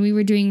I, when we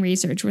were doing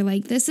research, we're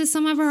like, this is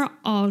some of our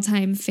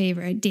all-time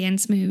favorite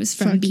dance moves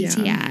from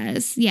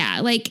BTS. Yeah,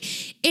 like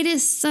it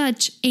is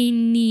such a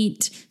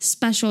neat,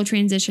 special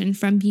transition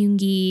from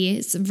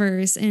Yoongi's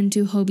verse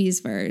into Hobi's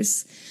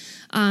verse.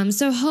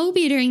 So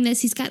Hobi during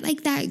this, he's got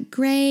like that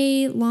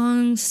gray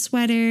long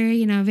sweater,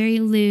 you know, very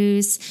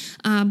loose,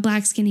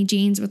 black skinny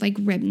jeans with like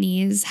ripped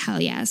knees.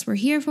 Hell yes, we're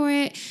here for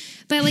it.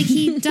 But like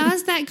he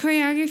does that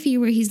choreography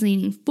where he's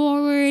leaning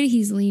forward,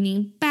 he's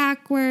leaning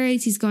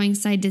backwards, he's going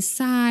side to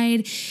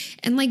side.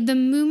 And like the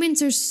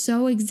movements are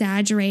so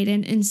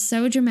exaggerated and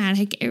so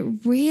dramatic. It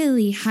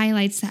really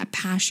highlights that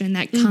passion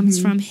that comes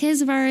from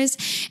his verse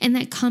and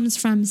that comes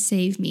from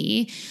Save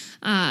Me.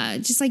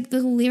 Just like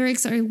the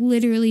lyrics are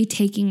literally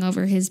taking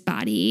over his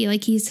body.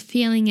 Like he's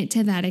feeling it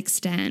to that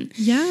extent.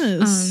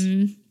 Yes.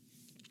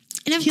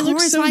 And of he course,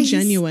 looks so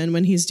genuine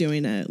when he's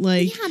doing it.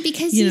 Like, yeah,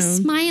 because he's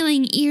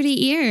smiling ear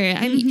to ear.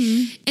 I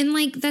mean, and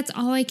like that's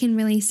all I can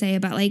really say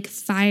about like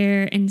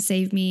Fire and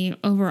Save Me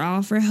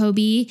overall for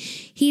Hobi.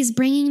 He's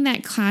bringing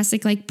that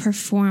classic like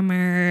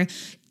performer,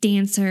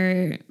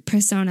 dancer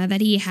persona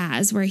that he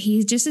has, where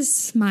he just is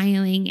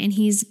smiling and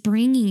he's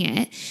bringing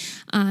it.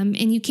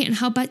 And you can't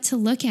help but to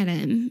look at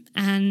him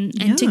and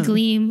to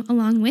gleam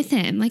along with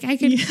him. Like I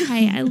could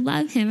cry. I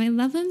love him. I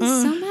love him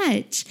so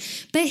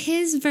much. But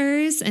his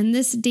verse and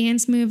this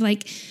dance move,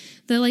 like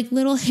the like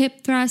little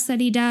hip thrust that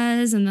he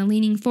does and the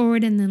leaning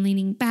forward and then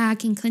leaning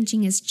back and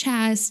clenching his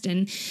chest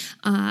and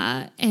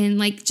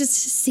like just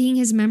seeing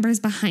his members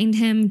behind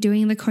him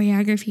doing the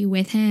choreography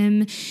with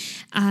him.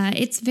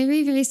 It's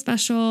very, very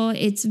special.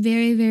 It's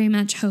very, very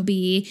much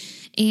Hobi.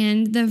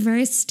 And the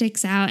verse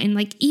sticks out, and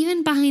like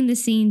even behind the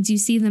scenes you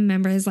see the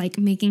members like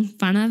making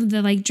fun of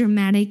the like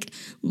dramatic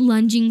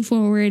lunging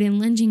forward and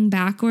lunging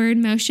backward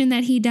motion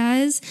that he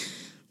does,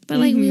 but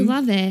like we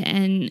love it.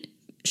 And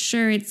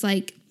sure, it's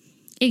like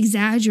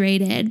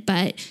exaggerated,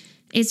 but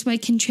it's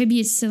what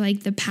contributes to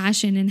like the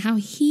passion and how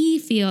he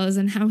feels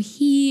and how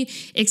he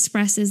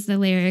expresses the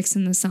lyrics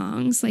and the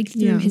songs, like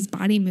through his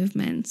body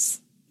movements.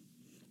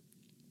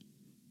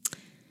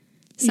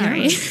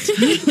 Sorry.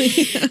 Let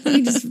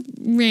me just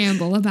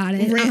ramble about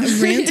it.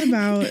 Rant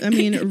about,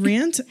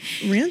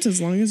 rant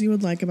as long as you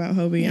would like about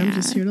Hobie. I'm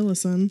just here to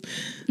listen.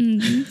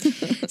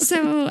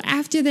 So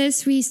after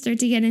this, we start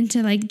to get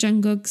into like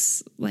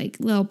Jungkook's like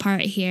little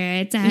part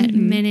here. It's at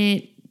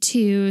minute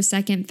 2,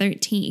 second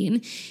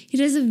 13. He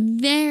does a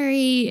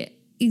very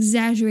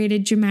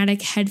exaggerated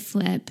dramatic head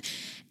flip.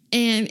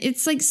 And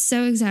it's like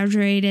so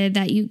exaggerated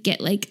that you get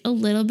like a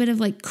little bit of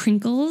like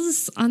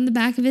crinkles on the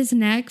back of his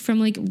neck from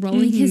like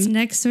rolling his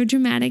neck so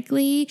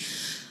dramatically.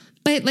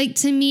 But like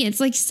to me, it's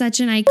like such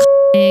an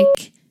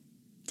iconic.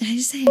 Did I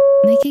just say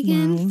iconic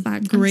again? Wow.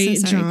 Fuck, Great I'm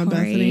so sorry, job,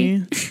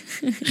 Corey.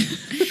 Bethany.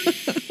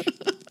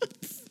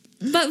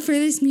 But for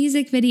this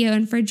music video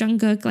and for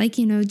Jungkook, like,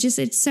 you know, just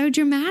it's so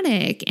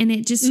dramatic and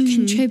it just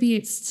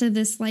contributes to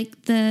this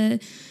like the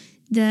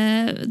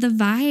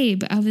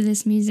vibe of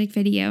this music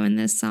video and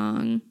this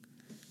song.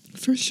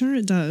 For sure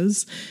it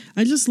does.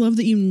 I just love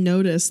that you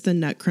notice the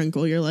neck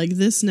crinkle. You're like,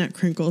 this neck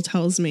crinkle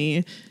tells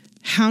me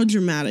how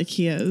dramatic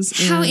he is.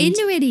 How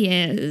into it he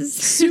is.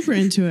 Super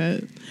into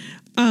it.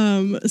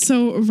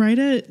 So right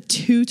at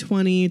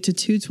 2:20 to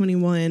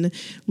 2:21,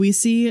 we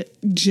see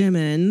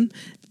Jimin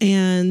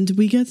and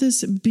we get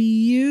this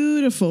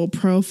beautiful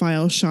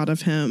profile shot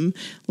of him.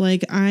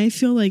 Like, I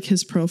feel like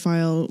his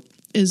profile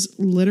is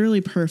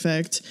literally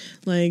perfect.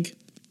 Like,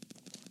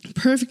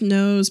 perfect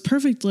nose,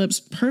 perfect lips,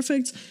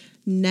 perfect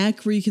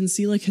neck where you can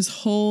see like his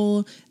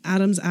whole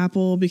Adam's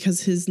apple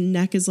because his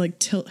neck is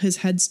like his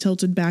head's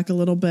tilted back a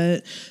little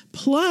bit.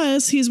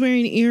 Plus he's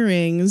wearing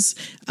earrings.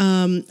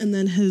 And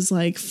then his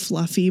like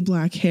fluffy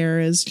black hair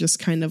is just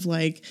kind of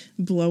like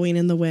blowing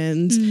in the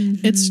wind.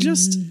 It's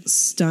just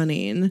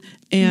stunning.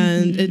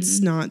 And it's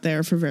not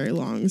there for very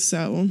long.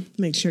 So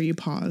make sure you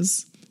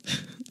pause.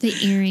 The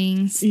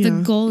earrings,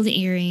 the gold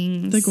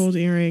earrings. The gold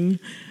earring.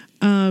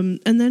 And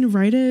then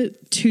right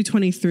at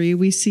 2:23,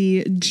 we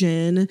see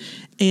Jin,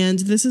 and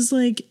this is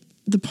like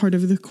the part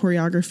of the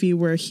choreography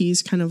where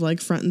he's kind of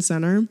like front and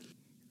center.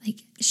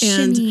 Like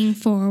shimmying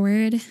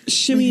forward.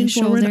 Shimmying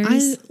forward.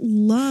 I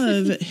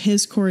love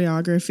his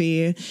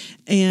choreography,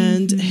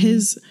 and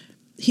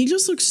he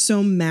just looks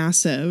so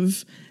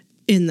massive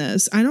in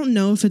this. I don't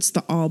know if it's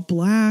the all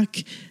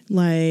black,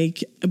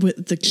 like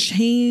with the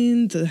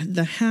chain,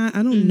 the hat,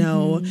 I don't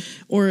know.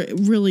 Or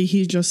really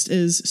he just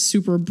is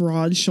super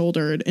broad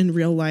shouldered in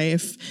real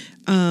life.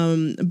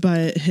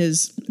 But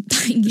his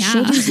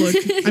shoulders look,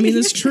 I mean,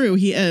 it's true,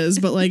 he is,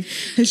 but like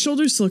his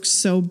shoulders look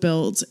so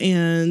built.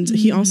 And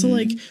he also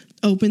like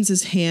opens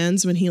his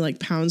hands when he like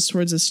pounds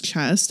towards his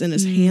chest, and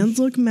his hands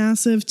look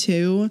massive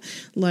too.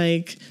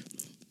 Like,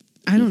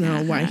 I don't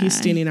know why he's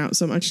standing out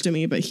so much to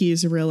me, but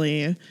he's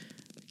really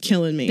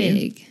killing me.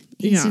 Big.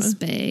 He's just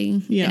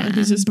big. Yeah,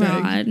 he's just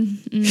broad.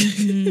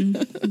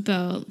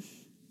 But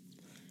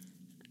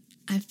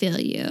I feel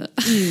you.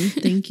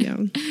 Thank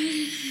you.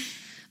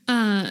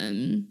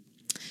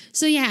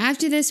 So yeah,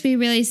 after this, we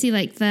really see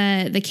like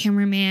the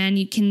cameraman.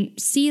 You can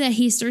see that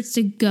he starts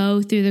to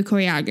go through the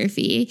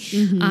choreography,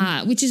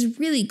 which is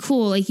really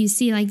cool. Like you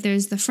see like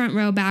there's the front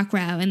row, back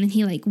row, and then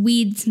he like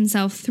weeds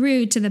himself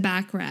through to the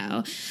back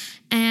row.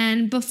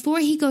 And before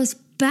he goes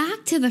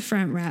back to the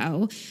front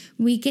row,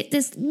 we get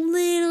this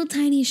little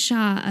tiny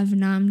shot of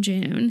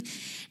Namjoon.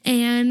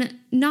 And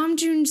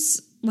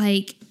Namjoon's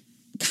like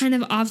kind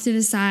of off to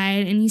the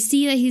side, and you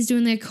see that he's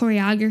doing the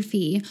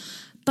choreography.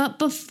 But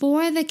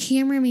before the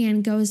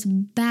cameraman goes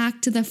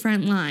back to the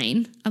front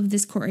line of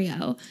this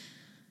choreo,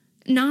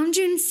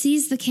 Namjoon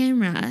sees the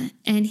camera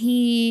and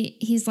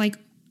he's like,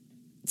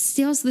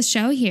 steals the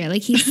show here.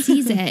 Like he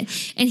sees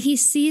it and he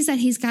sees that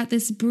he's got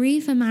this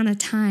brief amount of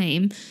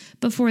time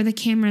before the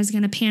camera is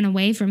going to pan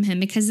away from him,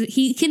 because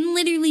he can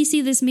literally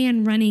see this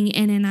man running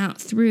in and out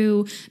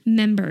through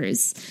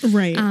members.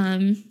 Right.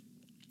 And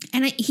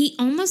he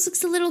almost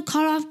looks a little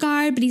caught off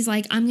guard, but he's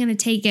like, I'm going to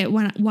take it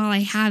while I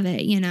have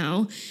it, you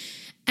know?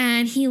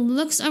 And he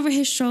looks over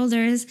his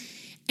shoulders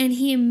and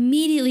he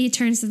immediately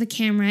turns to the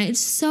camera. It's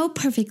so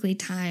perfectly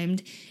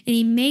timed. And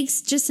he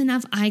makes just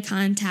enough eye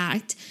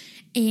contact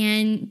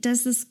and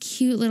does this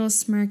cute little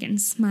smirk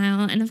and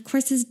smile. And of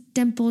course, his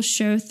dimples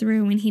show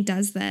through when he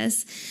does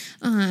this.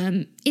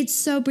 It's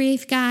so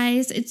brief,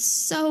 guys. It's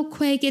so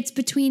quick. It's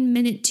between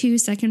minute 2,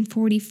 second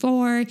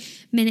 44,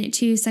 minute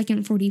 2,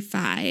 second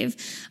 45.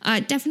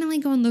 Definitely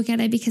go and look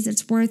at it because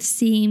it's worth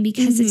seeing,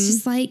 because it's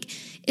just like,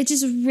 it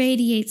just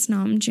radiates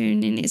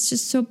Namjoon and it's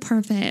just so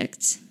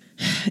perfect.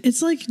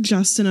 It's like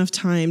just enough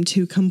time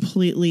to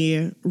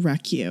completely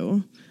wreck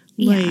you.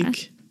 Yeah.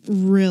 Like,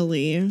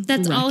 really.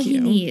 That's all he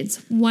needs.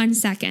 1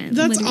 second.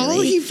 That's literally.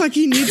 all he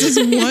fucking needs is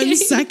 1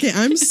 second.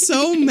 I'm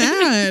so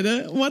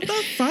mad. What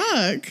the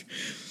fuck?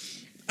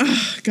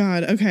 Oh,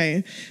 God.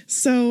 Okay.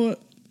 So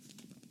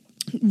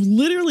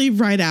literally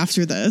right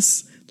after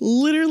this,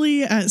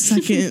 literally at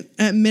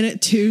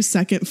minute 2,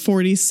 second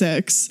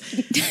 46,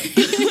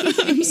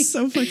 I'm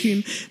so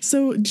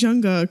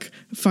Jungkook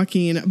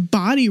fucking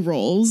body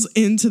rolls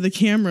into the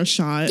camera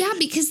shot. Yeah,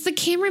 because the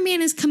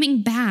cameraman is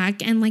coming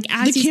back, and like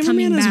as the he's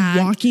coming cameraman back,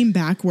 is walking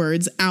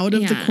backwards out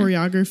of the Yeah.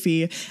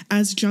 choreography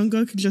as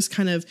Jungkook just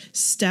kind of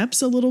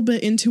steps a little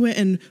bit into it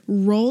and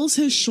rolls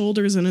his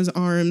shoulders and his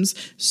arms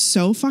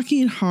so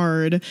fucking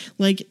hard.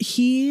 Like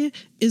he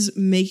is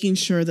making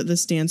sure that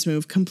this dance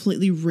move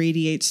completely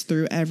radiates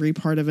through every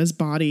part of his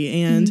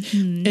body, and it's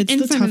In the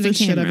front of the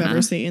toughest shit I've camera.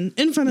 ever seen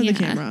in front of the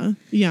camera.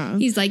 Yeah,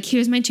 he's like,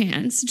 here's my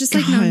chance, just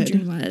like God.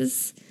 Namjoon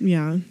was.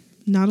 yeah,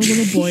 not a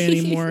little boy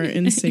anymore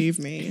in Save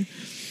Me.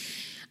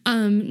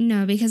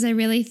 No, because I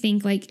really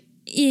think like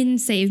in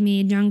Save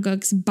Me,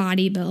 Jungkook's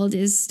body build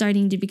is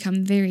starting to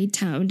become very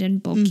toned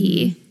and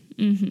bulky.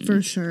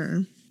 For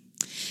sure.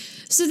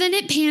 So then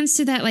it pans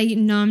to that like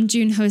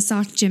Namjoon,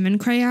 Hoseok, Jimin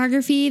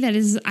choreography that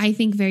is, I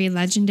think, very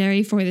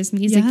legendary for this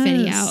music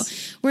video,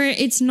 where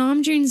it's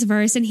Namjoon's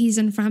verse and he's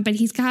in front, but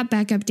he's got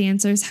backup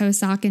dancers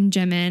Hoseok and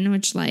Jimin,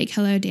 which like,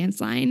 hello dance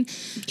line.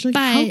 Like,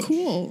 how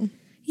cool.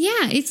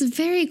 Yeah, it's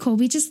very cool.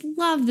 We just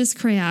love this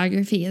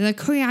choreography. The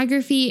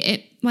choreography,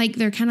 it like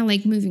they're kind of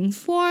like moving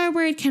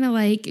forward, kind of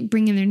like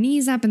bringing their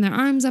knees up and their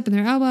arms up and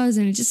their elbows,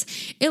 and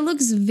it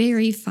looks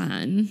very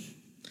fun.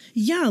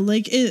 Yeah,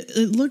 like it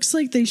looks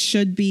like they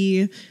should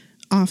be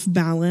off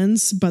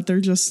balance, but they're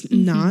just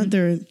not.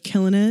 They're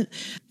killing it.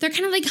 They're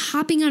kind of like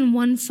hopping on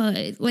one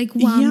foot, like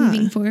while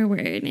moving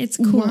forward. It's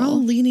cool.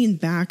 While leaning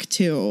back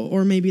too,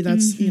 or maybe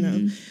that's,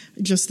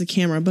 just the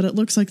camera, but it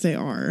looks like they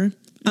are.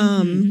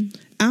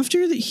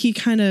 After he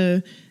kind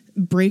of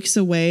breaks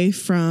away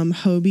from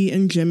Hobie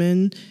and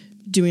Jimin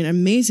doing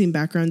amazing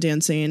background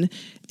dancing,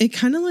 it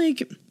kind of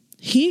like...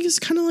 He's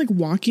kind of like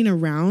walking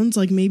around,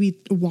 like maybe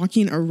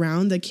walking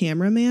around the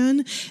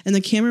cameraman, and the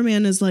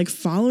cameraman is like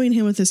following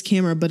him with his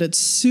camera, but it's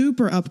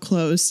super up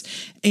close.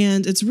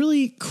 And it's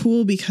really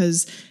cool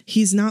because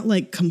he's not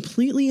like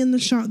completely in the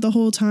shot the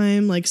whole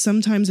time. Like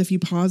sometimes if you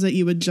pause it,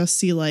 you would just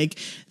see like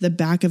the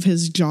back of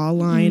his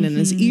jawline and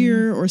his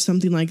ear or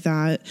something like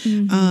that.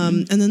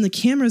 And then the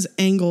camera's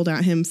angled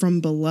at him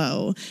from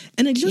below,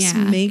 and it just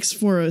makes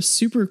for a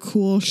super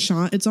cool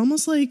shot. It's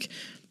almost like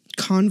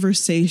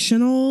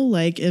conversational,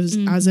 like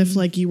as if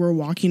like you were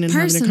walking and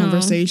having a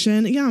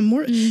conversation. Yeah,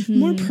 more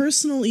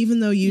personal, even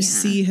though you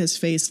see his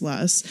face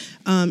less.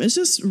 It's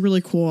just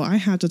really cool. I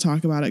had to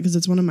talk about it because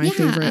it's one of my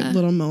favorite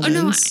little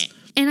moments.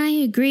 And I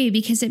agree,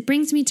 because it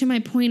brings me to my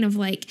point of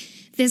like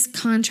this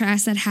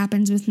contrast that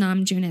happens with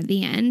Namjoon at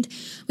the end.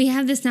 We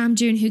have this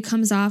Namjoon who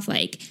comes off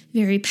like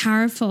very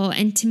powerful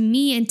and to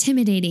me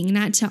intimidating,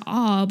 not to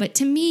all, but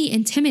to me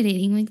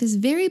intimidating, like this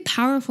very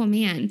powerful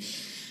man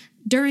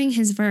during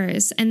his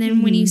verse. And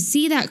then when you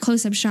see that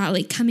close-up shot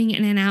like coming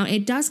in and out,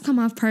 it does come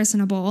off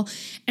personable.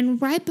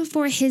 And right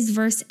before his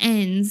verse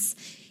ends,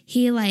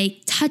 he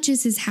like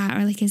touches his hat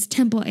or like his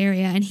temple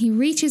area, and he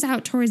reaches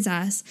out towards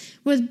us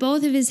with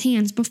both of his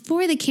hands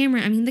before the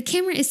camera. I mean, the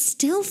camera is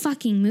still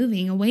fucking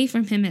moving away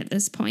from him at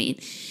this point.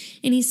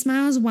 And he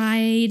smiles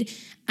wide,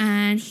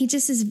 and he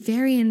just is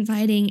very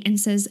inviting and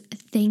says,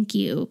 "Thank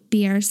you,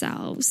 be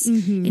ourselves."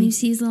 And you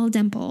see his little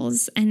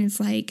dimples, and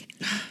it's like...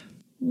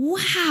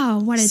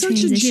 Wow, what a such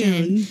transition. a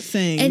June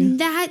thing. And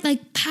that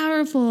like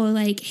powerful,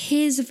 like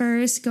his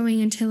verse going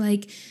into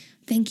like,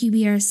 "Thank you,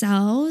 be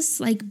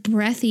ourselves," like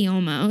breathy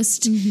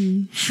almost,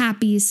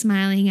 happy,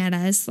 smiling at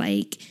us.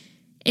 Like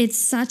it's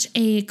such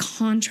a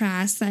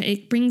contrast that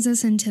it brings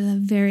us into the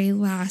very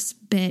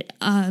last bit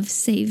of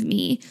Save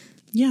Me.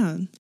 Yeah.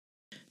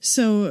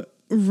 So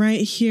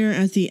right here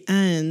at the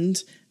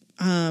end,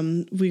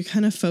 we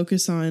kind of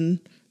focus on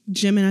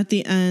Jimin at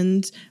the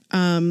end.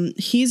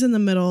 He's in the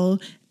middle.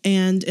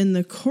 And in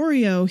the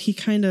choreo, he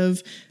kind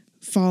of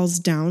falls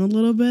down a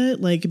little bit,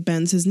 like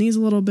bends his knees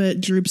a little bit,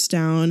 droops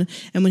down.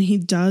 And when he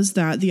does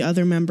that, the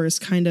other members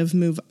kind of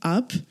move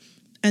up.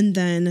 And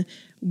then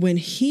when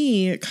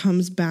he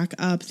comes back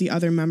up, the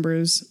other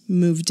members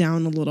move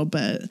down a little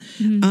bit.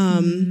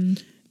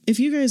 If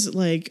you guys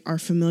like are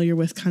familiar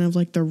with kind of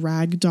like the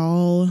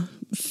ragdoll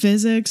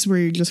physics where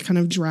you're just kind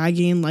of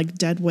dragging like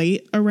dead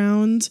weight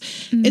around,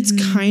 it's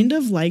kind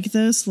of like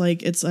this,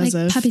 like it's as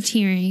like if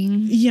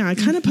puppeteering. Yeah,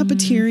 kind of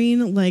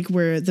puppeteering, like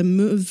where the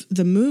moves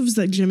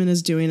that Jimin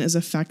is doing is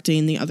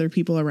affecting the other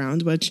people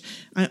around, which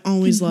I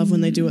always love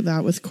when they do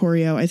that with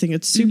choreo. I think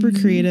it's super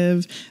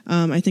creative.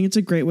 I think it's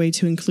a great way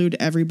to include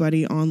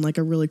everybody on like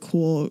a really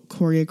cool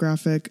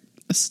choreographic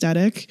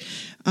aesthetic.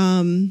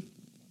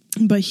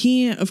 But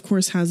he, of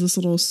course, has this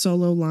little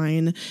solo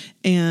line,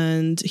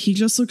 and he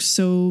just looks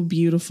so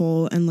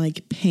beautiful and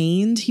like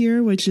pained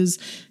here, which is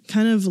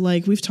kind of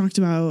like we've talked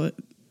about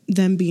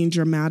them being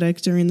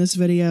dramatic during this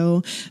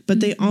video, but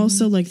they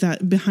also like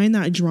that behind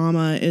that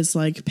drama is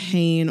like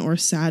pain or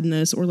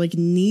sadness or like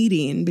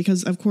needing,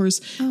 because of course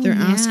they're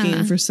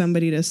asking for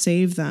somebody to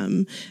save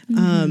them.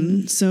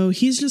 So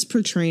he's just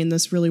portraying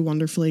this really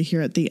wonderfully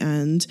here at the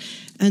end.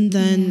 And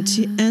then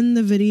to end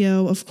the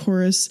video, of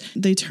course,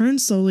 they turn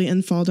slowly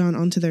and fall down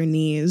onto their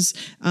knees.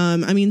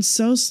 I mean,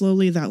 so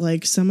slowly that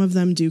like some of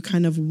them do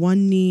kind of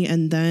one knee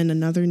and then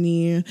another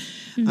knee.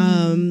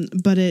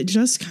 But it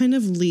just kind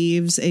of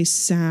leaves a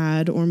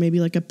sad or maybe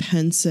like a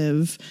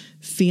pensive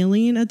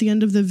feeling at the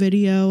end of the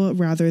video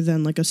rather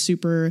than like a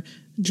super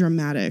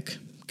dramatic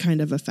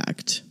kind of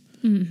effect.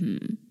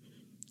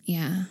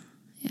 Yeah.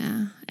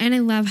 And I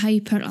love how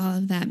you put all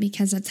of that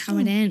because that's how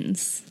it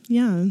ends.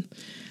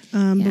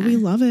 But we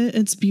love it.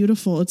 It's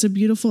beautiful. It's a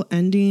beautiful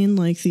ending.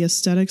 Like the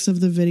aesthetics of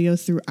the video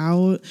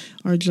throughout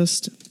are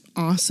just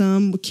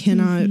awesome. We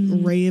cannot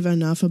rave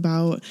enough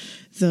about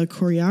the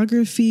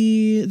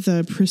choreography,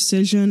 the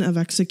precision of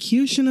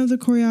execution of the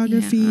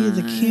choreography,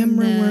 the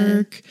camera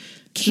work,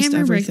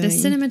 the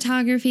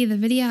cinematography, the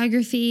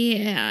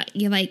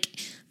videography, like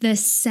the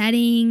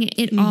setting.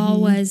 It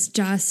all was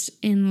just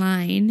in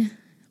line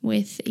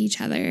with each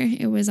other.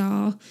 It was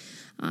all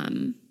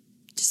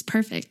just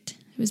perfect.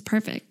 It was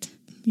perfect.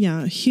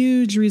 Yeah,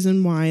 huge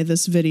reason why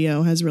this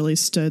video has really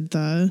stood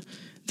the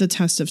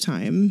test of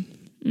time.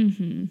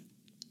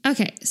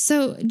 Okay,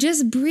 so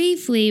just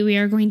briefly, we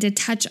are going to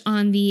touch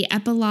on the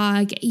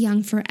epilogue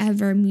Young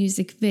Forever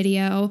music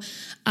video.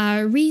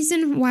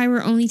 Reason why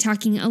we're only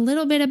talking a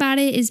little bit about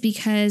it is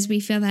because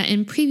we feel that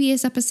in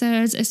previous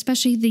episodes,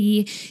 especially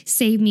the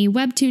Save Me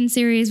webtoon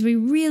series, we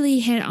really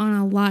hit on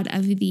a lot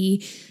of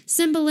the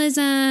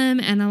symbolism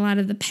and a lot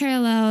of the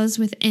parallels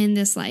within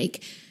this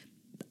like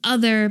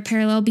other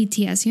parallel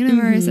BTS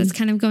universe that's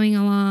kind of going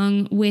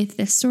along with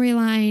the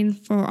storyline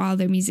for all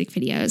their music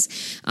videos.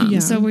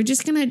 So we're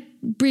just going to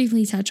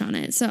briefly touch on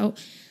it. So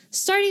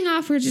starting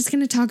off, we're just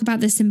going to talk about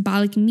the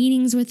symbolic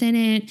meanings within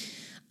it.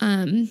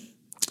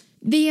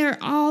 They are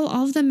all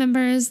of the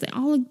members, they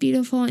all look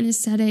beautiful and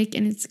aesthetic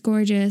and it's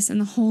gorgeous.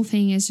 And the whole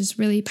thing is just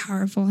really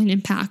powerful and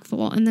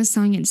impactful. And the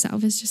song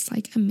itself is just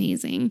like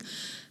amazing.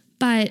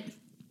 But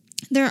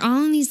they're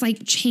all in these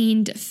like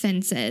chained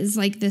fences,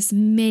 like this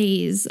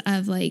maze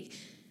of like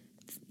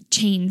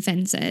chain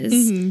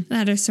fences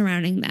that are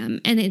surrounding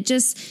them. And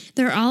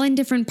they're all in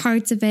different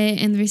parts of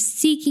it and they're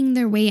seeking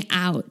their way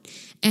out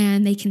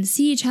and they can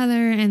see each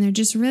other and they're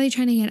just really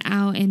trying to get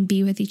out and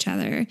be with each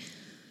other.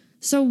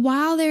 So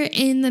while they're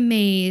in the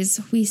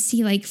maze, we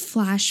see like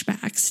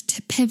flashbacks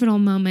to pivotal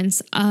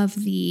moments of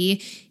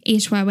the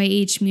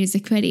HYYH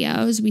music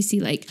videos. We see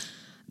like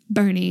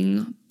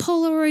burning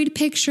Polaroid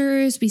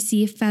pictures. We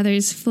see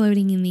feathers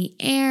floating in the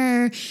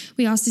air.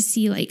 We also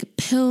see like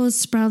pills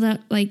spilled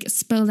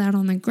out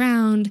on the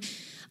ground.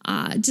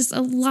 Just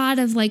a lot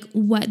of like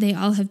what they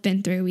all have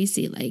been through. We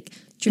see like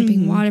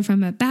dripping water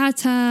from a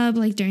bathtub,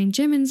 like during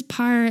Jimin's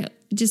part,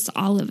 just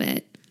all of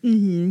it.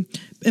 And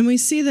we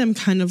see them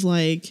kind of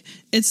like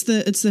it's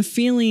the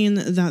feeling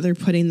that they're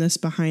putting this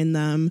behind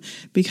them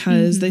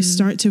because they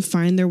start to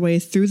find their way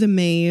through the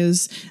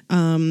maze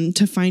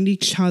to find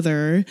each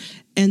other,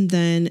 and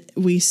then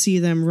we see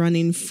them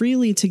running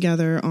freely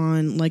together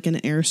on like an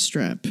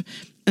airstrip.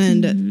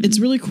 And it's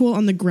really cool.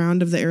 On the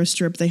ground of the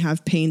airstrip, they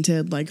have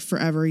painted like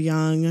Forever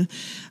Young.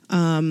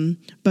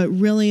 But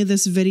really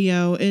this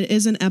video, it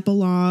is an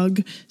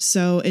epilogue.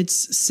 So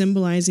it's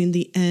symbolizing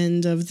the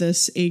end of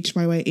this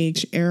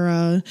HYYH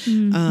era,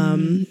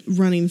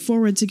 running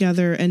forward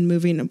together and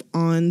moving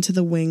on to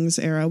the Wings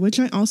era, which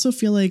I also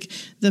feel like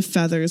the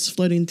feathers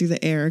floating through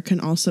the air can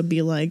also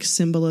be like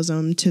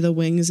symbolism to the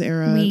Wings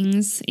era.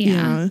 Wings,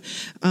 yeah.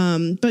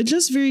 But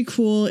just very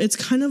cool. It's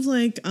kind of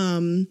like,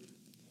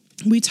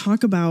 we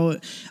talk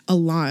about a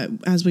lot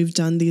as we've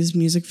done these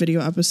music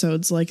video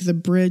episodes, like the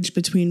bridge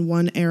between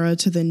one era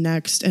to the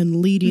next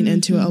and leading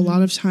into it. A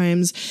lot of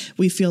times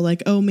we feel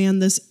like, oh man,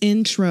 this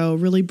intro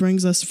really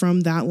brings us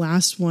from that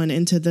last one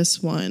into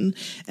this one.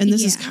 And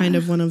this is kind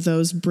of one of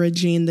those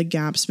bridging the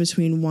gaps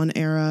between one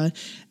era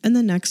and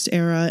the next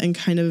era and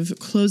kind of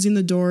closing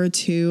the door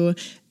to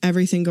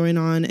everything going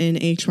on in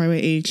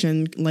HYYH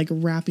and like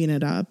wrapping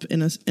it up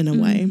in a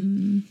way.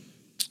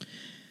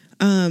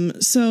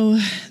 So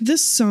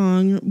this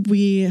song,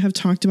 we have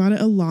talked about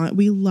it a lot.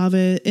 We love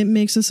it. It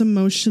makes us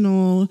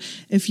emotional.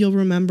 If you'll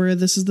remember,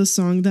 this is the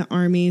song that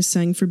ARMY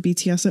sang for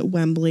BTS at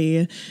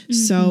Wembley.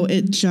 So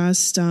it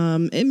just,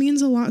 it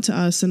means a lot to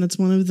us. And it's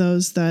one of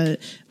those that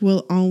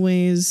will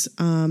always,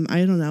 I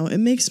don't know, it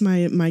makes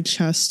my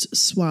chest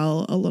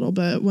swell a little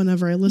bit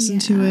whenever I listen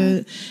to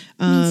it.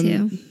 Me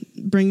too.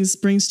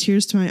 Brings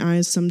tears to my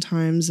eyes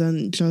sometimes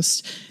and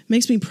just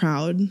makes me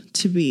proud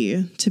to be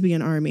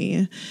an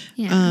ARMY.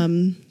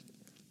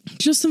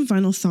 Just some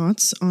final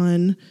thoughts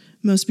on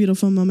Most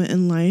Beautiful Moment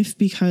in Life,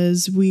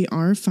 because we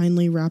are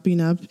finally wrapping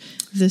up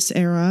this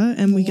era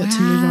and we get to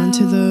move on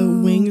to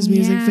the Wings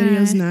music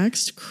videos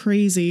next.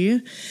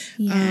 Crazy.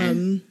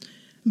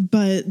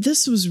 But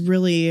this was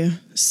really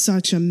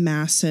such a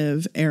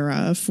massive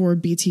era for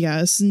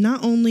BTS,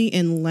 not only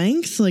in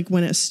length, like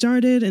when it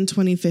started in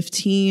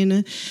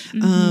 2015,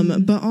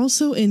 but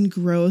also in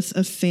growth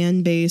of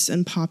fan base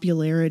and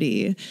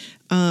popularity.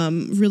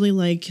 Really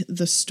like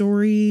the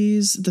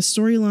storylines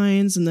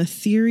and the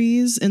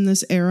theories in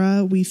this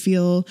era, we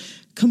feel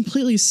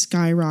completely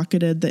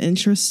skyrocketed the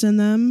interest in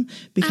them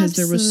because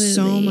there was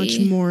so much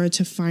more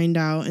to find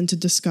out and to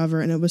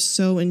discover, and it was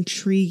so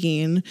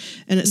intriguing,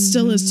 and it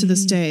still is to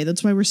this day.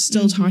 That's why we're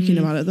still talking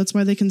about it. That's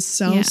why they can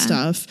sell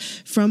stuff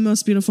from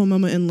Most Beautiful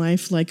Moment in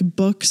Life, like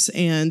books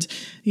and,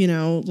 you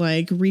know,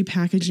 like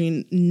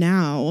repackaging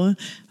now.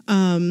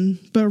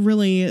 But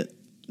really,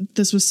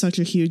 this was such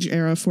a huge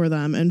era for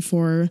them and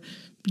for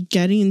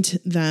getting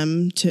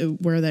them to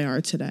where they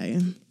are today.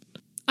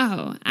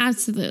 Oh,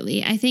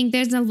 absolutely. I think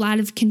there's a lot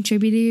of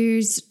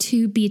contributors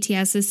to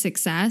BTS's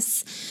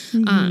success.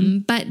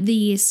 But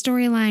the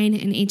storyline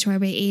in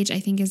HY/H, I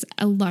think, is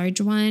a large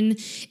one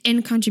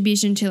in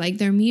contribution to like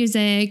their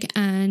music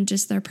and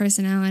just their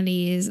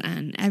personalities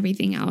and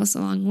everything else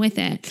along with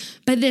it.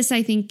 But this,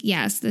 I think,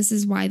 yes, this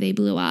is why they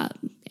blew up.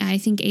 I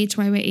think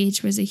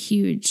HY/H was a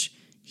huge,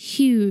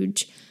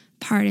 huge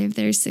part of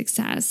their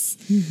success.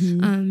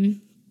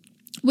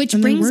 Which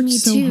and brings they worked me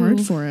so to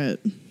hard for it.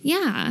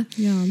 Yeah.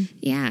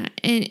 And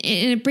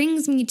it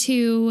brings me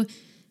to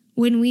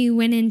when we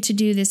went in to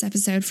do this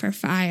episode for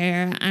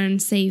Fire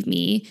and Save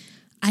Me,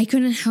 I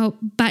couldn't help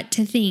but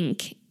to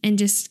think and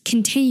just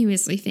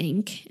continuously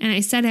think, and I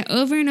said it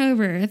over and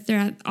over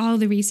throughout all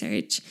the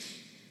research,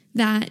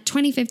 that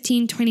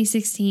 2015,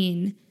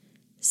 2016,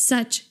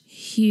 such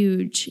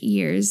huge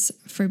years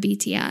for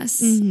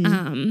BTS.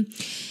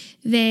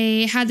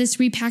 They had this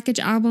repackaged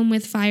album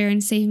with Fire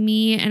and Save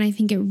Me, and I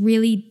think it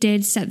really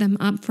did set them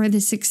up for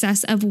the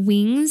success of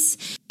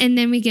Wings. And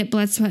then we get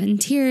Blood, Sweat, and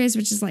Tears,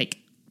 which is like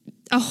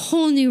a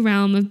whole new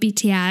realm of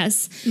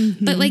BTS.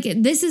 But like,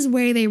 this is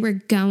where they were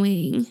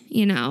going,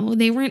 you know?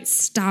 They weren't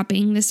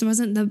stopping. This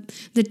wasn't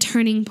the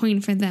turning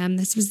point for them.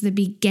 This was the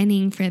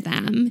beginning for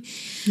them.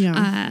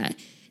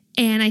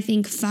 And I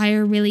think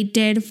Fire really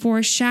did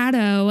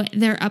foreshadow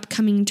their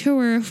upcoming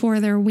tour for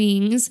their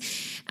Wings,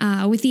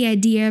 with the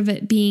idea of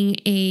it being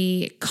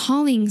a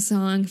calling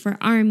song for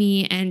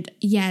ARMY. And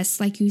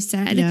yes, like you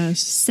said,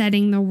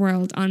 setting the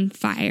world on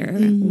fire,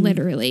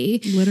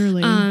 literally.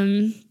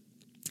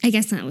 I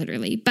guess not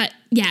literally, but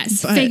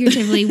yes,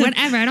 figuratively,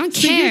 whatever. I don't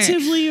care.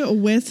 Figuratively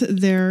with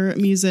their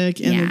music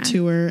and their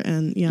tour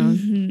and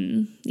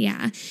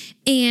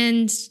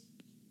And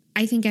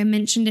I think I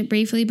mentioned it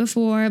briefly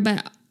before,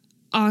 but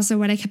also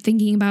what I kept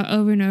thinking about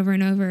over and over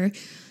and over,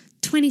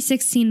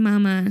 2016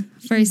 Mama,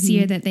 first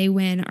year that they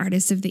win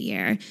Artist of the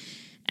Year.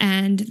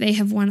 And they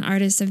have won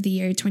Artist of the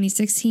Year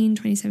 2016,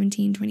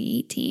 2017,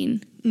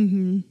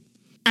 2018.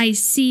 I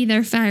see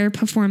their Fire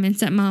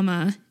performance at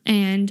Mama,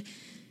 and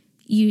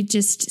you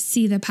just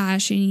see the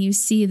passion, you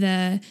see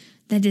the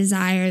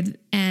desire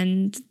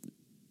and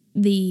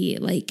the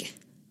like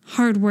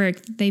hard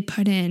work that they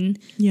put in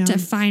to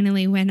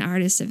finally win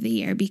Artist of the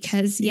Year,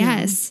 because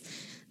yes,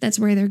 that's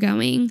where they're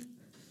going.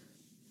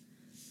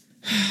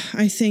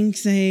 I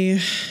think they,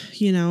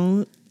 you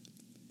know,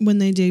 when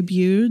they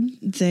debuted,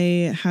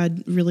 they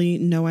had really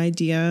no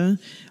idea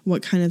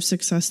what kind of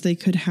success they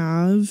could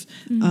have,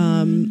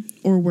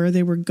 or where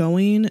they were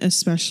going,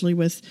 especially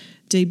with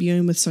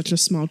debuting with such a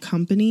small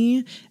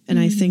company. And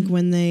I think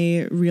when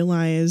they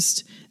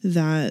realized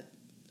that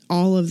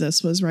all of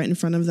this was right in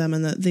front of them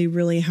and that they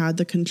really had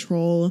the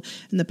control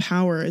and the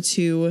power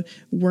to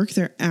work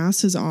their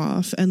asses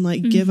off and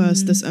like give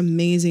us this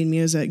amazing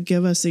music,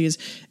 give us these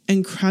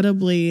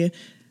incredibly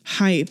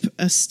hype,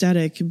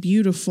 aesthetic,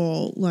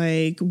 beautiful,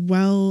 like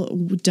well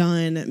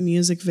done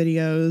music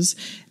videos,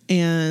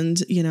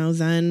 and, you know,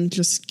 then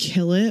just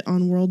kill it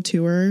on world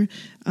tour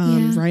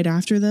right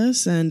after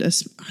this. And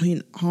I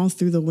mean, all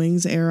through the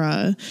Wings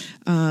era,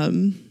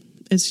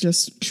 it's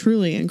just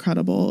truly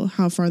incredible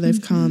how far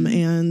they've come,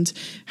 and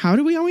how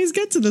do we always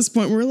get to this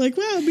point where we're like,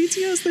 wow,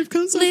 BTS, they've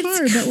come so far.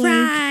 Let's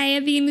cry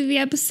at the end of the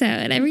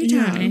episode every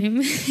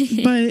time.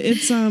 But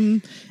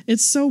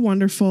it's so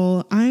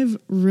wonderful. I've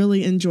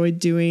really enjoyed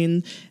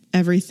doing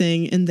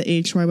everything in the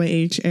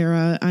HY/H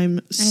era.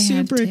 I'm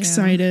super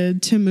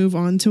excited to move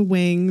on to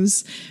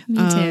Wings. Me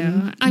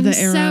too. I'm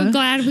so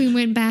glad we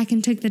went back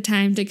and took the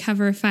time to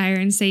cover Fire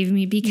and Save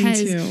Me,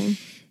 because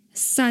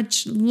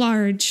such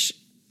large,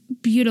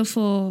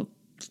 beautiful,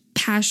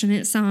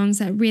 passionate songs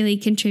that really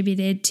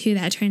contributed to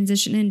that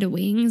transition into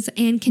Wings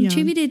and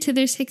contributed to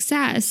their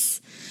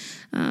success.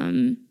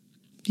 I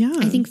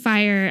think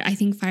Fire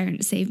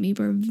and Save Me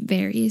were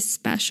very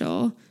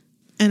special.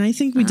 And I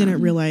think we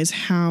didn't realize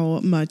how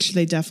much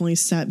they definitely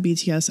set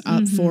BTS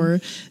up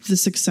for the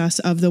success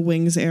of the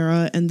Wings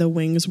era and the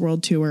Wings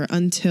World Tour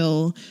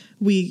until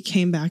we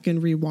came back and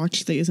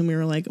rewatched these, and we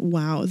were like,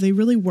 wow, they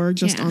really were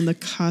just on the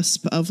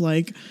cusp of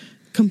like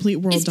complete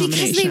world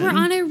domination. Because they were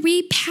on a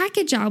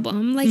repackage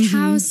album. Like,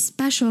 how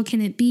special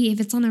can it be if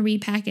it's on a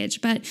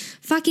repackage? But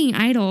fucking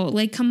Idol,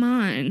 like, come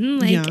on.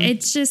 Like,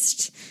 it's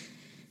just,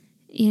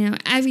 you know,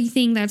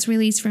 everything that's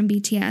released from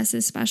BTS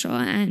is special.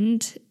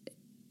 And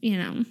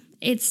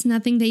it's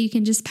nothing that you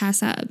can just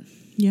pass up.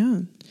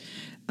 Yeah.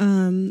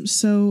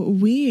 So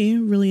we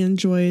really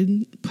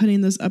enjoyed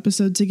putting this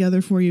episode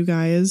together for you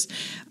guys.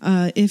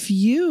 If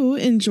you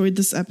enjoyed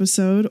this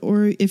episode,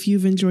 or if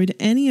you've enjoyed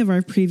any of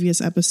our previous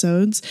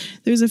episodes,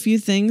 there's a few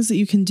things that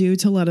you can do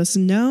to let us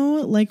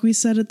know. Like we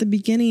said at the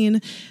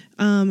beginning,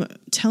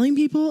 telling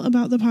people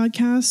about the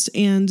podcast,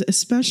 and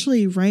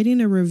especially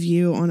writing a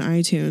review on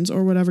iTunes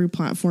or whatever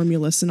platform you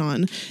listen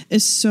on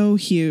is so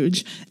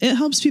huge. It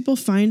helps people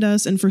find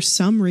us. And for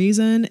some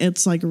reason,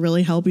 it's like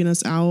really helping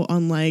us out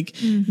on like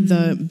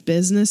the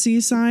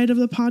businessy side of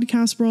the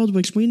podcast world,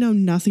 which we know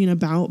nothing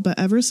about. But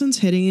ever since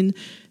hitting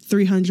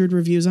 300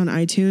 reviews on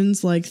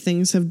iTunes, like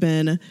things have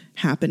been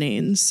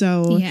happening.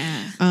 So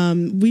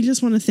we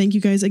just want to thank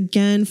you guys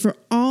again for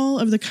all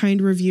of the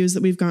kind reviews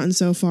that we've gotten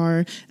so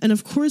far. And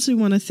of course, we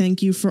want to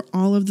thank you for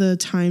all of the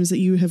times that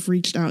you have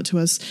reached out to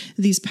us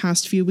these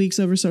past few weeks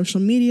over social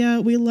media.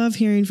 We love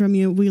hearing from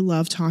you. We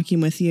love talking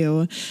with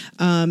you.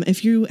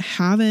 If you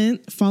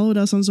haven't followed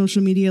us on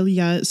social media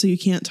yet, so you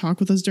can't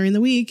talk with us during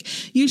the week,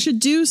 you should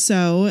do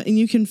so. And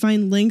you can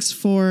find links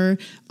for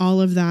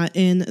all of that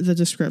in the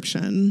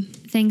description.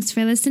 Thanks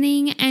for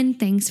listening, and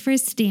thanks for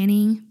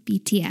standing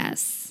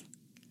BTS.